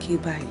ló ń ké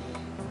báyìí?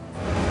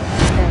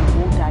 Ẹ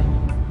wo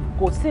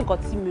kò sí nǹkan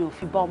tí mi ò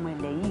fi bá ọmọ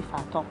ilẹ̀ yìí fà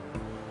tán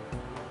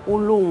ó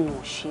lóun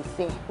ò ṣe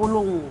fẹ́ ó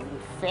lóun ò lè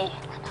fẹ́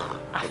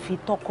àfi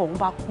tọkọ òun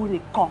bá kú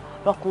nìkan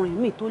lọkùnrin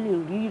míì tó lè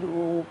rí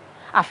ìrò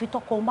àfi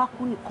tọkọ òun bá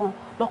kú nìkan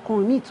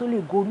lọkùnrin míì tó lè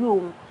gorí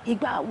òun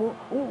ìgbà wo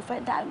òun fẹ́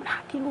dá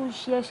kí ló ń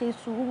ṣe é ṣe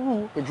sùúrù.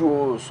 ojú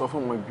o sọ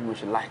fún mi bí o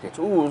ṣe láìpẹ́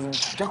tó o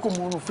jẹ́ kó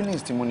mọ inú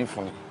feelings tí mo ní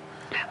fún ni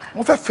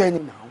mo fẹ́ fẹ́ ni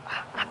náà.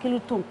 akíló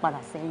tó ń padà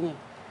sẹ́yìn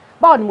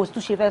báwo ni mo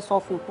tún ṣe fẹ́ sọ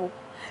fún tó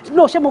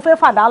no ṣé mo fẹ́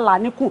fàdá là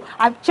níkù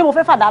ṣé mo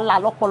fẹ́ fàdá là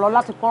lọ́pọlọ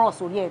láti kọ́rọ̀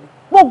sórí ẹ̀ ni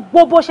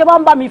gbogbo bó ṣe máa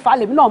ń bá mi fà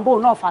lèmi náà ń bò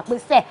náà fà pé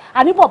sẹ́ẹ̀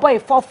àní bọ̀bọ̀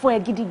ìfọ́ fún ẹ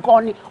gidi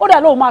gan ni ó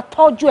dẹ̀ lóun máa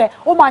tọ́jú ẹ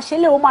ó máa ṣe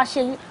lé ó máa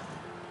ṣe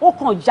ó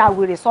kàn já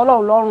wèrè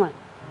sọ́lọ́run lọ́rùn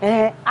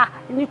ẹ̀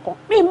nìkan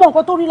mi mọ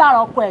nǹkan tó rí lára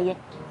ọkọ ẹ̀ yẹn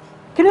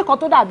kíní kan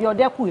tó dàbí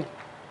ọdẹ́kù yẹn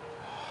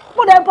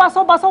mo dẹ̀ bá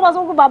sọ́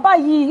pé bàbá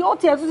yìí ó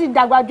tiẹ̀ tún ti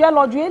dàgbà jù ẹ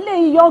lọ ju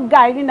eléyìí yọ̀ǹgà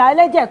ìrìnà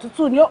ẹlẹ́jẹ̀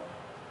tútù ni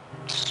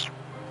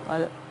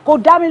kò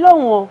dá mi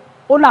lóhùn o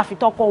ó náà fi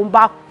tọkọ òun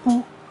bá kú.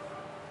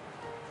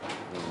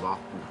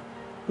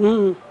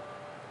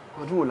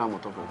 ọdún wo la mọ̀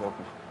tọkọ fẹ́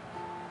kú.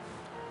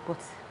 but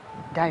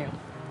Dayọ̀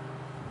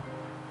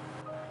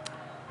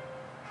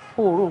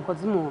o ò ro nǹkan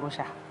tí mò ń ro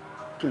ṣá.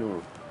 kí ló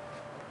rò.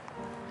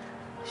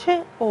 ṣé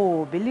o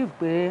ò believe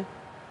pé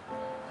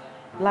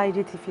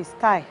Láìdé ti fi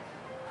style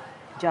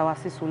já wa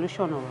sí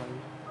solution ọ̀rọ̀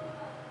yìí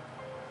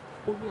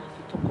ó ní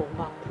àfi tọkọ òun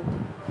bá kú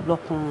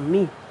lọkùnrin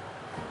míì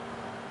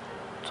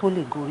tó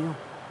lè gorí hàn.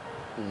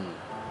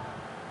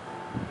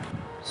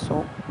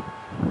 So,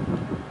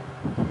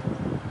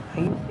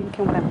 are you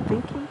thinking what I'm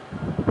thinking?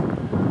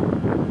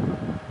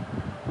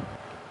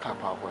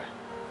 Kappa wẹ̀.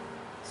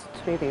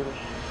 Straight away.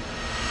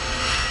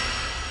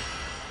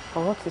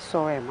 Ọ̀rọ̀ ti sọ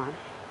ẹ̀ máa.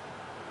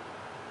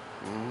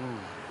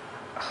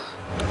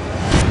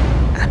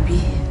 Àbí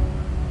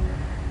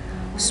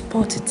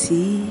sport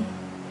tí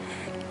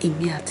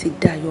èmi àti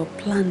Dayọ̀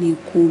plan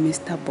ikú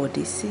Mr.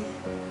 Bode sí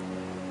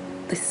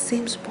the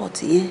same spot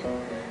yẹn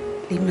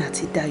lèmi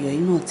àti Dayọ̀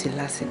yìí náà ti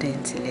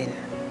lásìdẹ́ǹtì lẹ́nu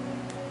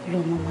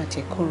lọ́mọ máa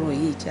jẹ́ kọ́rọ̀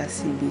yìí já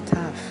sí ibi tá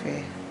a fẹ́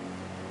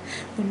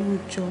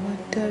olóòjọ́ wa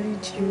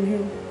dáríjì rí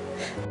o.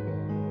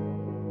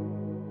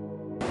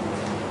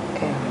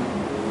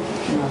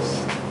 nurse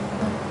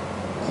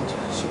ẹjọ́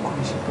ṣe kò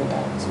ní ṣe pé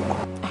Dayọ̀ ti kú.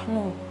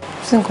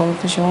 sí nǹkan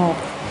tó ṣe wọn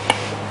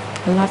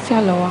àlàáfíà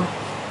lọ wá.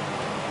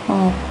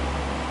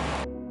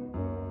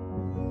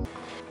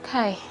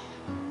 Kai,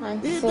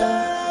 àǹtí.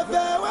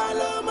 ìbẹ̀rẹ̀ wa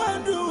ló máa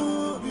ń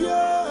dùn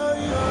yóò.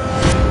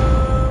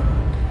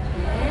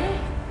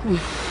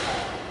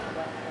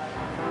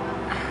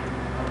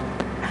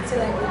 àti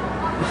láìpẹ́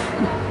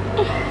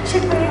ṣé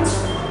pé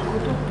kò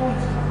tó tó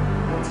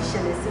yìí ti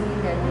ṣẹlẹ̀ sí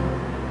nílé ayé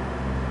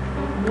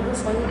mo ló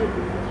sọ nílé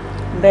gbogbo.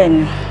 bẹ́ẹ̀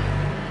ni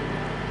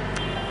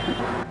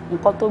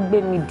nǹkan tó gbé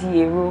mi di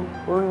èrò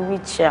orí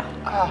Racheal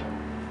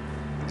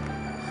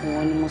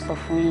ìwọ̀n ni mo sọ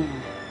fún yín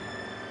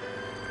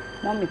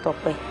mọ́mì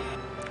Tọ́pẹ́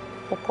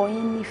ọkọ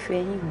yín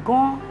nífẹ̀ẹ́ yín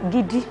gan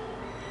gidi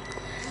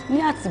ní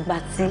àtìgbà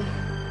tí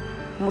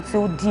mo ti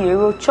di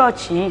èrò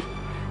church yìí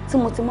tí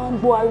mo ti máa ń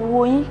gbọ́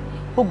ariwo yín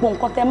gbogbo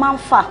nǹkan tẹ́ máa ń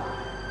fà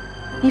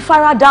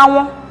ìfaradà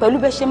wọn pẹ̀lú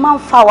bẹ́ẹ̀ ṣe máa ń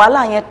fa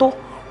wàhálà yẹn tó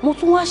mo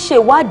tún wá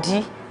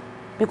ṣèwádìí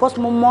because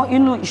mo mọ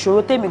inú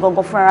ìṣòro tèmi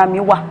gangan fúnra mi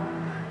wà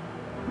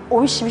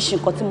oríṣiríṣi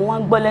nǹkan tí mo wá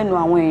ń gbọ́ lẹ́nu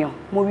àwọn èèyàn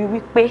mo rí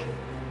wípé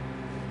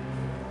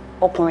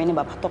ọkùnrin ni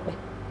bàbá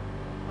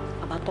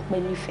Tọ́pẹ́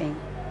nífẹ̀ẹ́ yín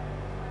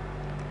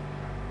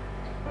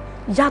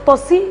yàtọ̀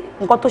sí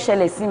nǹkan tó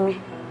ṣẹlẹ̀ sí mi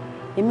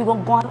èmi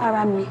gangan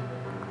lára mi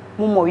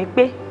mo mọ̀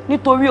wípé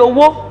nítorí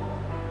owó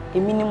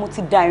èmi ni mo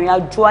ti da ìrìn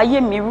àjò ayé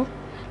mi rú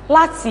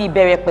láti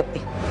ìbẹ̀rẹ̀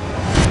pẹ̀pẹ̀.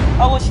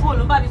 ọwọ́ ṣíwò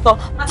ló ń bá mi sọ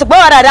àti pé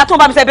ọ̀rọ̀ àdá tó ń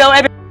bá mi sọ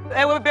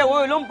ẹbẹ̀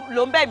wo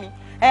ló ń bẹ̀ mí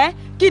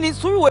kí ni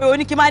sùúrù wo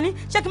ni kí n máa ní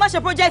ṣé kí n má ṣe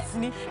project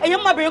ni èyí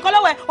mo máa bèrè nǹkan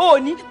lọ́wọ́ ẹ̀ o ò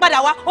ní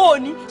padà wá o ò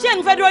ní ṣé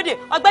ẹni fẹ́ dúró dè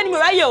ọgbẹ́ni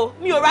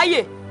mi ò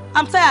ráyè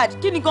I'm tired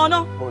kí ni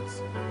gan-an. but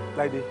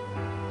Láìdé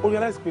ó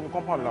realize pé ní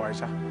compound làwọn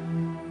ẹ̀ṣá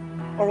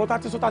ọ̀rọ̀ tá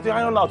ti sọ tá ti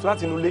iron out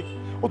láti inú ilé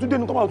ó tún dé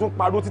ní compound tó ń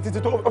pariwo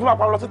títí tó ó fi máa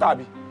pariwo lọ síta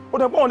àbí ó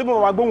dẹ̀ pọ́n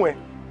níbo máa gbóhùn ẹ̀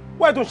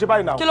wọ́n ẹ̀ tó ń ṣe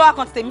báyìí náà. kí ló wá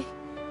kan tèmi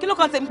kí ló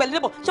kan tèmi pẹ̀lú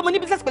neighbor ṣé mo ní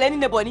business pẹ̀lú ẹni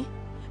neighbor ni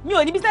mi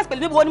ò ní business pẹ̀lú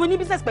neighbor ni mo ní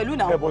business pẹ̀lú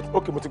náà. but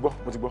okay mo ti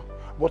gbọ́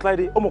but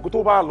Láìdé ó mọ̀ kó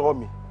tó bá lọ́ọ́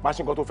mi máa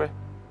ṣe nǹkan tó fẹ́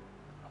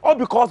all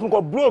because mo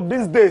kàn broke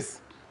these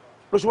days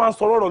ló ṣe wá ń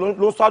sọ ọ̀rọ̀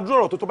ló ń sọ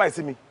àdúrà ọ̀rọ̀ tó báyìí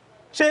sí mi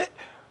ṣé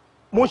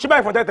mo ń ṣe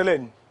báyìí fún tẹ́tẹ́lẹ̀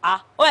ni.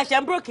 ó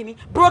ẹ̀ṣẹ̀ ń broke ni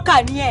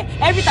broker ni ẹ̀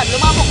every time ló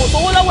máa ń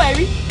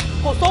bọ̀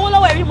kò sówó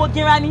lọ́wọ́ ẹ̀rí mo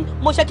ginra ni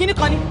mo ṣe kíní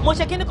kan ni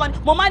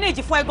mo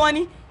manage fún ẹ gan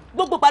ni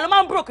gbogbo ìgbà ló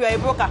máa ń broke ẹ̀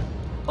broker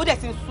ó dẹ̀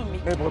ti ń sú mi.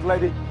 ẹ bọ̀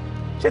Láìdé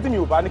ṣé tí mi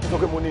ò bá ní kí n sọ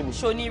pé mo ní ni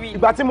ṣonírí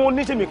ìgbà tí mo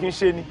ní ṣé mi kì í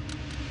ṣe ni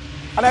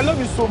and I love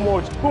you so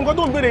much fún nǹkan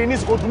tó ń béèrè yìí ní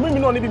ìsìnkú dùn mímí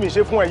náà níbi mi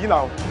ṣe fún ẹ yìí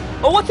náà.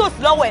 owó tí ò sí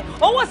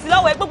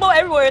lọ́wọ́ ẹ̀ gbogbo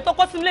ẹrù òye tó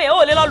kọ́ sínú ilé yẹn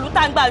ó lè lọ lù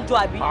tá ń gbà jọ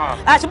àbí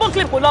àṣìbọ́n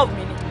claim kò love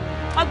me ni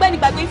ọgbẹ́ni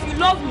gbàgbé if you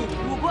love me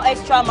you go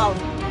extra mile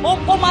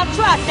ó máa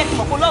try àtẹ́kì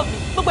mọ̀ kó love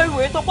me gbogbo ẹrù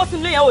òye tó kọ́ sínú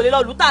ilé yẹn ó lè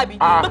lọ lù tàbí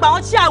gbogbo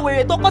àwọn tí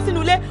àwèrè tó kọ́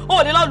sínú ilé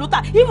ó lè lọ lù tà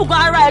even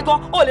gan ara ẹ̀ gan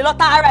ó lè lọ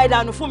ta ara ẹ̀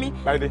dànù fún mi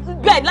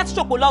bẹ́ẹ̀ láti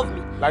ṣòpò love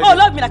me ó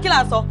love me na kí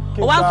là ń sọ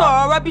ó wá ń sọ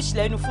ọ̀rọ̀ rubbish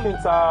lẹ́nu fún mi. kí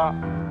n ta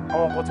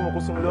àwọn nǹkan tí mo kó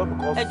sínú ilé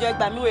because. ẹjọ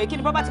ẹgbà mi wèrè kí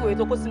ni property wèrè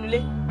tó kó sínú ilé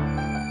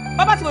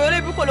bàbá tí wòye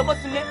olóòbí kò lóko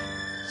sílé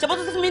ṣe bó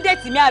tún sí fún mi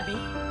déètì mi àbí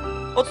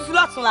òtútù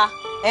lọ́túnla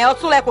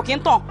ọ̀túnla ẹ̀ kò kí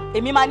ń tàn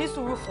èmi máa ní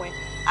sùúrù fún ẹ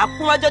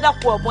àkúrọ̀ jọjọ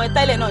kó ọ̀bùn ẹ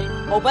tẹ́lẹ̀ náà ni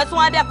ọ̀bùn ẹ tí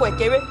wọ́n á dẹ́kọ̀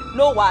ẹ̀kẹ́rẹ́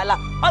ló wàhálà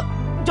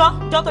jọ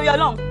torí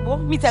Ọlọ́run wo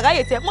mi tẹ̀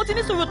ráyè tẹ mo ti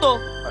ní sùúrù tó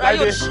ráyè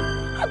òṣì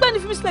agbẹ́ni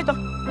fi mí sílẹ̀ jọ.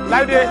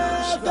 Láìdé.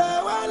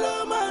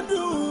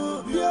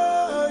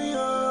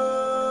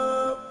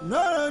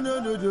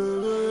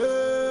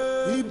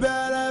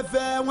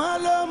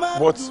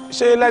 But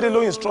ṣé Láìdé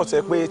ló instruct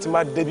ẹ pé tí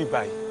má débi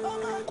báyìí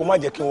kó má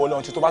jẹ́ kí n wọlé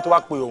ọ̀hún tí tó bá tó wá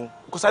pé òun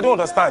because I don't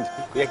understand.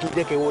 kò yẹ kí n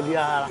jẹ́ kí n wọlé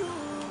ara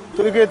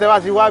torí pé tẹ́ bá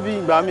ti wá bí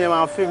ìgbà mi ẹ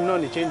máa fẹ́ mi náà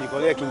ní change kan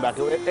lẹ́yìn kí n gbà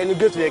kí ẹni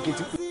gé tó yẹ kí n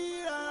ti.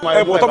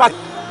 ẹ̀bùn tó bá.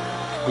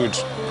 Good.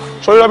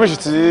 Ṣé rubbish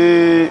tí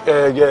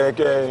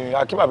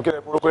akínbàbí kí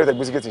ló kórè tẹ̀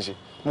gbé sí gate ń ṣe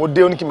mo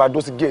dé ó ní kí n máa dó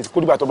sí gate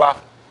kó dìgbà tó bá.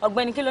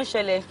 Ọ̀gbẹ́ni kí ló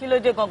ṣẹlẹ̀ kí ló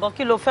dé gangan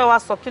kí ló fẹ́ wá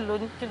sọ kí ló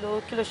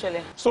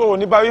ṣẹlẹ̀. So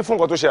ní bá wí fún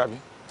nǹkan tó ṣe àbí.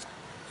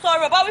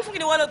 sọ̀rọ̀ bá wí fún kí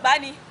ni wọ́n ló gbà á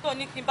ní tó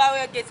ní kí n bá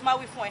gate má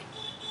wí fún ẹ.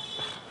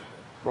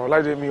 Bro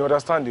Láìdé mi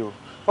understand o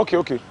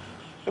okay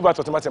nígbà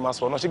tó ti máa tẹ̀ máa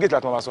sọ náà ṣé gate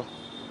láti máa sọ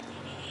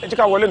ẹ jẹ́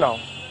ká wọlé náà.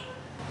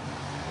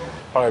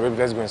 All right baby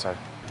let's go inside.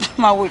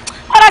 máa wò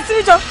ọ̀rọ̀ sí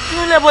níjọ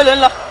inú ilé bó ló ń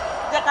lọ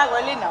jẹ́ ká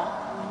wọlé náà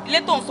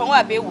ilé tó ń sanwó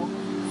àbẹ̀wò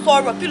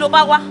sọ̀rọ̀ kí ló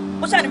bá wá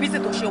ó ṣàní bí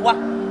ṣètò ṣe wá.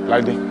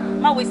 Láìdé.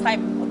 má waste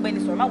time ọ̀gbẹ́ni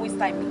sọ̀rọ̀ má waste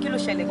time kí ló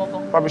ṣẹlẹ̀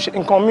gangan. bàbá ṣe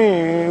nǹkan míì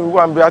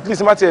wà níbi at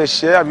least má tiẹ̀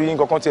ṣẹ́ àbí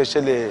nǹkan kan tiẹ̀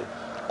ṣẹlẹ̀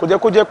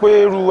kó jẹ́ pé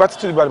irú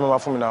attitude bá lè máa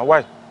fún mi náà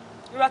why.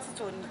 irú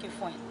attitude ò ní kí n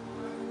fún ẹ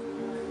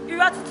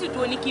irú attitude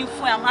ò ní kí n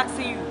fún ẹ I'm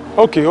asking you.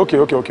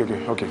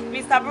 Okay.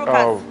 Mr.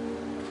 Brokers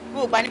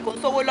gbogbo àní kò ń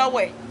sówó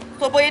lọ́wọ́ ẹ̀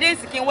tó bóyá dé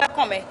sí kí n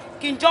welcome ẹ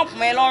kí n jump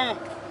mọ́ ẹ lọ́rùn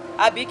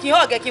àbí kí n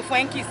hug ẹ kí n fún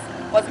ẹ kiss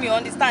but me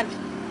understand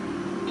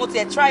mo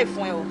tiẹ̀ try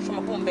fún ẹ o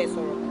ṣọmọ kó ń bẹ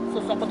sọ̀rọ̀ so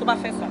sọ nǹkan tó bá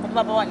fẹ́ sọ nǹkan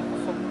tó bá wà ní kò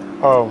sọ.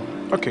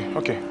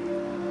 Okay.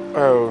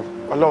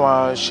 Ọlọ́run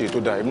á ṣe tó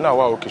dáa èmi náà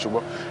wà òkè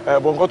ṣùgbọ́n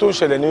bọ̀ nǹkan tó ń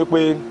ṣẹlẹ̀ ni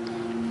wípé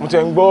mo ti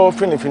ń gbọ́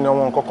fìnnìfìnnì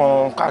àwọn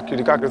kankan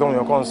káàkiri tó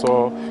èèyàn kan ń sọ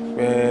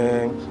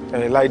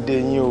Láìdé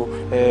yín o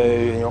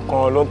èèyàn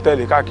kan ló ń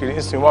tẹ̀lé káàkiri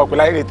ń sìn wá òpin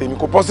Láìdé tèmi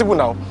kò possible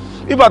now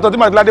ìbátan tí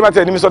màtí Láìdé bá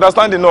tiẹ̀ ní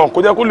misunderstanding náà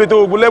kò jẹ́ kó lè tó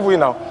gbogbo level yìí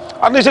náà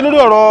àti ṣe lórí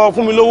ọ̀rọ̀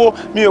fún mi lówó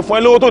mi ò fún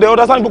ẹ lówó tó dẹ̀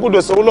understand gbogbo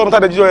dòsò lọ́run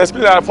tàdé jíjọ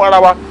explain fún ara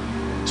wa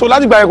so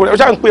láti gbà ẹ̀kọ́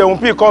ṣáà ń pe ẹ̀hún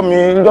pí kọ́ mi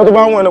ìjọ tó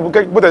bá ń wọ̀n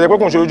ẹ̀ bó tẹ̀jẹ́ pé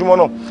kò ń ṣe ojúmọ́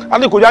náà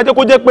àti kò jẹ́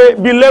kó jẹ́ pé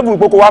bí level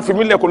ìpò kò wá fi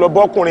mí lẹ̀ kó lọ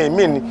bọ́ ọkùnrin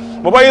mi ni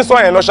mo bá yín sọ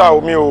yẹn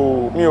lọ́ṣà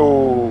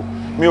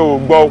mi ò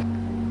gbọ́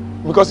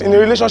because in a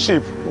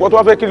relationship wọ́n tó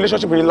wá fẹ́ kí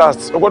relationship yìí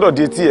last ó gbọ́dọ̀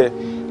di etí ẹ̀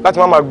láti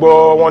má máa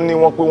gbọ́ wọ́n ní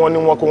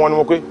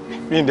wọ́n pé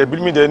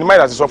mi dẹ̀ ní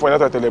máìlá ti sọ fún ẹ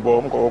náà tẹ̀lé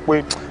bọ̀ mo kọ̀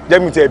pé jẹ́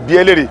mi tẹ̀ bí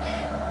ẹ lérè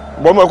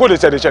bọ́ mo kò lè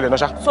ṣẹlẹ̀ náà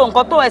ṣá. so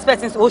nǹkan tó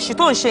expect oṣù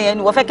tó ń ṣe yẹn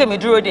ni wọ́n fẹ́ kémi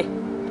dúró dè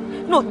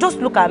no just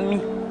look at me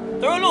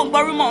torí ló ń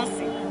gbọ́ rúmọ̀ ń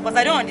sìn but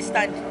I don't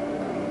understand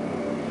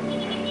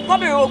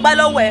kọ́bìnrin o gbá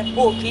lọ́wọ́ ẹ̀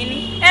o kì í ní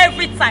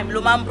every time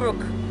ló máa ń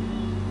broke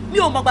mi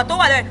ò mọ̀gbà tó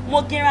wà lẹ́rẹ̀ mo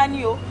gínra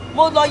ní o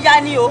mo lọ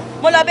ya ní o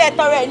mo lọ bẹ́ẹ̀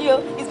tọrọ ẹ̀ ní o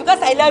it's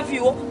because I love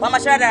you o wàá máa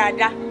ṣe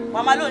rádaràda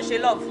wàá máa ló ń ṣe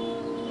love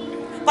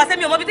pàṣẹ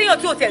mi ò mọ bí téèyàn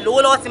tí ò tẹ̀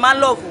lówó lọ́wọ́ ti máa ń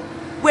love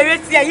o wèrè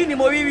tí ẹ yìí ni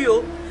mo rí rí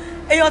o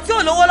èèyàn tí ò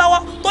lówó lọ́wọ́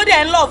tó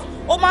dẹ̀ ń love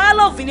o máa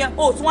love ni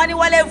o tún wá ní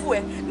wálé fún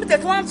ẹ mi tẹ̀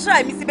tí wọ́n ń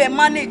try mi ti bẹ̀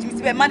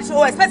manage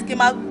o expect kí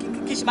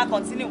n ṣe máa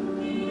continue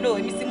no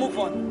èmi ti move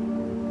on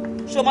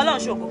ṣòmọ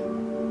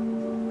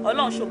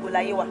ọlọ́run ṣògo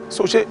láyé wa.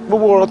 so ṣé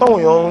gbogbo ọ̀rọ̀ táwọn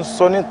èèyàn ń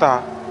sọ níta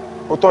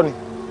òótọ́ ni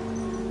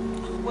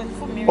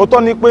òótọ́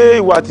ni pé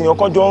ìwà àtìyàn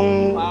kan jọ ń.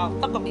 Wow,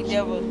 talk of the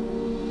devil.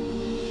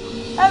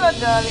 Hello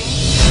darling.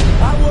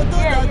 Àwo tó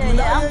dájú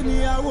láyé ni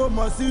àwo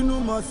mọ̀ sínú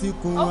mọ̀ sí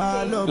kun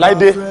àlọ́.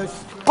 Láìdé.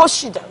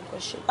 Push it down.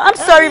 I'm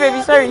sorry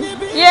baby, sorry.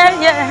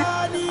 Yeah.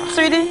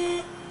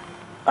 Sweetie.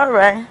 All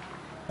right.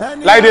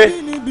 Láìdé.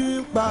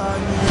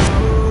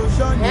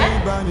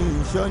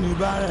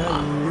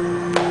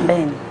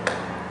 Bẹ́ẹ̀ni.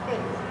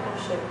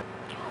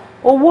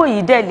 Owó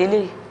yìí dẹ̀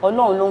lélẹ̀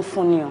Ọlọ́run ló ń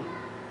fún ni o.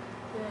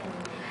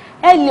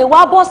 Ẹ lè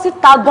wá bọ́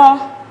síta gan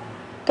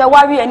kẹ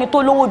wá rí ẹni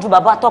tó lówó ju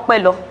bàbá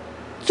Tọ́pẹ́ lọ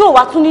tí ò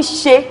wá tún ní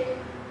ṣe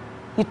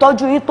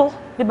ìtọ́jú yín tó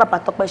bí bàbá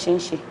Tọ́pẹ́ ṣe ń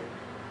ṣe.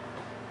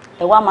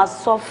 Ẹ wá máa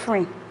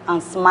suffering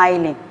and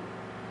smiling.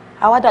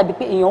 Àwa dàbí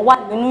pé èèyàn wà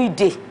nínú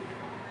ìdè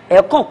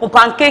ẹ̀ẹ̀kan kún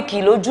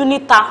pancake lójú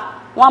níta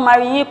wọ́n á máa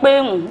rí yín pé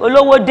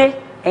olówó dé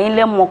ẹ̀yin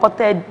lẹ mọ̀ nǹkan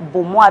tẹ́ bò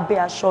mọ́ abẹ́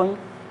aṣọ yín.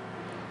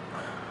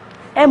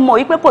 Ẹ mọ̀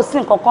yí pé kò sí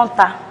nǹkan kan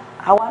ta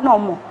àwa náà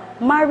mọ̀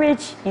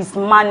marriage is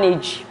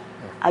manage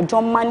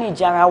àjọ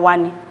manage ara wa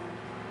ni.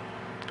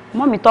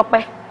 Mọ́mì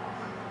Tọ́pẹ́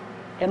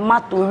ẹ má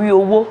torí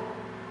owó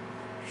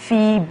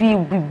fi ibi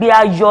gbígbé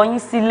ayọ̀ yín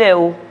sílẹ̀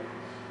o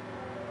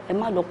ẹ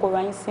má lọ kóra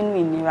yín sínú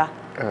ìnira.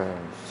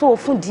 So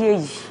fún díẹ̀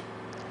yìí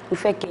mo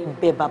fẹ́ kẹ́ ẹ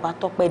bẹ̀ bàbá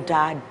Tọ́pẹ́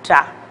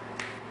dáadáa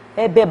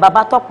ẹ bẹ̀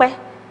bàbá Tọ́pẹ́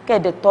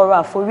kẹ́ẹ̀dẹ̀ tọrọ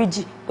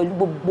àforíjì pẹ̀lú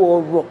gbogbo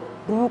ọ̀rọ̀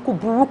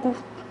burúkú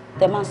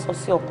tẹ́ máa ń sọ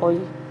sí ọkọ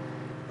yín.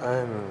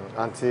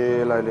 Àǹtí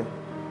Láìdé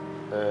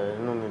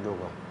inú mi dùn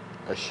gan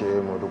ẹ ṣé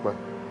mo dúpẹ́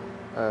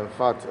in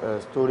fact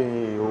story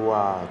yìí ó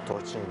wà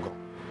touching gan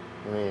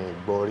mi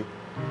gbọ́ rí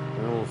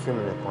inú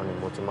fíìmù nìkan ni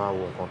mo ti máa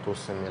wo nǹkan tó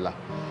similar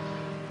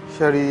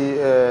ṣẹ́rí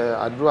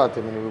àdúrà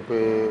tèmi ni wípé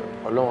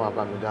ọlọ́run á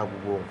bá mi dá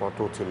gbogbo nǹkan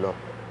tó ti lọ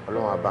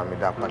ọlọ́run á bá mi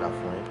dá padà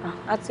fún yín.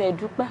 àti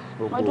ẹ̀dúpẹ́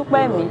wọ́n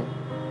dúpẹ́ mi.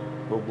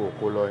 gbogbo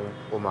òkú lọ yín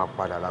ó máa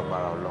padà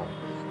lágbára ọlọ́run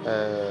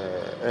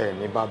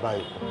ní bàbá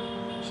ikú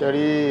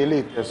ṣẹ́rí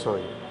eléyìí tẹ̀sọ̀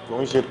yìí kò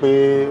ń ṣe pé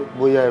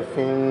bóyá ẹ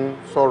fi ń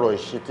sọ̀rọ̀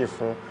ìṣítí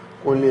fún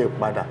kó lè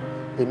padà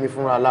èmi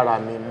fúnra lára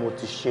mi mo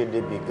ti ṣe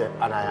débi gẹ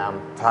and I am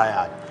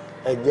tired.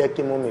 Ẹ jẹ́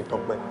kí mú mi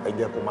Tọ́pẹ́ ẹ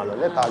jẹ́ kó máa lọ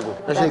lẹ́tà àgò.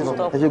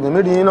 Ẹ ṣe gan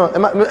méjì yín náà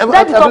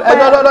ẹ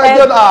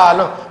jẹ́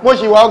náà mo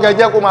ṣì wá ọgẹ ẹ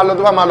jẹ́ kó máa lọ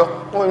tó bá máa lọ.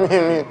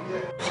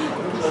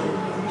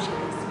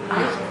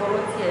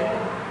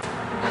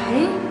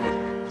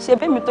 ṣe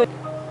bẹ́ẹ̀ mi tó.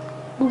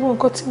 Gbogbo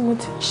nǹkan tí mo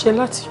ti ṣe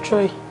láti jọ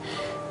ẹ̀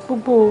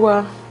gbogbo wa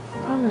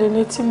bá ń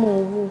lélẹ̀ tí mo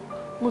wò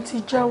mo ti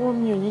jáwọ́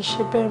mi ò ní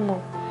ṣe bẹ́ẹ̀ mọ́.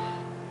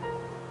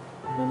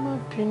 Ẹ má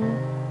bínú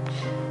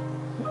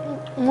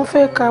mo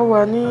fẹ́ ká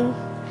wà ní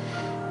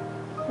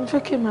mo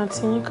fẹ́ kí èmi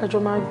àti yín kájọ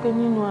máa gbé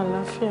nínú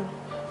àlàáfíà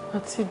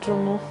àti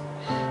ìdùnnú.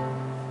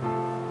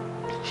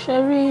 Ṣé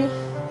rí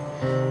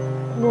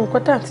gbogbo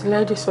nǹkan tí àǹtí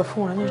Láìdé sọ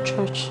fún wa ní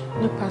church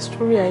nípa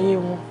sórí ayé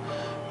wọn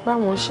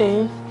báwọn ṣe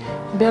ń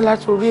bẹ́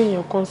látòrí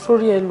èèyàn kan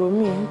sórí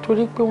ẹlòmíì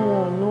nítorí pé wọn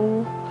ò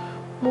náwó.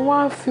 Mo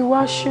wá fi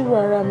wá ṣírò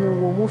ara mi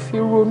wò mo fi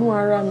ronú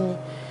ara mi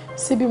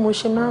sí bí mo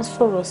ṣe máa ń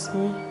sọ̀rọ̀ sí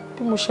yín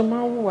bí mo ṣe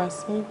máa ń hùwà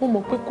sí yín mo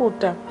mọ̀ pé kò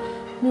dáa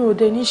mi ò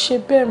dẹ̀ ní ṣe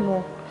bẹ́ẹ̀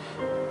mọ́.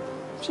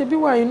 Ṣé bí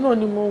wàyí náà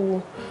ni mo wò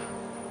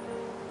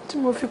tí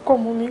mo fi kọ́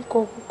ọmọ mi kọ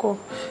púpọ̀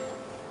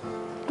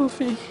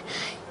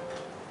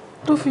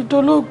tó fi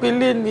dolóògbé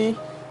léni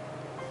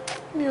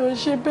mi ò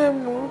ṣe bẹ́ẹ̀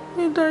mọ́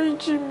ní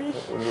dáríjì mi.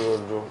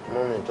 olóòdó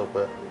mọ́mí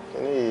Tọ́pẹ́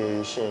kíní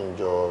yìí ṣì ń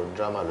jọ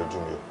dírámà lójú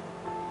mi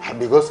o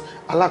because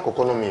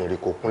alákọ̀ọ́kọ́ náà mi ì rí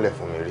kó kúnlẹ̀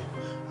fún mi rí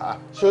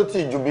ṣé ó tì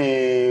ju bí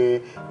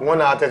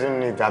 1 hour 30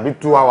 minutes tàbí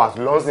 2 hours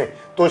lọ́sìn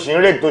tó ṣì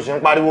ń rèé tó ṣì ń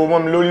pariwo mọ́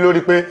mi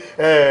lórí pé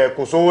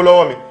kò sówó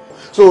lọ́wọ́ mi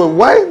so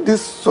why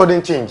this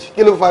sudden change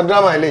kí ló fa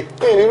dírámà ilé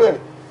kí ni irú ẹ̀.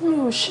 Mi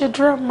ò ṣe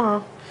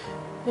dírámà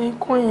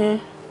nǹkan yẹn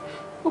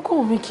ó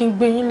kàn mí kí n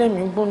gbé yín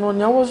lẹ́mìí gbóná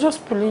ni I was just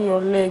pulling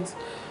your legs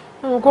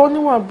nǹkan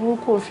oníwà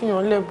burúkú òfin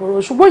hàn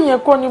lẹ́bọ̀rọ̀ ṣùgbọ́n yẹn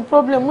kọ́ ni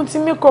problem mo ti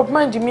make up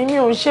mind mi mi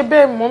ò ṣe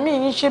bẹ́ẹ̀ mọ́ mi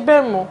ní ṣe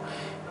bẹ́ẹ̀ mọ́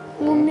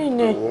mo mí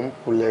nẹ. ò ń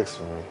pull legs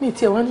mi. mi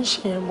tiẹ̀ wá ní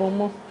ṣe yẹn gan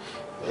mọ́.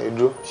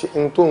 ẹ̀dọ́ ṣé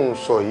n tó ń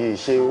sọ yìí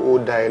ṣé ó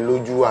dá ẹ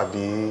lójú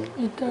àbí.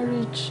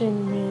 ìdáríjì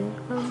mi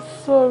I'm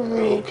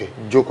sorry. ok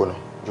jókòó náà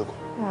jókòó.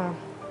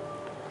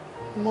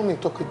 mọ́mí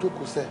Tọ́pẹ́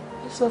jókòó sẹ́ẹ̀.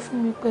 ẹ sọ fún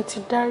mi pé ti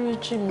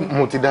dáríjì mi.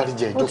 mo ti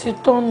dáríjì ẹ jókòó. ó ti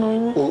tọ́nu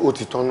yín. ó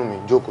ti tọ́nu mi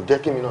jókòó jẹ́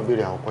kí mi náà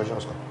béèrè àwọn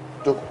questions kan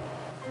jókòó.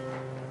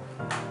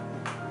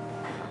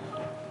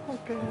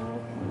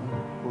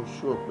 ó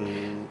ṣúọ̀ pé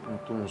n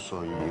tó ń sọ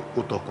yìí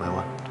ó tọkàn ẹ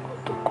wá. ó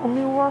tọkàn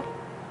mi wá.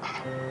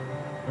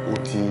 ó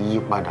ti yí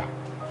padà.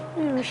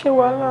 mi ò ṣe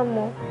wàhálà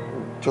mọ́.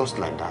 just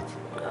like that.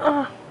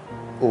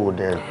 o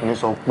dẹ̀ ní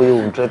sọ pé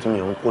òun tẹ́tí mi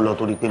òun kó lọ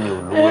torí pé mi ò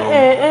lówó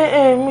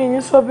lọ́wọ́. mi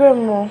ní sọ bẹ́ẹ̀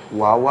mọ́.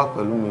 wàá wà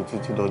pẹ̀lú mi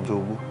títí dọjọ́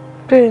ogbó.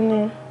 bẹ́ẹ̀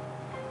ni.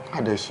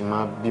 a dẹ̀ sì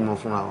máa bímọ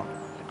fúnra wa.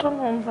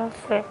 tọ́mọ ń bá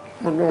fẹ́.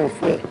 ọlọ́run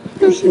fẹ́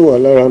ó sì wà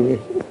lára mi.